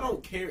improve. I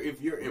don't care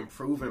if you're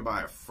improving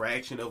by a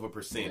fraction of a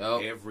percent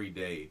every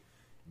day.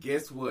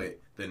 Guess what?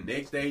 The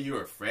next day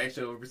you're a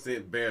fraction of a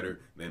percent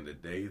better than the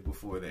days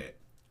before that.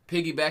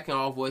 Piggybacking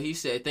off what he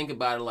said, think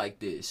about it like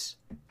this.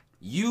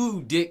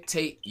 You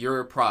dictate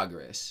your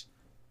progress.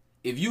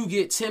 If you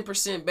get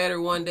 10%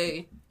 better one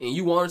day and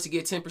you wanted to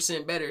get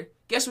 10% better,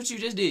 guess what you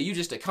just did? You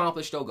just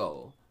accomplished your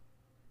goal.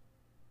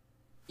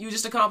 You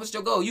just accomplished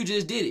your goal. You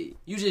just did it.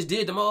 You just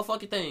did the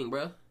motherfucking thing,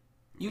 bro.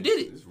 You did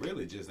it. It's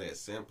really just that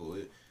simple.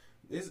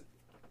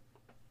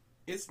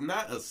 It's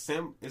not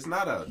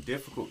a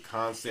difficult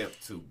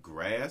concept to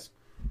grasp.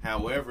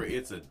 However,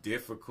 it's a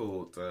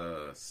difficult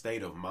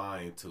state of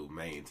mind to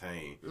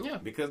maintain. Yeah.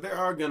 Because there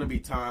are going to be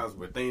times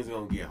where things are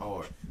going to get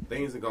hard.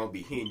 Things are going to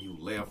be hitting you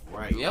left,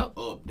 right,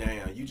 up,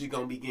 down. You just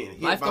going to be getting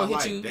hit by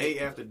life day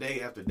after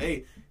day after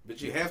day.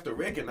 But you have to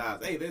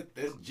recognize, hey,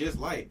 that's just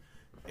life.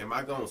 Am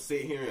I going to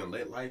sit here and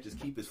let life just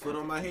keep its foot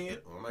on my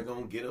head? Or am I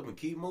going to get up and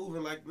keep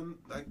moving like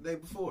the day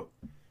before?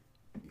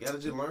 You got to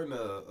just learn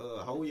to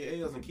hold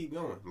your L's and keep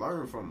going.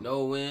 Learn from them.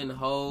 Know when to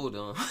hold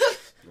them.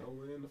 Know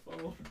when to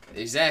fold.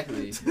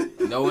 Exactly.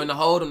 Know when to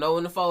hold them, know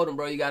when to fold them,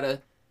 bro. You got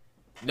to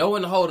know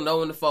when to hold them, know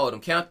when to fold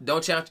them.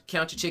 Don't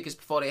count your chickens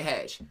before they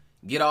hatch.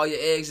 Get all your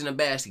eggs in a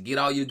basket. Get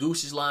all your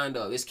gooses lined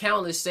up. It's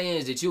countless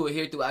sayings that you will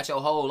hear throughout your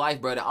whole life,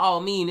 bro, that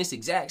all mean this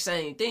exact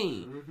same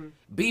thing. Mm-hmm.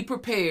 Be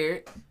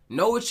prepared.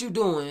 Know what you're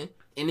doing.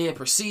 And then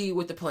proceed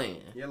with the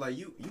plan. Yeah, like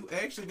you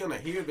actually going to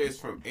hear this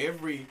from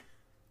every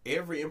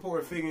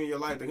important figure in your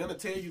life. They're going to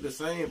tell you the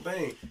same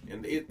thing.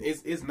 And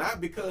it's not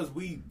because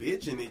we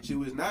bitching at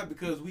you. It's not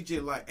because we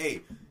just like,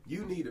 hey,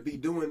 you need to be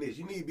doing this.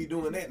 You need to be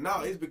doing that. No,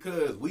 it's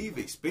because we've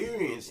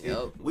experienced it.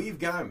 We've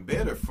gotten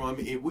better from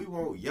it. And we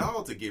want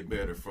y'all to get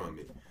better from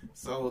it.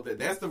 So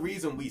that's the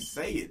reason we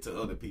say it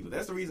to other people.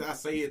 That's the reason I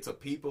say it to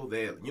people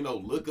that,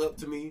 look up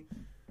to me.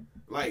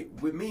 Like,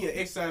 with me and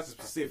exercise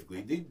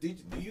specifically, do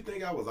you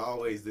think I was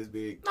always this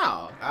big?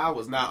 No. I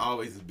was not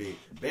always this big.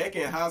 Back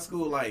in high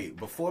school, like,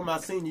 before my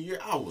senior year,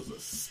 I was a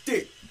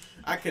stick.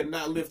 I could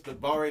not lift the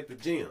bar at the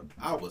gym.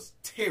 I was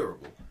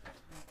terrible.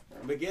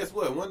 But guess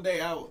what? One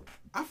day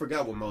I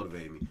forgot what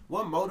motivated me.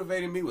 What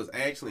motivated me was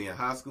actually in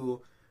high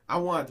school. I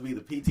wanted to be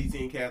the PT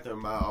team captain of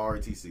my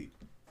ROTC.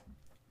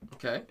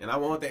 Okay. And I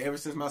wanted that ever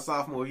since my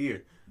sophomore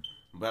year.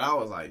 But I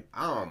was like,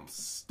 I'm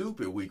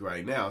stupid weak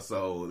right now,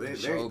 so there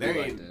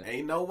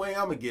ain't no way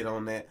I'm going to get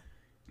on that.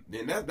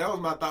 And that was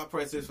my thought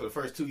process for the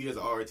first 2 years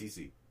of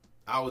ROTC.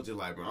 I was just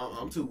like, bro,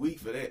 I'm too weak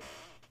for that.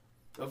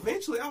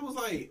 Eventually, I was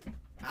like,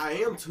 I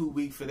am too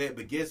weak for that,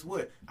 but guess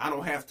what? I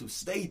don't have to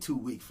stay too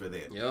weak for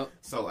that. Yep.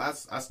 So I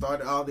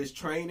started all this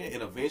training,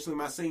 and eventually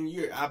my senior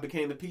year, I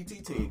became the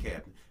PT team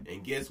captain.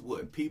 And guess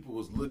what? People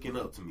was looking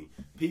up to me.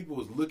 People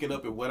was looking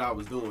up at what I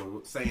was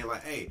doing, saying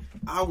like, hey,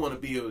 I want to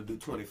be able to do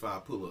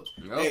 25 pull-ups.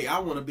 Yep. Hey, I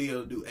want to be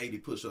able to do 80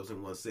 push-ups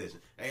in one session.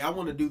 Hey, I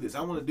want to do this.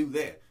 I want to do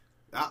that.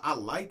 I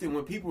liked it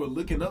when people were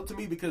looking up to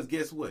me because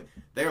guess what?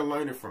 They're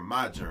learning from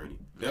my journey.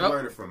 They're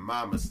learning from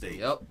my mistakes.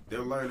 Yep. They're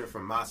learning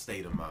from my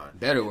state of mind.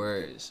 Better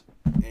words.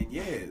 And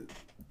yeah,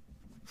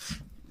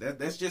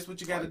 that's just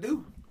what you got to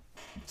do.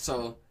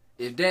 So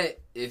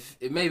if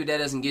maybe that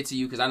doesn't get to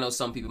you, because I know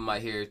some people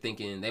might hear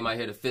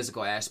the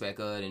physical aspect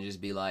of it and just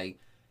be like,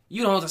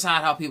 you don't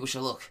decide how people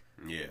should look.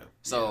 Yeah.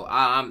 So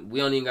we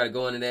don't even got to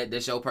go into that.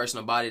 That's your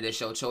personal body. That's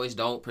your choice.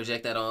 Don't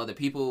project that on other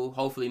people.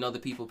 Hopefully, other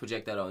people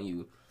project that on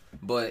you.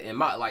 But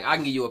I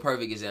can give you a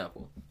perfect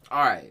example.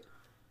 All right.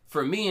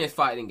 For me in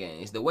fighting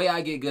games, the way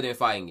I get good in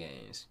fighting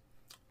games,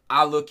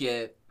 I look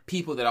at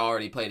people that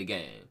already play the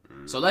game.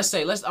 Mm-hmm. So I'm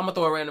going to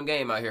throw a random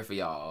game out here for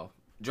y'all.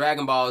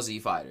 Dragon Ball Z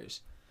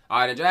Fighters. All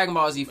right, in Dragon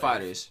Ball Z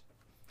Fighters,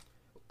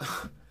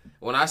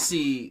 when I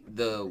see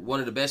one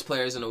of the best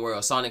players in the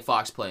world, Sonic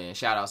Fox, playing,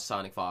 shout out to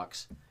Sonic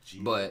Fox.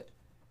 Jeez. But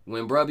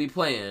when bruh be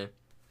playing,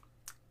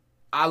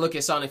 I look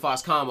at Sonic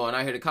Fox combo and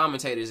I hear the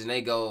commentators and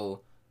they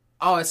go,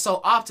 oh, it's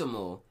so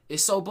optimal.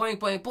 It's so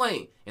blank, blank,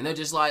 blank. And they're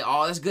just like,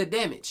 oh, that's good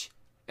damage.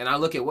 And I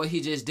look at what he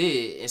just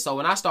did. And so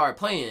when I start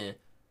playing,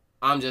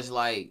 I'm just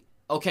like,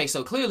 okay,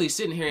 so clearly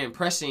sitting here and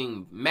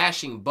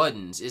mashing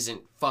buttons it's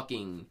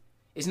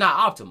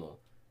not optimal.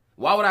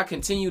 Why would I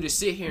continue to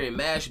sit here and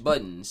mash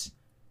buttons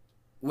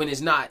when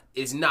it's not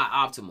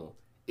optimal?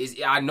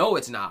 I know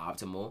it's not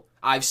optimal.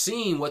 I've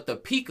seen what the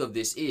peak of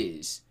this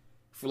is.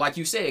 For like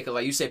you said, because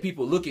like you said,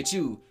 people look at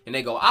you and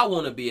they go, I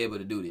want to be able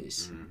to do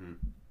this. Mm-hmm.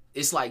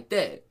 It's like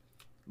that.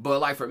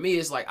 But like for me,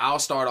 it's like I'll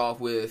start off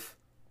with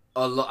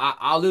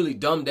I'll literally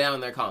dumb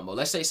down their combo.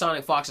 Let's say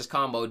Sonic Fox's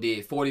combo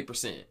did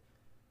 40%.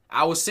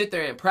 I will sit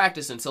there and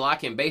practice until I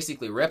can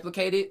basically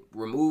replicate it,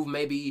 remove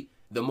maybe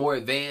the more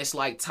advanced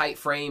like tight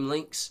frame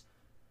links,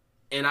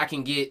 and I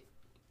can get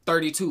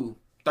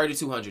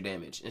 3,200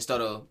 damage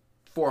instead of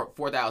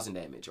 4,000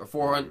 damage, or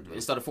 400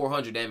 instead of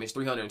 400 damage,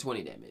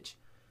 320 damage.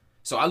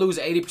 So I lose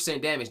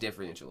 80% damage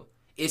differential.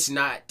 It's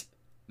not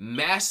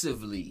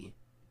massively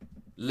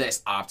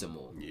less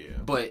optimal. Yeah.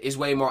 But it's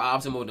way more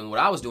optimal than what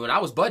I was doing. I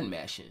was button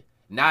mashing.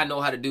 Now I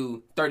know how to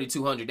do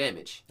 3,200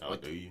 damage. Oh,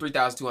 do you?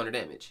 3,200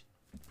 damage.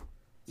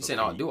 You said,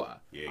 oh, do I?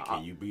 Yeah,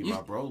 can you beat my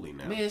Broly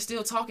now? Man,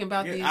 still talking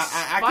about these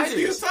I fighters.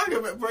 can still talking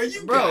about,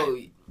 bro.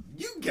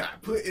 You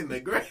got put in the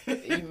grab.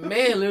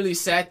 Man literally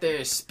sat there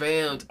and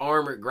spammed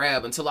armored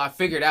grab until I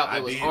figured out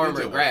it was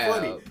armored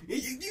grab. You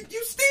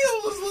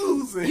still was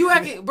losing. You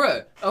acting,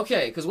 bruh.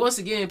 Okay, because once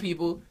again,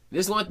 people,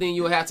 this one thing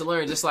you'll have to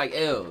learn, just like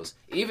L's.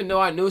 Even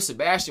though I knew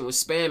Sebastian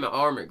was spamming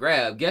armored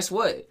grab, guess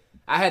what?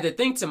 I had to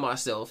think to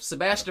myself,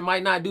 Sebastian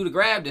might not do the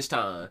grab this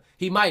time.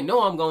 He might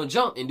know I'm going to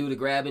jump and do the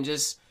grab and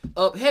just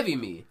up heavy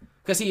me.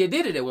 Because he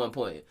did it at one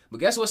point. But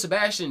guess what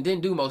Sebastian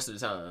didn't do most of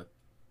the time?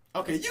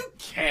 Okay, you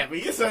can't be.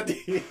 Yes, I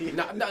did.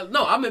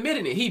 No, I'm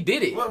admitting it. He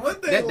did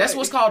it. That's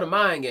what's called a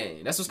mind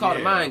game. That's what's called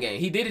a mind game.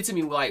 He did it to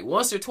me like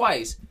once or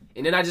twice,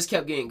 and then I just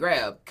kept getting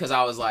grabbed because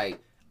I was like,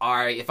 all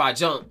right, if I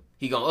jump,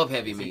 he going to up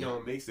heavy me. Is he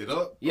going to mix it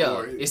up?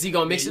 Yeah. Is he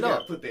going to mix it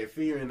up? Put that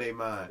fear in their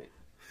mind.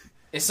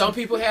 And some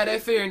people have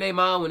that fear in their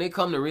mind when they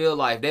come to real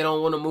life. They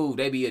don't want to move.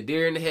 They be a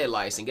deer in the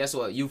headlights, and guess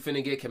what? You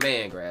finna get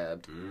command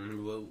grabbed.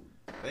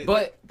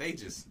 They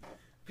just...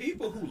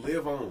 People who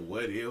live on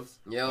what ifs,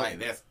 like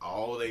that's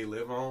all they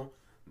live on.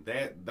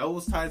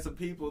 Those types of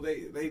people,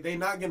 they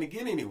not gonna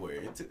get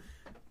anywhere.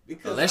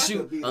 Because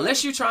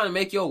unless you're trying to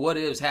make your what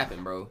ifs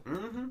happen, bro.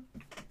 Mm-hmm.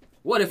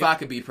 What if I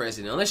could be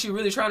president? Unless you're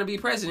really trying to be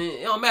president,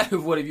 it don't matter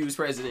if what if you was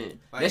president.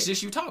 Like, that's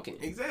just you talking.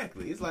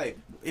 Exactly. It's like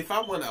if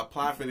I want to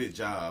apply for this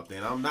job,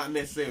 then I'm not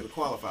necessarily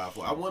qualified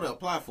for it. I want to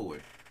apply for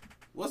it.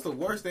 What's the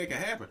worst that can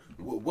happen?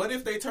 What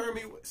if they turn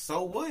me?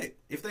 So what?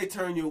 If they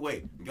turn you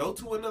away, go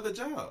to another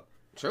job.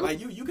 True. Like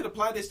you can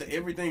apply this to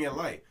everything in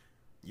life.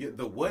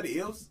 The what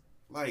ifs,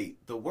 like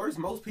the worst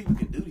most people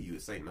can do to you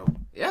is say no.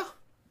 Yeah,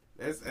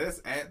 that's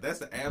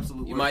the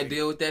absolute. You worst might thing.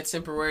 deal with that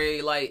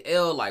temporary like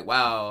like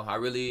wow, I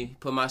really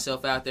put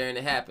myself out there and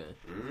it happened.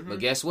 Mm-hmm. But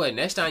guess what?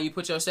 Next time you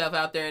put yourself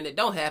out there and it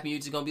don't happen, you're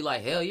just gonna be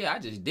like, hell yeah, I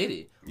just did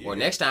it. Yeah. Or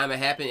next time it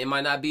happened, it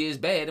might not be as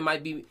bad. It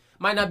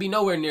might not be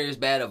nowhere near as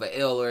bad of a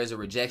L or as a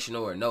rejection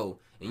or a no.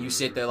 And you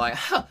sit there like,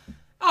 huh.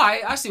 All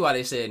right, I see why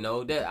they said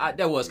no.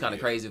 That was kind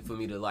of crazy for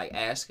me to like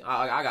ask.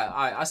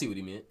 I see what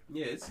he meant.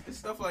 Yeah, it's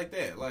stuff like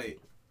that. Like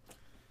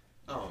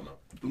I don't know.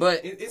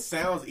 But it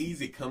sounds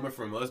easy coming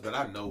from us, but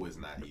I know it's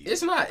not easy.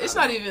 It's not. It's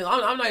not even.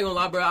 I'm not even gonna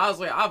lie, bro. I was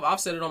like, I've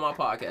said it on my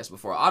podcast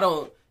before.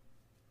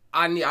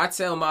 I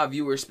tell my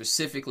viewers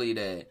specifically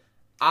that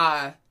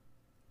I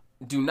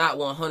do not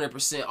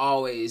 100%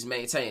 always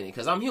maintain it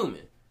because I'm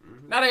human.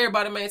 Mm-hmm. Not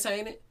everybody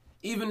maintain it.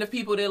 Even the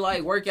people that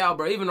like work out,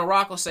 bro. Even The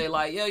Rock will say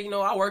like, yeah,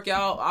 I work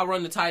out. I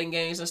run the Titan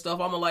games and stuff.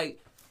 I'm a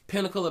like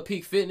pinnacle of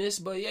peak fitness,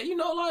 but yeah,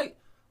 like.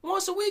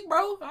 Once a week,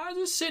 bro, I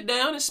just sit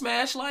down and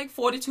smash like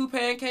 42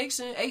 pancakes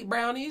and 8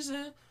 brownies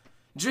and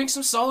drink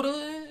some soda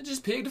and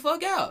just pig the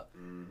fuck out.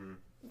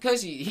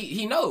 Because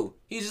he know.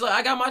 He's just like,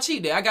 I got my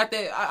cheat day. I got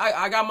that.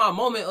 I got my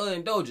moment of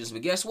indulgence.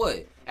 But guess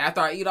what?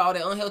 After I eat all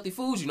that unhealthy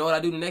food, you know what I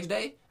do the next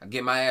day? I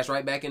get my ass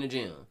right back in the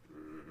gym.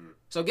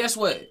 So guess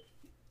what?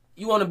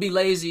 You want to be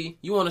lazy.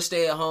 You want to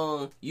stay at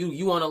home.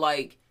 You want to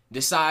like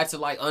decide to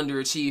like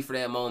underachieve for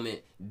that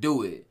moment.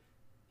 Do it.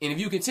 And if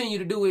you continue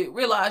to do it,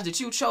 realize that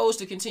you chose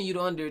to continue to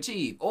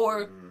underachieve.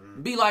 Or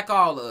be like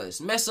all of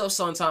us. Mess up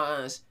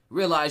sometimes.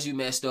 Realize you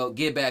messed up.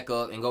 Get back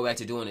up and go back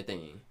to doing the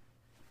thing.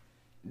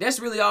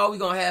 That's really all we're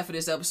going to have for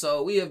this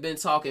episode. We have been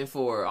talking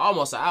for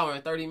almost an hour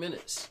and 30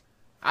 minutes.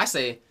 I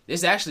say,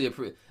 this is actually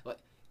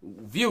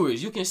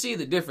viewers, you can see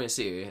the difference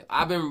here.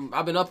 I've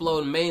been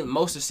uploading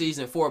most of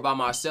season 4 by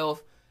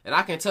myself. And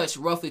I can touch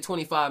roughly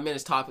 25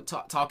 minutes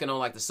talking on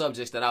like the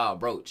subjects that I'll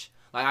broach.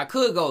 Like, I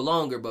could go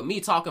longer, but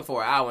me talking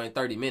for an hour and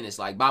 30 minutes,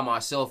 like, by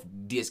myself,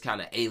 gets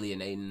kind of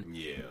alienating.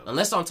 Yeah.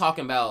 Unless I'm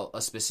talking about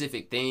a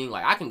specific thing,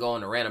 like, I can go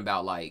on a rant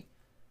about, like,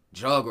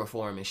 drug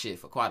reform and shit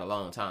for quite a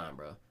long time,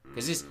 bro.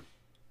 Because it's,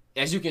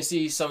 as you can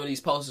see, some of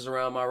these posters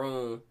around my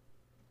room,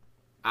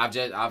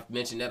 I've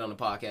mentioned that on the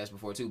podcast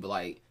before, too, but,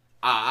 like,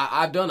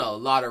 I've done a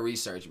lot of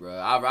research, bro.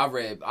 I've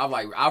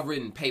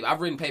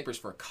written papers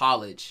for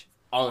college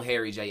on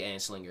Harry J.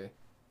 Anslinger,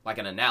 like,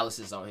 an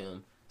analysis on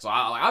him. So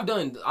I've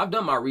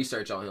done my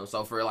research on him.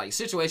 So for like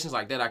situations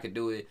like that, I could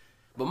do it.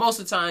 But most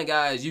of the time,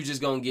 guys, you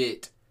just gonna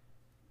get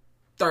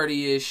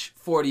 30-ish,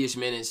 40-ish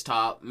minutes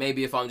top.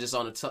 Maybe if I'm just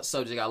on a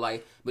subject I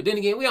like. But then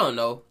again, we don't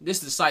know. This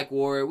is the psych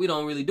ward. We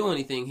don't really do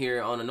anything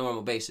here on a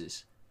normal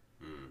basis.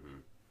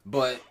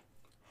 But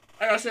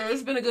like I said,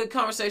 it's been a good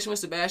conversation with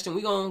Sebastian.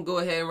 We're gonna go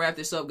ahead and wrap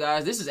this up,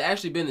 guys. This has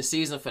actually been the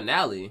season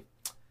finale.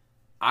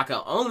 I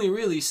can only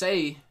really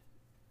say,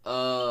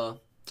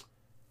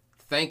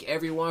 thank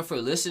everyone for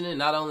listening,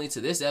 not only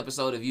to this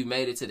episode if you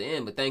made it to the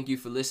end, but thank you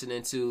for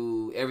listening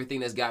to everything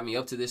that's got me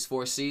up to this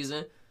 4th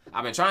season.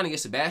 I've been trying to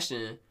get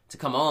Sebastian to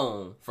come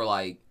on for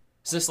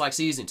since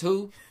season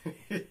 2.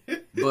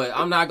 But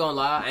I'm not gonna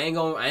lie, I ain't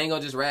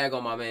gonna just rag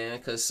on my man,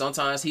 because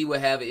sometimes he would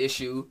have an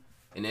issue,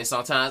 and then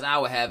sometimes I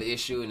would have an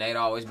issue, and they'd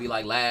always be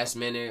last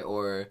minute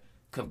or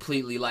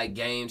completely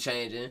game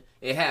changing.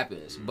 It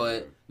happens,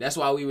 but that's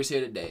why we was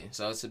here today.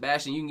 So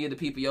Sebastian, you can give the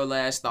people your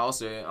last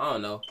thoughts, or I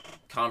don't know,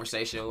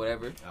 conversation or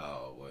whatever.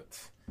 Oh,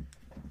 what?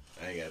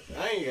 I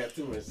ain't got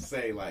too much to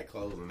say.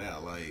 Closing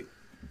out.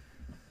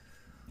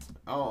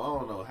 I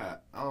don't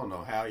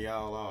know how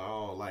y'all are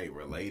all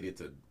related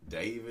to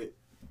David.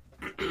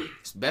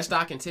 Best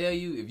I can tell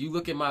you, if you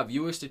look at my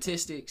viewer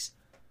statistics,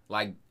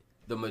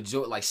 the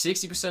majority,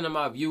 60% of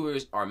my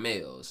viewers are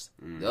males.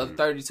 The other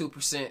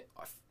 32%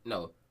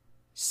 are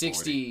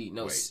 60. 40.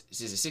 No, wait,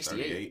 is it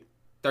 68?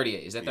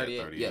 38. Is that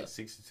 38? 38. Yeah.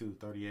 62,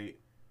 38.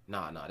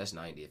 Nah, that's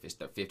 90. If it's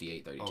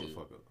 58, 32. Oh,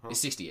 fuck up. Huh? It's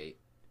 68.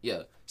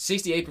 Yeah.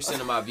 68%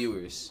 of my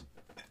viewers.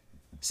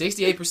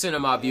 68%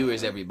 of my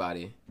viewers,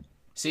 everybody.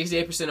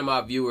 68% of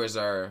my viewers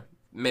are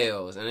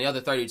males, and the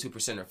other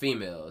 32% are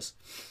females.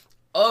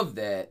 Of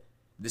that,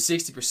 the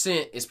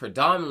 60% is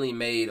predominantly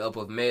made up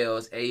of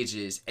males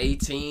ages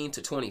 18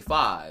 to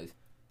 25.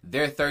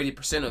 They're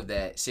 30% of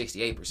that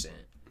 68%.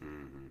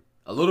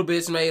 A little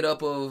bit's made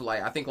up of,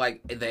 I think,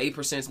 the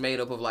 8%'s made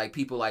up of,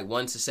 people,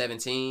 1 to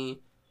 17.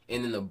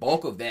 And then the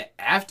bulk of that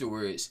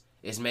afterwards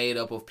is made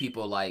up of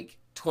people,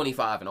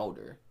 25 and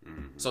older.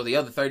 So the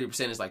other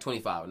 30% is,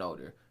 25 and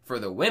older. For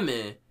the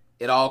women,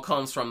 it all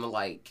comes from,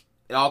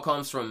 it all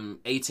comes from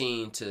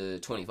 18 to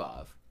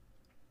 25.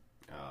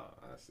 Oh,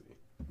 I see.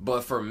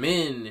 But for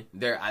men,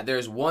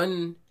 there's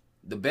one,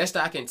 the best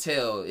I can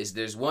tell is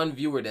there's one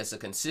viewer that's a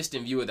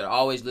consistent viewer that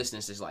always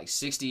listens that's,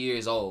 60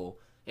 years old.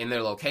 And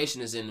their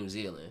location is in New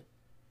Zealand.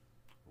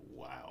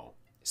 Wow.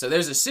 So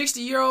there's a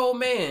 60-year-old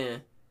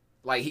man,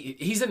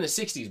 he's in the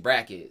 60s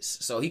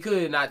brackets. So he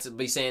could not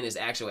be saying his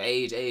actual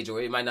age,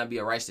 or it might not be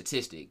a right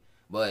statistic.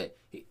 But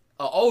an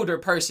older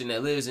person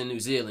that lives in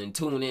New Zealand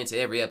tune into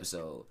every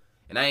episode.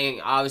 And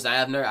I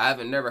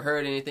haven't never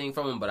heard anything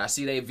from him, but I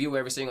see they view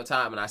every single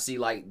time, and I see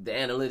the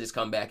analytics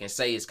come back and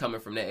say it's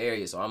coming from that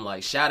area. So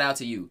I'm shout out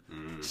to you.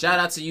 Shout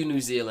out to you, New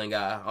Zealand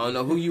guy. I don't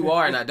know who you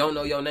are, and I don't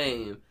know your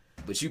name.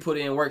 But you put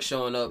in work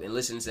showing up and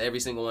listening to every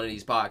single one of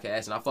these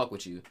podcasts, and I fuck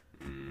with you.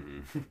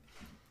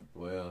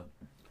 Well,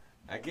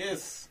 I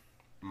guess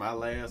my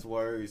last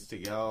words to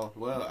y'all.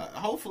 Well,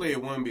 hopefully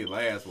it wouldn't be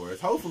last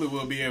words. Hopefully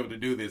we'll be able to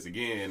do this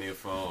again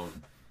if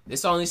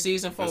it's only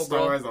season 4, the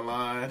stars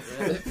align.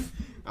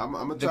 I'm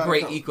gonna the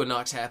great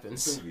equinox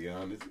happens. To be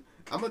honest,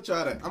 I'm gonna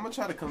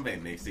try to come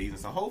back next season.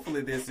 So hopefully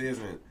this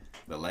isn't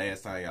the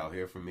last time y'all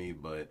hear from me.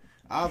 But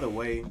either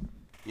way,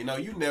 you know,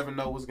 you never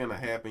know what's gonna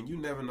happen. You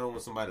never know when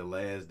somebody's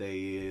last day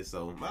is.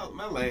 So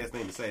my last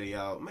thing to say to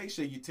y'all: make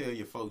sure you tell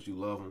your folks you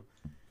love them.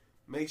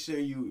 Make sure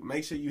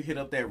you hit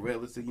up that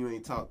relative you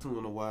ain't talked to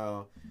in a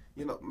while.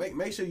 You know,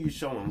 make sure you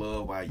show them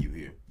love while you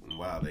here and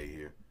while they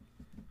here.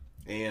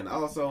 And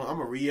also, I'm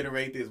gonna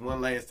reiterate this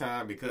one last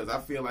time because I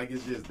feel like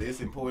it's just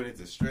this important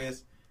to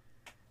stress.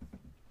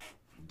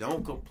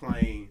 Don't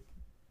complain.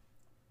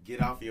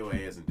 Get off your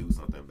ass and do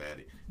something about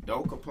it.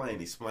 Don't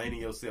complain. Explain to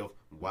yourself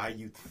why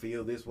you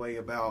feel this way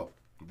about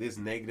this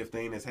negative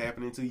thing that's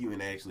happening to you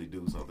and actually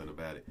do something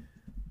about it.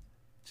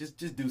 Just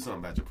do something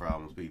about your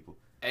problems, people.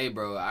 Hey,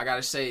 bro, I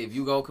gotta say, if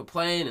you go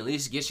complain, at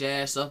least get your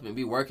ass up and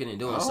be working and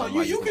doing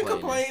something. You can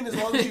complain as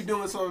long as you're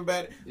doing something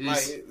about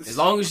it. As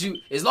long as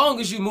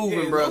you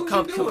moving, bro.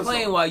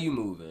 Complain while you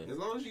moving. As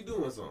long as you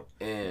doing something.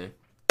 And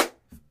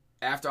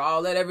after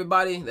all that,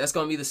 everybody, that's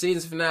gonna be the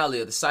season finale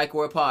of the Psyche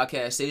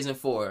Podcast, season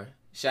 4.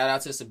 Shout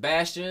out to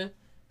Sebastian.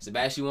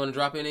 Sebastian, you want to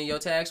drop in your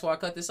tags before I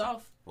cut this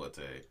off? What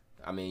tag?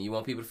 I mean, you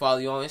want people to follow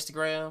you on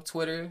Instagram,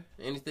 Twitter,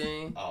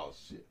 anything? Oh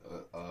shit!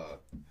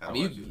 I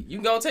mean, you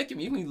can go take it.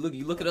 You can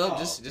look it up.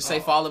 Just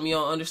say follow me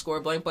on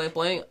 _ blank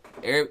blank.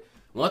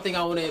 One thing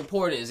I want to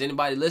important is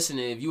anybody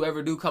listening. If you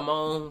ever do come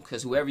on,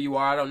 because whoever you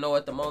are, I don't know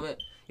at the moment.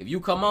 If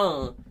you come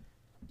on,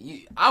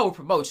 I will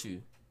promote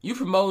you. You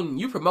promoting.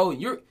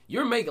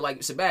 You're making,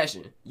 like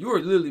Sebastian. You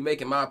are literally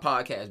making my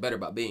podcast better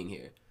by being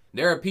here.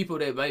 There are people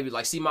that maybe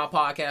like see my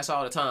podcast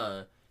all the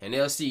time, and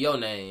they'll see your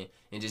name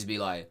and just be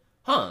like,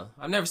 huh,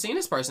 I've never seen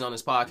this person on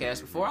this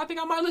podcast before. I think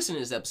I might listen to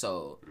this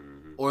episode.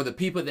 Or the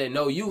people that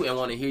know you and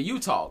want to hear you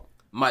talk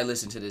might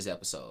listen to this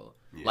episode.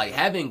 Yeah. Like,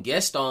 having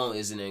guests on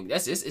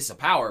it's a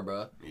power,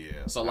 bro.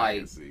 Yeah. So,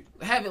 like,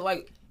 have it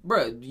like,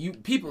 bro, you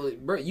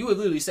would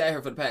literally sat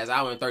here for the past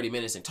hour and 30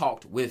 minutes and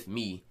talked with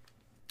me.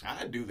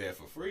 I do that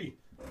for free.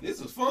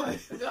 This is fun.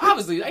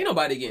 Obviously, ain't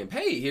nobody getting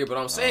paid here, but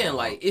I'm saying,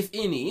 like, if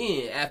in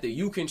the end, after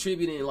you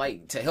contributing,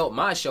 like, to help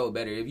my show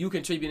better, if you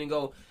contribute and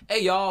go,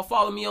 hey, y'all,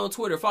 follow me on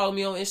Twitter, follow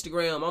me on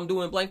Instagram, I'm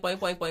doing blank, blank,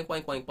 blank, blank,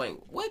 blank, blank,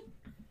 blank. What?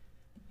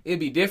 It'd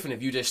be different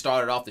if you just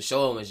started off the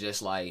show and was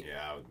just like,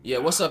 yeah,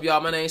 what's up, y'all?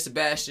 My name's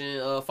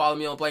Sebastian. Follow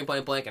me on blank,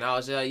 blank, blank. And I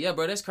was just like, yeah,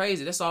 bro, that's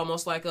crazy. That's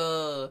almost like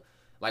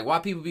why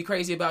people be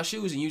crazy about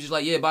shoes. And you just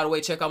like, yeah, by the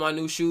way, check out my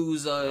new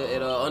shoes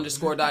at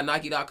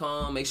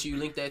 _.nike.com. Make sure you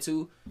link that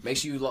too. Make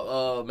sure you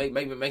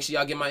make sure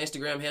y'all get my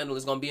Instagram handle.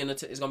 It's gonna be in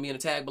the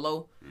tag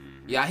below.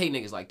 Yeah, I hate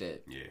niggas like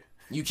that. Yeah.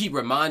 You keep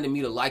reminding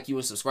me to like you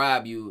and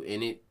subscribe you,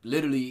 and it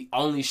literally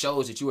only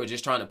shows that you are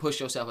just trying to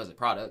push yourself as a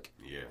product.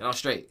 Yeah. And I'm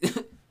straight.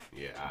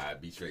 Yeah, I'd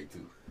be straight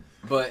too.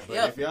 But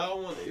yeah. if y'all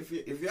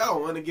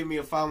want to give me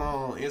a follow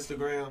on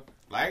Instagram,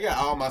 like I got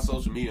all my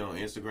social media on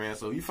Instagram,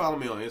 so if you follow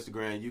me on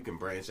Instagram, you can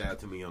branch out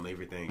to me on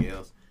everything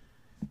else.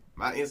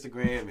 My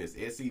Instagram is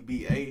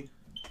SEBA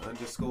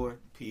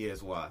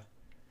 _PSY.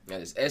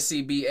 That is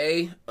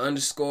SCBA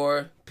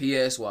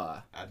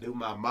 _PSY. I do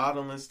my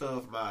modeling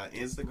stuff, my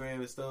Instagram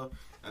and stuff.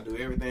 I do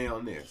everything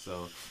on there.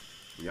 So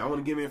if y'all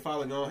want to give me a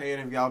follow, go ahead.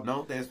 If y'all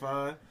don't, that's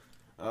fine.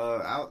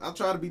 I'll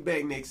try to be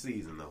back next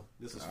season though.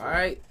 This is fun. All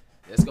right.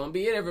 That's gonna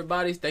be it,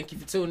 everybody. Thank you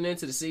for tuning in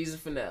to the season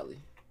finale.